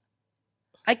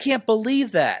 I can't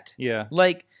believe that. Yeah.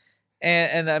 Like,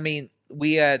 and I mean,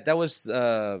 we had, that was,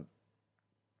 I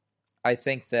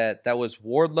think that was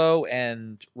Wardlow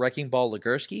and Wrecking Ball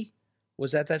Legursky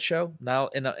was at that show. Now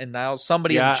in Niles,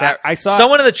 somebody in Yeah, the chat, I saw-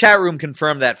 someone in the chat room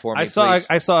confirmed that for me. please.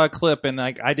 I saw a clip and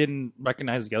I didn't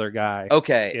recognize the other guy.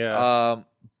 Okay. Yeah.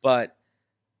 But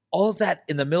all of that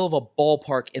in the middle of a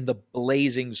ballpark in the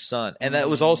blazing sun, and that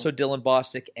was also Dylan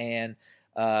Bostic and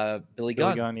Billy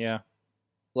Gunn. Billy Gunn, yeah.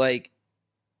 Like,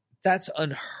 that's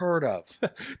unheard of.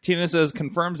 Tina says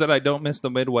confirms that I don't miss the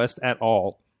Midwest at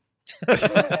all.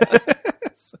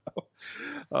 So,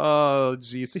 oh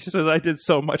jeez, he says I did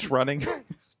so much running.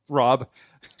 Rob,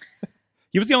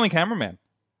 he was the only cameraman,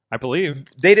 I believe.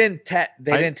 They didn't tag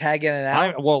in and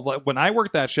out. Well, when I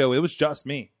worked that show, it was just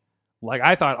me. Like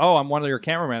I thought, oh, I'm one of your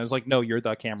cameramen. I was like, no, you're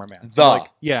the cameraman. The. Like,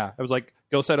 yeah, I was like,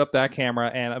 go set up that camera,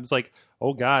 and I was like,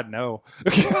 oh God, no.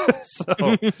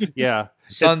 So yeah,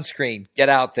 Sunscreen, get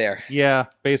out there. yeah,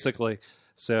 basically.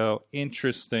 So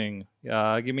interesting.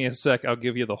 Give me a sec. I'll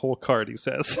give you the whole card. He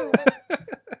says.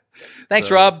 Thanks,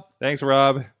 So, Rob. Thanks,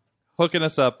 Rob, hooking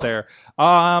us up there.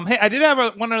 Hey, I did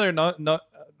have one other note. Note?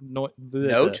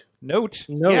 Note.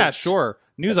 Yeah, sure.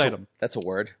 News That's item. That's a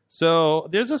word. So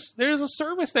there's a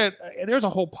service that there's a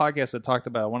whole podcast that talked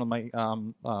about one of my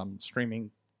streaming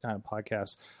kind of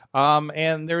podcasts.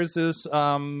 And there's this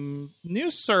new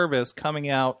service coming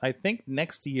out, I think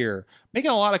next year,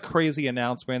 making a lot of crazy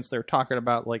announcements. They're talking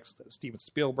about like Steven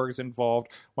Spielberg's involved.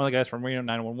 One of the guys from Reno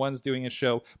 911 is doing a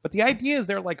show. But the idea is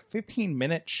they're like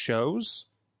 15-minute shows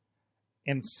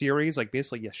and series. Like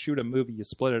basically you shoot a movie, you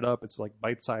split it up. It's like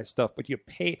bite-sized stuff, but you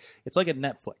pay. It's like a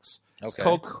Netflix. It's Okay.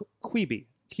 called Quibi.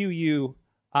 Quibi.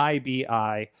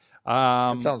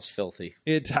 That sounds filthy.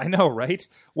 I know, right?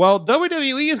 Well,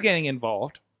 WWE is getting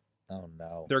involved. Oh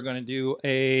no. They're going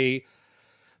to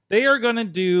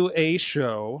do a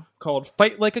show called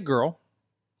Fight Like a Girl.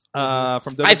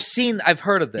 From WWE. I've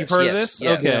heard of this. You've heard of Yes, this?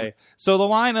 yes. Okay. So the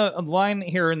line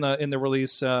here in the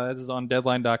release this is on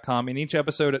Deadline.com. In each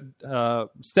episode,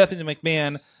 Stephanie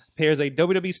McMahon pairs a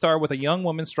WWE star with a young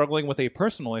woman struggling with a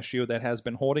personal issue that has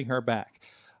been holding her back.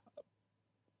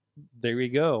 There you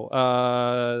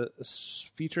go.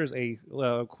 Features a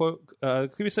quote.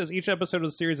 Quibi says each episode of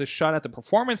the series is shot at the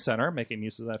Performance Center, making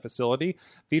use of that facility.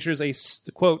 Features a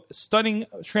quote stunning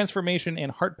transformation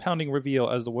and heart-pounding reveal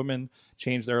as the women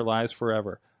change their lives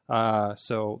forever.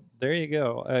 So there you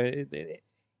go.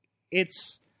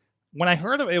 It's when I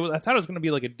heard of it, I thought it was going to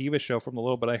be like a diva show from the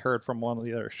little bit I heard from one of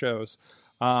the other shows.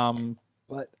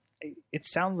 But it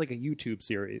sounds like a YouTube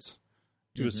series.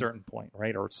 To a certain point,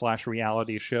 right? Or /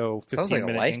 reality show, 15-minute Sounds like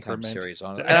a lifetime increment. series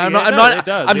on it. Yeah, And it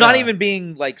does, I'm not yeah. even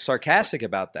being like sarcastic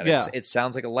about that. Yeah. It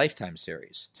sounds like a lifetime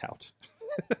series. Tout.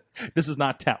 This is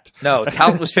not tout. No,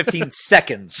 talent was 15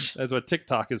 seconds. That's what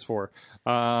TikTok is for.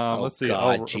 Oh, Let's see.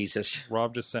 God, Jesus.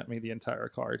 Rob just sent me the entire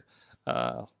card.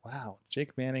 Wow.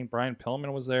 Jake Manning, Brian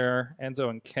Pillman was there. Enzo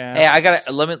and Cass. Hey, I got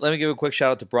let me give a quick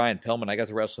shout out to Brian Pillman. I got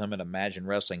to wrestle him at Imagine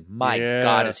Wrestling. My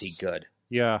God, is he Yes. good?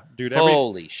 Yeah, dude.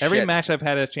 Holy shit. Every match I've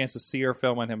had a chance to see or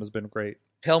film on him has been great.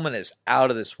 Pillman is out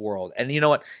of this world, and you know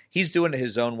what? He's doing it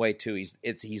his own way too.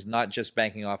 He's not just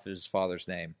banking off his father's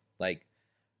name. Like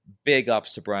big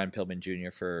ups to Brian Pillman Jr.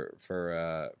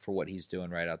 for what he's doing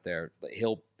right out there.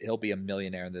 He'll be a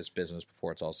millionaire in this business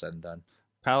before it's all said and done.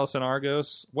 Palace and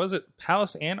Argos. Was it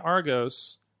Palace and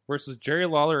Argos versus Jerry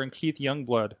Lawler and Keith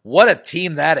Youngblood? What a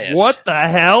team that is! What the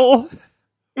hell?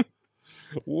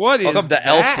 What is Welcome to that?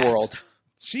 Elseworld.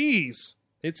 Jeez.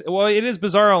 It is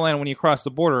Bizarro Land when you cross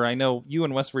the border. I know you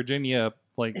in West Virginia,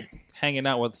 like hanging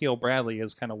out with Heel Bradley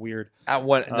is kind of weird.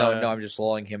 No, I'm just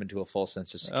lulling him into a false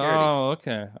sense of security. Oh,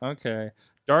 okay.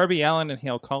 Darby Allin and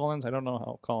Hale Collins. I don't know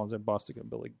how Collins and Boston and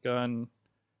Billy Gunn.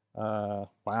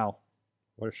 Wow.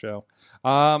 What a show.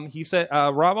 He said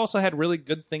Rob also had really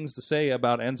good things to say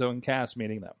about Enzo and Cass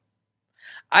meeting them.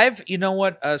 You know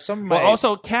what? Some of my Well,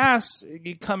 also Cass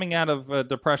coming out of a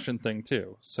depression thing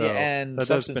too. So and that has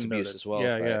substance been abuse noted. as well.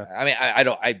 Yeah, right? yeah. I mean, I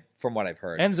don't. From what I've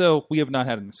heard, Enzo, we have not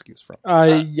had an excuse from.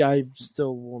 I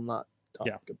still will not talk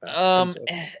about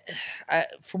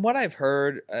from what I've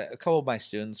heard, a couple of my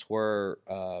students were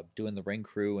doing the ring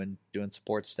crew and doing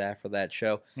support staff for that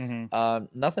show. Mm-hmm.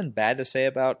 Nothing bad to say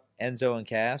about Enzo and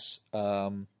Cass.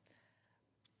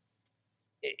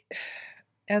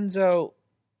 Enzo,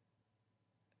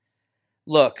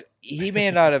 look, he may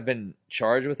not have been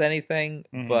charged with anything,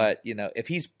 Mhm. but if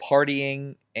he's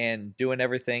partying and doing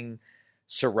everything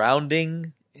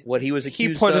surrounding what he was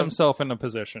accused He put of, himself in a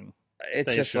position. it's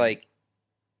they just should. like,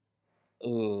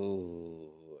 ooh,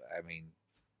 I mean,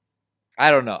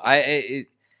 I don't know. I'm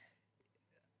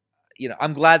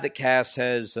glad that Cass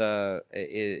is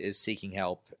seeking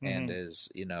help and is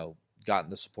gotten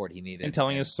the support he needed And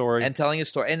telling his story. and telling his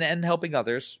story and helping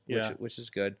others, Yeah. which is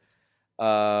good.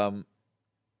 I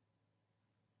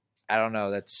don't know.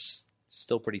 That's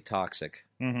still pretty toxic,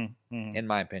 in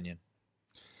my opinion.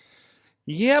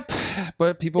 Yep,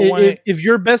 but people want it. If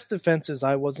your best defense is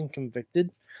I wasn't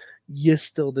convicted, you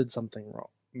still did something wrong.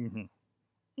 Mm-hmm.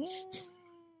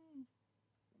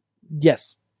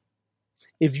 Yes.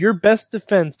 If your best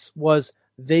defense was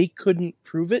they couldn't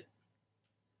prove it,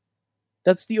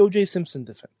 that's the O.J. Simpson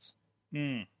defense.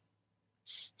 Mm.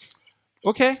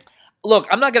 Okay. Look,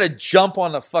 I'm not gonna jump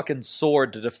on a fucking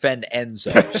sword to defend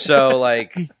Enzo. So,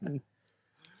 like,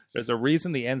 There's a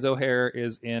reason the Enzo hair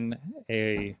is in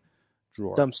a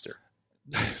drawer. Dumpster.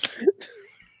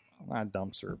 Not a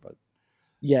dumpster, but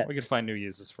Yeah. we can find new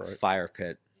uses for it. fire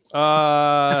pit.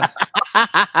 I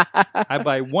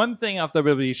buy one thing off the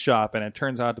WWE shop, and it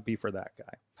turns out to be for that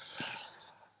guy.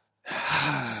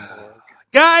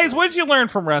 Guys, what did you learn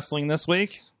from wrestling this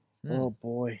week? Oh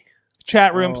boy.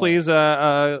 Chat room, please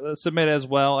submit as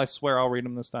well. I swear I'll read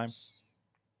them this time.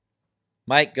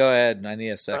 Mike, go ahead. I need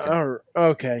a second.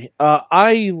 Okay.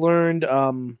 I learned.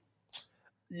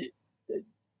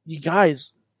 You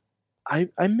guys, I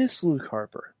miss Luke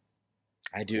Harper.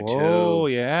 I do Oh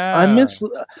too. yeah, I miss.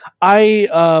 I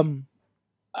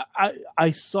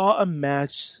saw a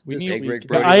match. We this need- Big week Rig that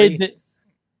Brody I Lee. had been-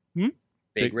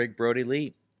 Big Rig Brody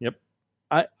Lee.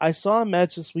 I saw a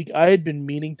match this week I had been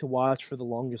meaning to watch for the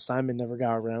longest time and never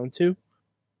got around to.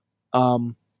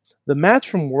 The match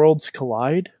from Worlds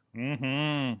Collide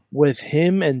Mm-hmm. with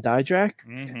him and Dijak.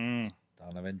 Mm-hmm.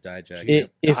 Donovan Dijak.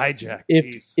 Hijack.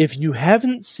 If you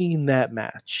haven't seen that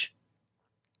match,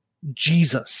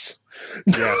 Jesus,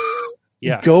 Yes.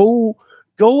 Yes. go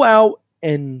out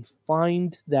and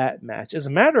find that match. As a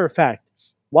matter of fact,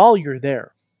 while you're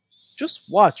there, just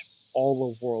watch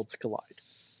all of Worlds Collide.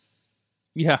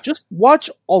 Yeah. Just watch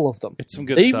all of them. It's some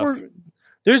good stuff.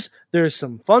 There's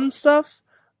some fun stuff.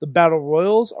 The battle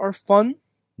royals are fun.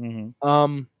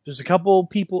 Mm-hmm. There's a couple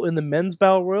people in the men's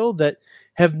battle royal that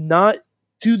have not,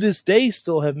 to this day,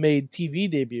 still have made TV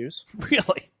debuts.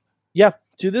 Really? Yeah,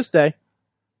 to this day,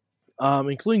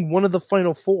 including one of the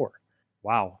final four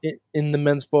Wow. in the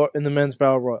men's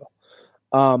battle royal.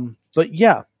 But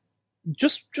yeah,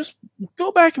 just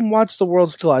go back and watch the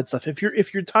Worlds Collide stuff. If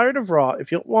you're tired of Raw,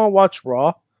 if you don't want to watch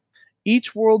Raw,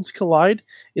 each Worlds Collide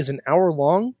is an hour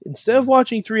long. Instead of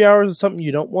watching 3 hours of something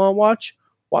you don't want to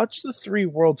watch the 3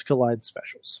 Worlds Collide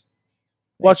specials.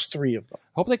 Watch 3 of them.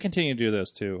 Hope they continue to do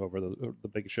those too over the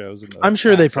big shows. And the I'm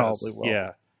sure they access. probably will.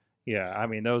 Yeah. Yeah. I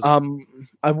mean those.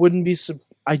 I wouldn't be.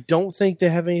 I don't think they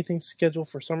have anything scheduled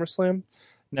for SummerSlam.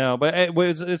 No, but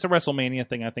it's a WrestleMania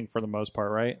thing, I think, for the most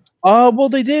part, right? Well,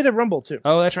 they did at Rumble too.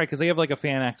 Oh, that's right, because they have like a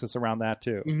fan access around that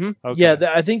too. Mm-hmm. Okay. Yeah,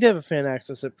 I think they have a fan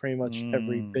access at pretty much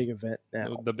every big event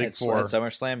now. The big At four.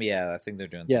 SummerSlam, yeah, I think they're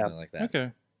doing Yeah. something like that.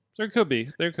 Okay. There could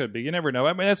be. You never know.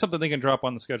 I mean, that's something they can drop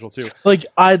on the schedule too. Like,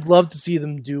 I'd love to see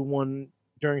them do one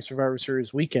during Survivor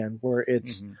Series weekend where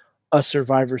it's Mhm. a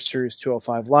Survivor Series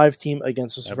 205 Live team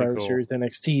against a That'd be Survivor cool. Series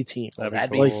NXT team.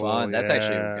 That'd cool. be fun. That's Yeah.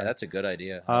 actually that's a good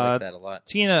idea. I like that a lot.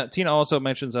 Tina also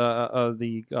mentions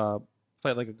the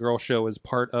Fight Like a Girl show is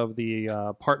part of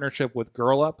the partnership with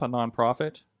Girl Up, a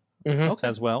nonprofit, Mhm.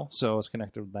 as well. So it's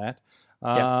connected with that.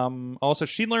 Yeah. Also,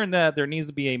 she learned that there needs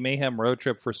to be a Mayhem road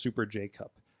trip for Super J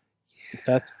Cup.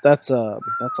 That's a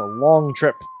long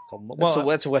trip. It's a,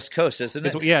 That's West Coast, isn't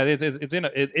it?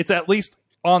 it's at least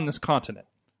on this continent.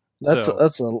 So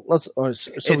it's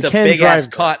we a can big ass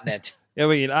drive continent.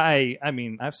 I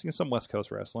mean, I've seen some West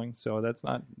Coast wrestling, so that's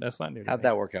not new. To How'd me.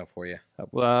 that work out for you?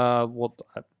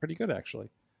 Pretty good actually.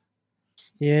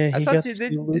 Yeah, I he thought got you to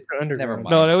did- see Lucha Underground. never mind.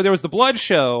 No, there was the Blood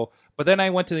show, but then I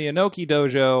went to the Inoki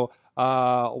Dojo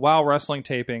while wrestling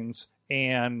tapings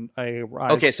and a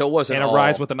Rise, Okay, so it wasn't and a all...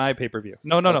 Rise with an Eye pay-per-view.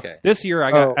 No. Okay. This year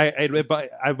I got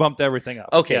I bumped everything up.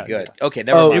 Okay, Yeah, good. yeah. Okay,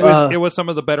 never Oh, mind. It was some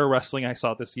of the better wrestling I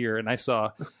saw this year, and I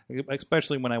saw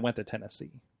especially when I went to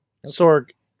Tennessee. Sorg.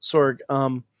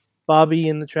 Bobby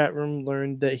in the chat room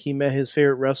learned that he met his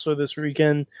favorite wrestler this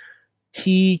weekend,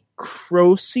 T.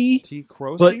 Croce, T.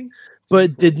 Croce?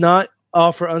 but did not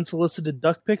offer unsolicited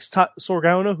duck pics. Sorg, I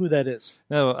don't know who that is.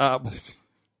 No,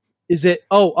 Is it?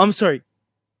 Oh, I'm sorry.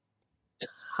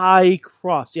 Ty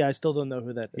Cross. Yeah, I still don't know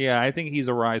who that is. yeah, I think he's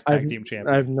a Rise tag team I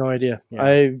champion. have no idea.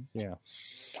 Yeah. Yeah.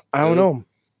 I don't know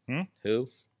him. Who?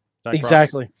 Ty Cross.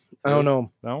 Exactly. I don't know him.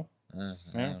 No. I Yeah.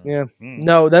 don't know. Yeah. Mm.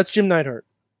 No, that's Jim Neidhart.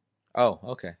 Oh,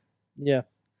 okay. Yeah.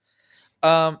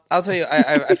 I'll tell you,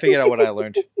 I figured out what I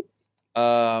learned.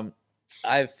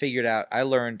 I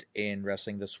learned in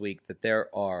wrestling this week that there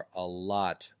are a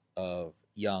lot of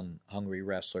young, hungry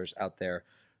wrestlers out there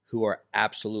who are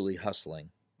absolutely hustling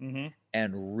Mm-hmm.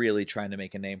 and really trying to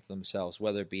make a name for themselves,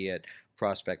 whether it be at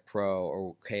Prospect Pro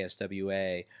or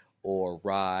KSWA or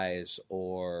Rise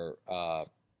or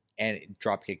and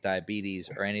Dropkick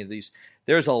Diabetes or any of these.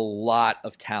 There's a lot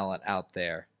of talent out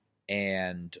there,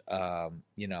 and I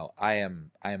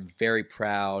am very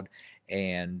proud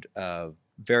and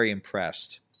very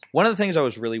impressed. One of the things I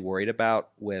was really worried about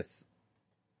with,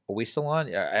 are we still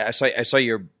on? I saw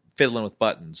you're fiddling with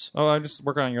buttons. Oh, I'm just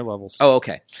working on your levels. Oh,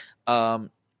 okay.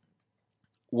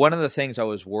 One of the things I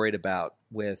was worried about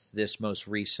with this most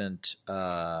recent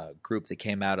group that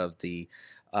came out of the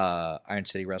Iron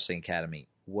City Wrestling Academy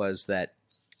was that,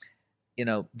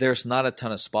 there's not a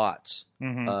ton of spots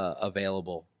Mm-hmm.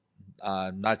 available,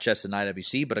 not just in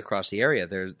IWC, but across the area.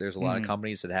 There's a lot of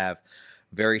companies that have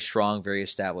very strong, very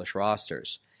established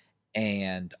rosters.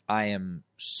 And I am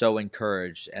so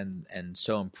encouraged and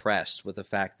so impressed with the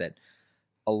fact that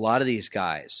a lot of these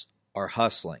guys are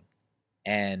hustling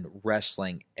and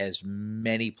wrestling as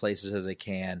many places as they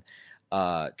can,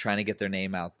 trying to get their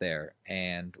name out there.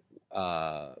 And,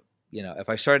 if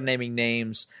I started naming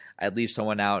names, I'd leave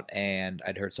someone out and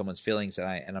I'd hurt someone's feelings,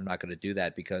 and I'm not going to do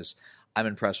that because I'm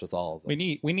impressed with all of them.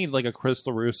 We need like a Chris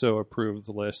LaRusso approved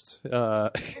list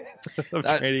of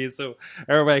trainees, so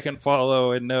everybody can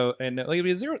follow and know. And like,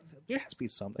 there has to be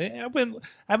something.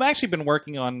 I've actually been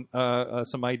working on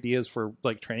some ideas for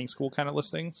like training school kind of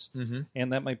listings,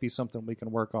 and that might be something we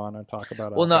can work on and talk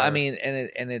about. Well, no, I mean,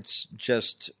 and it's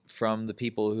just from the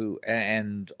people who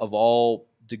and of all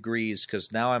degrees,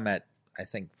 because now I'm at I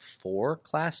think 4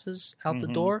 classes out the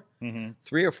door,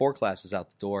 3 or 4 classes out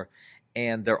the door.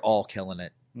 And they're all killing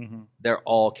it. Mm-hmm. They're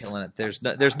all killing it. There's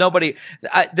nobody.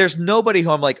 There's nobody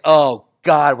who I'm like, oh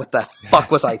God, what the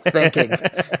fuck was I thinking?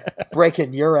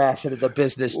 Breaking your ass into the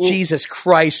business, Jesus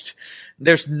Christ!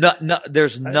 There's none like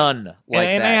and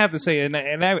that. I have to say, and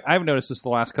I've noticed this the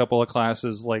last couple of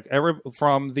classes, like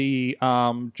from the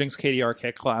Jinx KDR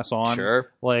kick class on,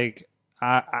 Sure. like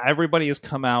everybody has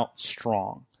come out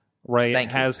strong. Right, Thank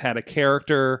you. has had a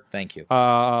character. Thank you.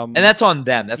 And And that's on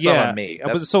them. That's not on me.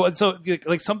 That's, so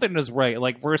like something is right.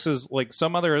 Like versus like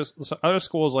some other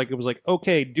schools, like it was like,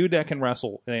 okay, Dudek can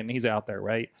wrestle and he's out there,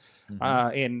 right?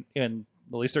 And at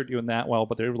least they're doing that well.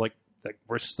 But they're like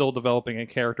we're still developing a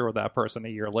character with that person a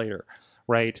year later,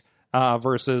 right?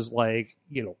 Versus like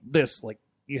this like.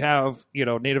 You have,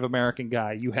 Native American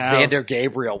guy. You have Xander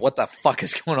Gabriel. What the fuck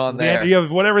is going on there? You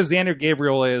have whatever Xander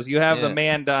Gabriel is. You have the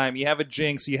Man Dime. You have a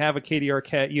Jinx. You have a KD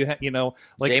Arquette. You have,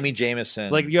 like Jamie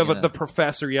Jameson. like you have the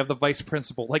professor. You have the vice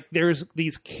principal. Like there's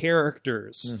these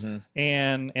characters,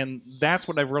 and that's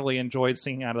what I've really enjoyed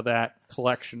seeing out of that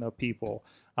collection of people.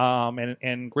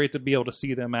 And great to be able to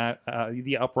see them at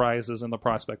the Uprises and the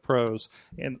Prospect Pros,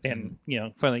 and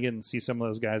finally getting to see some of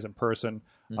those guys in person.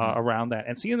 Around that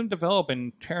and seeing them develop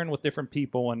and tearing with different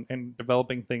people and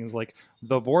developing things like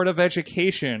the Board of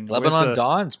Education. Lebanon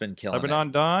Dawn's been killing it.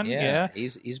 Lebanon Dawn, yeah.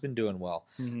 He's been doing well.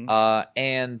 Mhm.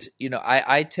 And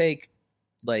I take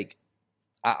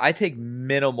I take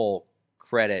minimal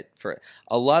credit for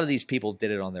a lot of these people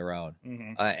did it on their own,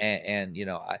 Mhm. and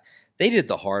they did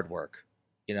the hard work.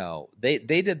 they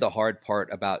did the hard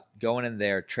part about going in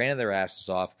there, training their asses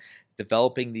off,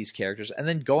 developing these characters, and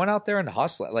then going out there and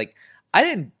hustling. Like, I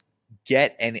didn't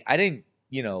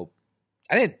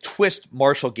twist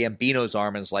Marshall Gambino's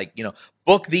arm and was like,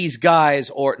 book these guys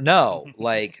or no.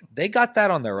 Like, they got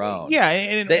that on their own. Yeah,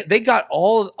 and they got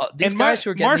all these guys who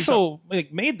are getting Marshall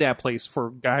made that place for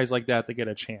guys like that to get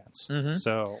a chance. Mhm.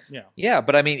 So Yeah,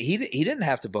 but I mean, he didn't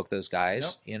have to book those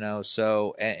guys,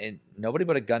 So and nobody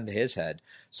put a gun to his head.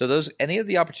 So any of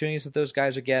the opportunities that those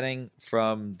guys are getting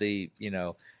from the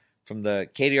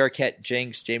Katie Arquette,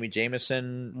 Jinx, Jamie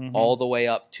Jameson, all the way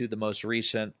up to the most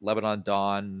recent Lebanon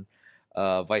Dawn,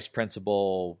 Vice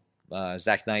Principal,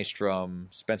 Zach Nystrom,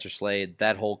 Spencer Slade,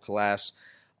 that whole class,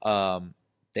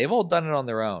 they've all done it on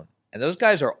their own, and those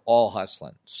guys are all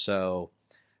hustling. So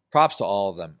props to all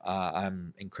of them.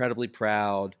 I'm incredibly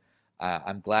proud.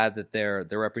 I'm glad that they're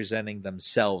representing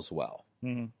themselves well.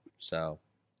 Mhm. So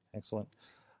excellent.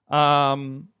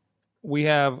 We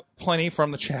have plenty from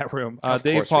the chat room. Of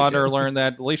Dave course we Potter do. learned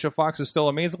that Alicia Fox is still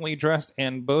amazingly dressed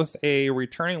and both a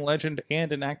returning legend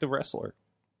and an active wrestler.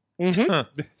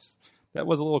 Mm-hmm. That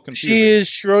was a little confusing. She is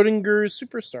Schrodinger's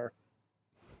superstar.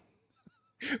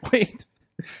 Wait.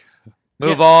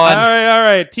 Move All on.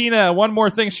 right. Tina, one more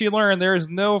thing she learned. There is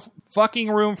no fucking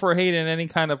room for hate in any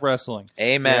kind of wrestling.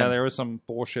 Amen. Yeah, there was some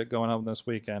bullshit going on this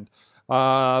weekend.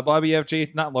 Bobby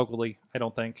FG, not locally, I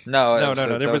don't think. No.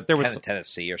 There was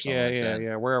Tennessee or something.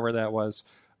 Yeah, wherever that was.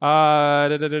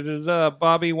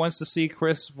 Bobby wants to see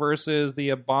Chris versus the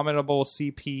abominable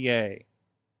CPA.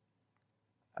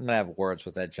 I'm gonna have words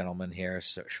with that gentleman here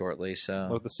shortly. So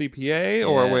With the CPA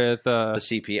or Yeah. with the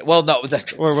CPA. Well, no,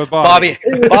 or with Bobby?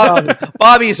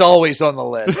 Bobby's always on the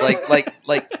list.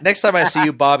 Like next time I see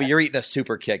you, Bobby, you're eating a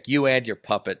super kick. You and your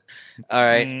puppet. All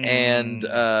right, and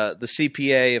the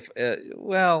CPA.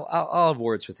 I'll have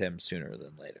words with him sooner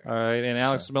than later. All right, and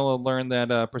Alex Miller learned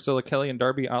that Priscilla Kelly and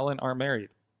Darby Allin are married.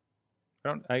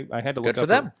 I had to look Good for up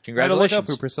them. I had to look Congratulations. up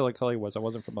who Priscilla Kelly was. I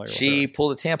wasn't familiar with She her.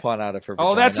 pulled a tampon out of her. Oh,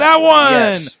 vagina. that's that one.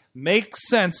 Yes. Makes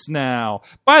sense now.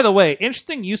 By the way,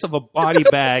 interesting use of a body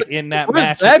bag in that What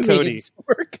match does that with mean? Cody.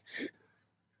 Sorg?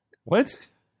 What?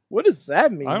 What does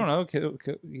that mean? I don't know.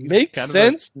 He's Makes kind of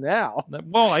sense now.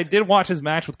 Well, I did watch his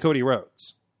match with Cody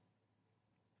Rhodes.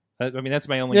 I mean, that's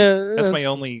my only. Yeah, that's my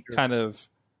only kind of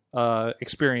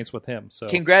experience with him. So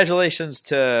Congratulations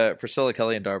to Priscilla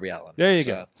Kelly and Darby Allin. there you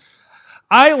go.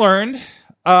 I learned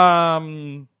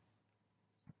Not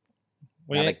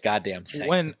a goddamn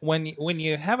thing. when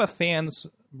you have a fans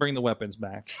bring the weapons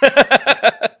match,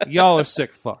 y'all are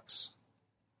sick fucks.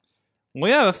 When we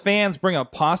have a fans bring a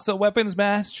pasta weapons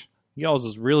match, y'all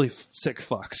is really sick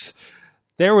fucks.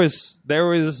 The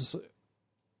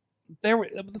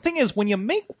thing is, when you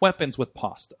make weapons with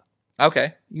pasta,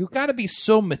 Okay. you got to be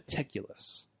so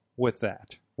meticulous with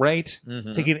that, right?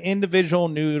 Mhm. Taking individual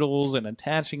noodles and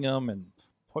attaching them, and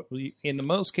in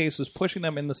most cases, pushing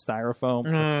them in the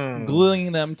styrofoam,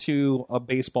 gluing them to a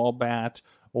baseball bat,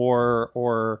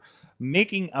 or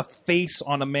making a face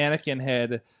on a mannequin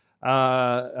head,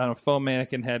 on a foam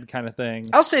mannequin head kind of thing.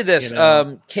 I'll say this: You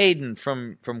know? Caden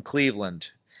from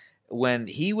Cleveland, when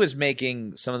he was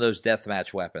making some of those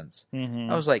deathmatch weapons, Mhm.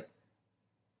 I was like,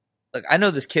 "Look, I know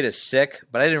this kid is sick,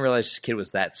 but I didn't realize this kid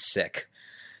was that sick."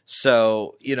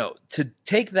 So, to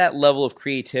take that level of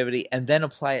creativity and then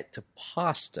apply it to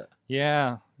pasta,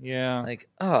 Yeah. like,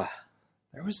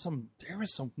 There was some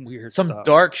weird some stuff.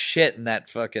 dark shit in that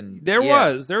fucking. There yeah.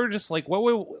 was. They were just like,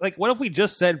 what if we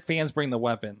just said fans bring the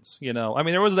weapons? I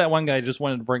mean, there was that one guy who just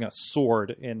wanted to bring a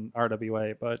sword in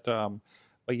RWA, but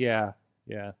yeah.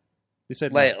 They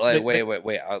said Like, no. wait,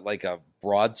 like a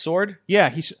broadsword?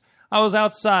 Yeah, I was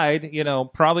outside.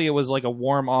 Probably it was like a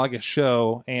warm August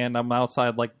show, and I'm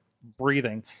outside like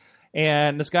breathing,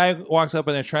 and this guy walks up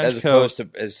in a trench As coat.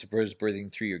 opposed to breathing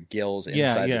through your gills Yeah,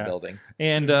 inside yeah. the building.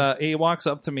 And he walks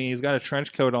up to me. He's got a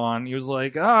trench coat on. He was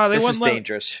like, they This is wouldn't let.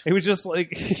 dangerous. It was just like,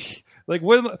 they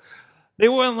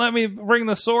wouldn't let me bring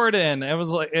the sword in. It was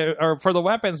like, or for the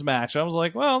weapons match. I was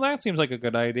like, well, that seems like a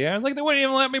good idea. I was like, they wouldn't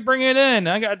even let me bring it in.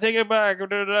 I got to take it back.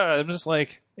 I'm just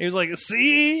like, he was like,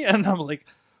 see? And I'm like,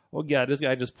 oh, God, this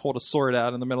guy just pulled a sword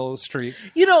out in the middle of the street.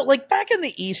 Like back in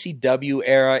the ECW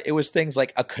era, it was things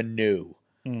like a canoe.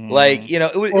 Mm. Like, it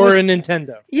was, Or a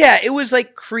Nintendo. yeah, it was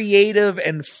like creative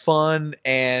and fun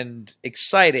and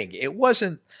exciting. It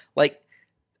wasn't like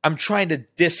I'm trying to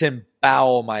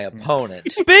disembowel my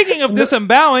opponent. Speaking of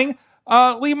disembowling,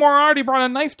 Lee Moriarty brought a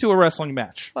knife to a wrestling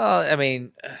match. Well, I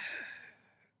mean,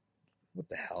 what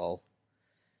the hell?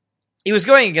 He was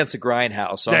going against a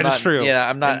grindhouse, so That I'm is not, true. Yeah,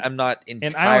 I'm not entirely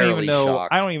And I don't even know.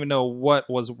 shocked. I don't even know what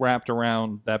was wrapped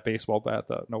around that baseball bat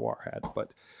that Noir had.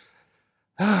 But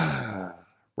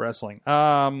Wrestling.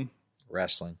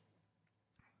 Wrestling.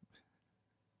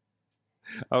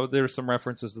 Oh, there's some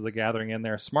references to The Gathering in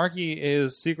there. Smarky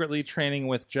is secretly training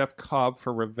with Jeff Cobb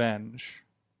for revenge.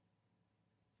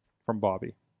 From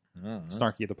Bobby.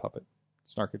 Snarky the puppet.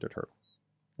 Snarky the turtle.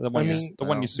 The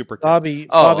one you super kicked. Bobby,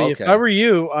 okay. if I were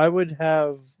you, I would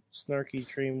have Snarky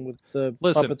train with the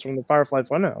puppets from the Firefly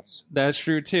Funhouse. That's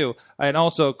true, too. And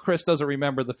also, Chris doesn't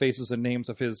remember the faces and names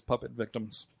of his puppet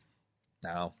victims.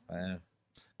 No.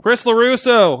 Chris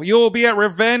LaRusso, you will be at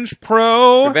Revenge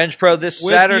Pro. Revenge Pro this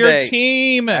with Saturday. your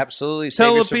team. Absolutely. Tell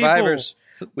Save your the people. survivors.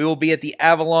 We will be at the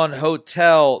Avalon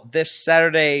Hotel this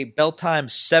Saturday, bell time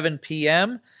 7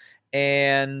 p.m.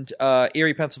 and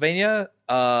Erie, Pennsylvania.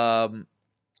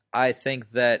 I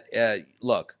think that,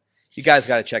 look, you guys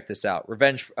got to check this out.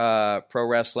 Revenge Pro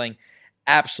Wrestling,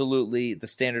 absolutely the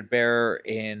standard bearer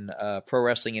in pro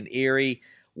wrestling in Erie.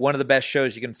 One of the best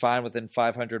shows you can find within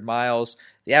 500 miles.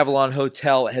 The Avalon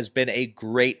Hotel has been a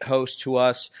great host to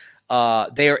us.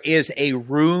 There is a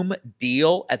room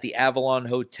deal at the Avalon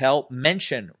Hotel.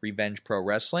 Mention Revenge Pro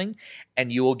Wrestling,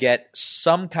 and you will get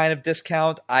some kind of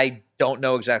discount. I don't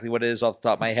know exactly what it is off the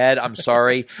top of my head. I'm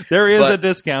sorry. There is but a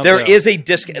discount. There is a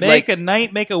discount. Make a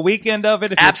night, make a weekend of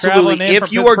it. If Absolutely. You're traveling in If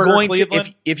from you are Pittsburgh or going to,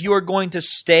 Cleveland. if you are going to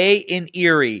stay in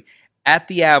Erie at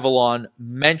the Avalon,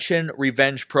 mention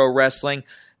Revenge Pro Wrestling.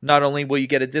 Not only will you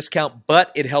get a discount,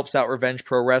 but it helps out Revenge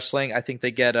Pro Wrestling. I think they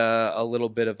get a little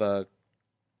bit of a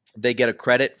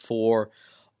credit for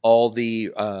all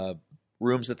the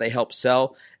rooms that they help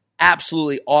sell.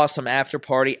 Absolutely awesome after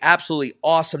party. Absolutely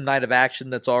awesome night of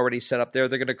action that's already set up there.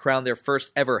 They're going to crown their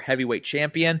first ever heavyweight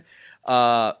champion.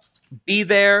 Be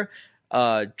there.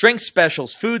 Drink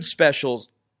specials, food specials.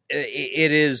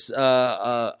 It is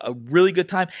a really good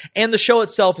time. And the show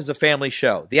itself is a family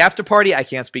show. The after party, I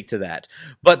can't speak to that.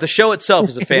 But the show itself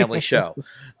is a family show.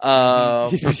 Yeah,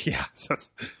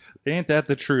 ain't that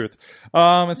the truth?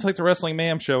 It's like the Wrestling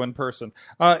Mayhem show in person.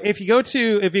 If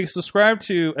you subscribe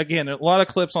to, again, a lot of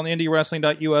clips on the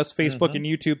IndieWrestling.us Facebook and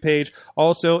YouTube page.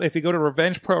 Also, if you go to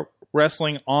Revenge Pro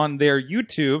Wrestling on their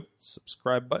YouTube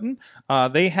subscribe button,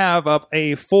 they have up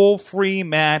a full free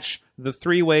match, the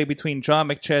three-way between John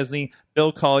McChesney,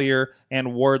 Bill Collier, and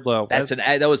Wardlow. That was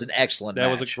an excellent match.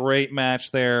 That was a great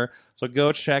match there. So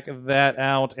go check that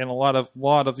out. And a lot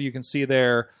of you can see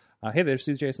there. Hey, there's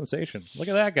CJ Sensation. Look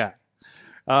at that guy.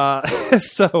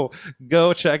 So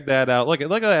go check that out. Look at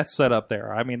that setup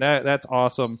there. I mean, that's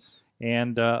awesome.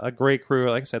 And a great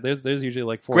crew. Like I said, there's usually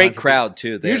like 400 great crowd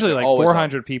too. Usually like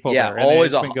 400 people there. Yeah,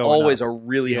 always up. a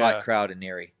really hot crowd in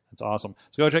Erie. That's awesome.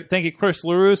 So go check. Thank you, Chris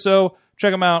LaRusso.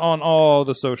 Check him out on all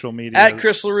the social media. At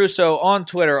Chris LaRusso on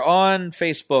Twitter, on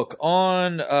Facebook,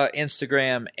 on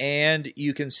Instagram, and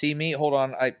you can see me. Hold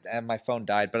on, my phone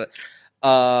died, but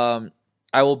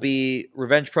I will be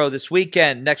Revenge Pro this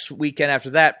weekend. Next weekend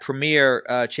after that,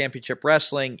 Premier Championship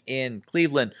Wrestling in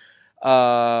Cleveland.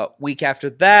 Week after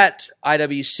that,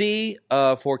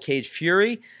 IWC for Cage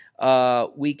Fury.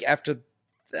 Week after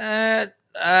that,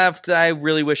 I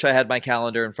really wish I had my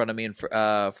calendar in front of me for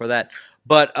that.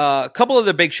 But a couple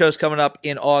other big shows coming up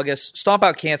in August. Stomp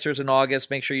Out Cancers in August.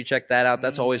 Make sure you check that out.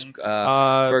 That's always for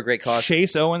a great cause.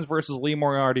 Chase Owens versus Lee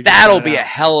Moriarty. That'll be a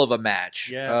hell of a match.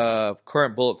 Yes.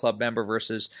 Current Bullet Club member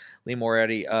versus Lee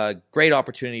Moriarty. Great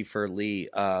opportunity for Lee.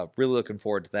 Really looking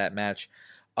forward to that match.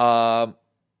 I'm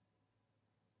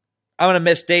going to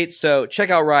miss dates, so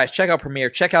check out Rise, check out Premiere,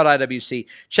 check out IWC,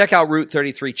 check out Route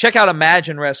 33, check out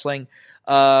Imagine Wrestling,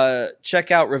 check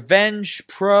out Revenge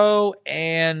Pro,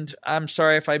 and I'm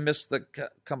sorry if I missed the...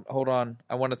 hold on.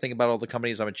 I want to think about all the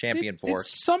companies I'm a champion for. Did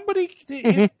somebody...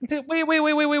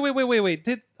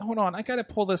 wait. Hold on. I got to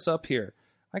pull this up here.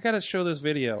 I got to show this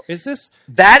video. Is this...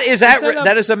 That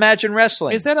is Imagine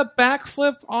Wrestling. Is that a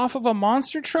backflip off of a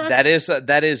monster truck? That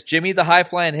is Jimmy the High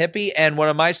Flying Hippie and one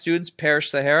of my students, Parrish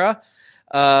Sahara.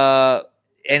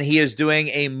 And he is doing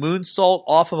a moonsault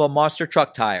off of a monster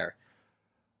truck tire.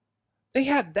 They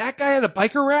had that guy at a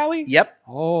biker rally? Yep.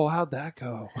 Oh, how'd that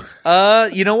go?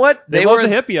 You know what? They were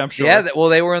the hippie, I'm sure. Yeah, well,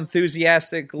 they were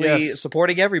enthusiastically Yes.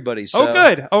 supporting everybody. So.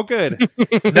 Oh, good.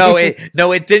 No,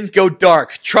 it didn't go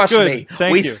dark. Trust Good. me.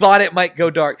 Thank We you. thought it might go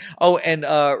dark. Oh, and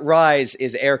Rise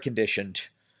is air conditioned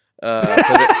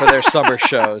for their summer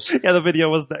shows. Yeah, the video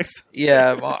was next.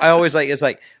 Yeah, I always it's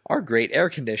like our great air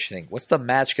conditioning. What's the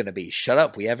match going to be? Shut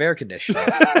up, we have air conditioning.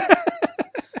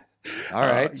 All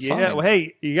right, Yeah, fine. well,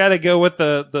 hey, you got to go with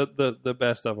the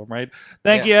best of them, right?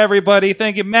 Thank you, everybody.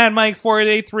 Thank you, Mad Mike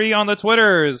 4883 on the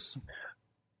Twitters.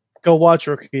 Go watch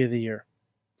Rookie of the Year.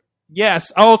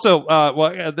 Yes. Also,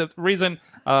 the reason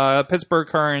Pittsburgh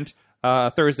Current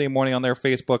Thursday morning on their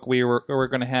Facebook, we're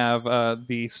going to have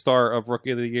the star of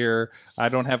Rookie of the Year. I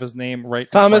don't have his name right.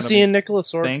 Thomas Ian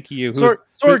Nicholas Sorg. Thank you.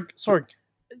 Sorg.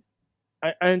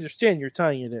 I understand you're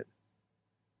tying it in.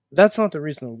 That's not the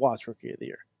reason to watch Rookie of the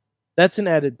Year. That's an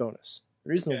added bonus. The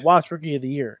reason to watch Rookie of the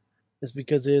Year is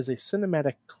because it is a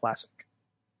cinematic classic.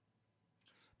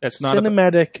 That's not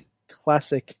cinematic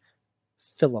classic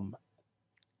film,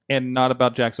 and not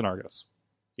about Jackson Argos.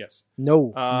 Yes.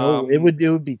 No, it would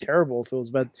be terrible if it was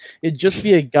about. It'd just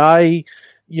be a guy,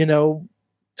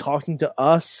 talking to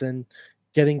us and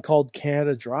getting called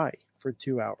Canada Dry for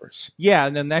 2 hours. Yeah,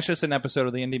 and then that's just an episode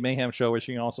of the Indie Mayhem Show, which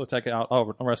you can also check out on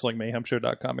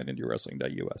WrestlingMayhemShow.com and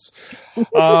IndieWrestling.us.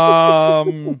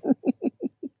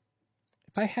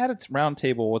 If I had a round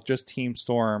table with just Team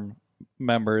Storm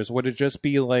members, would it just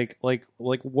be like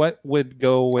what would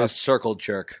go with a circle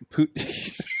jerk?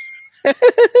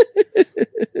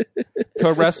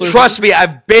 Pro wrestlers. Trust me,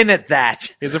 I've been at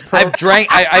that. Is it pro?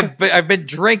 I've been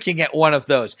drinking at one of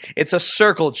those. It's a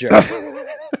circle jerk.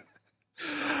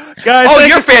 Guys, oh,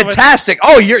 you're fantastic.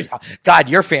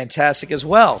 You're fantastic as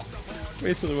well. That's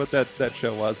basically what that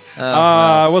show was.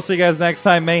 No. We'll see you guys next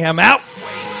time. Mayhem out.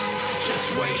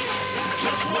 Just wait.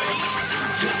 Just wait.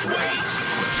 Just wait.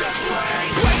 Just wait.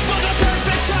 Wait for the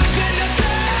perfect time, then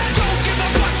attack. Don't give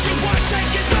up what you want,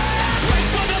 take it back. Wait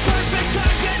for the perfect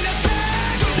time, then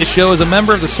attack. This show is a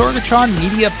member of the Sorgatron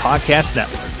Media Podcast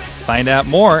Network. Find out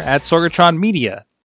more at sorgatronmedia.com.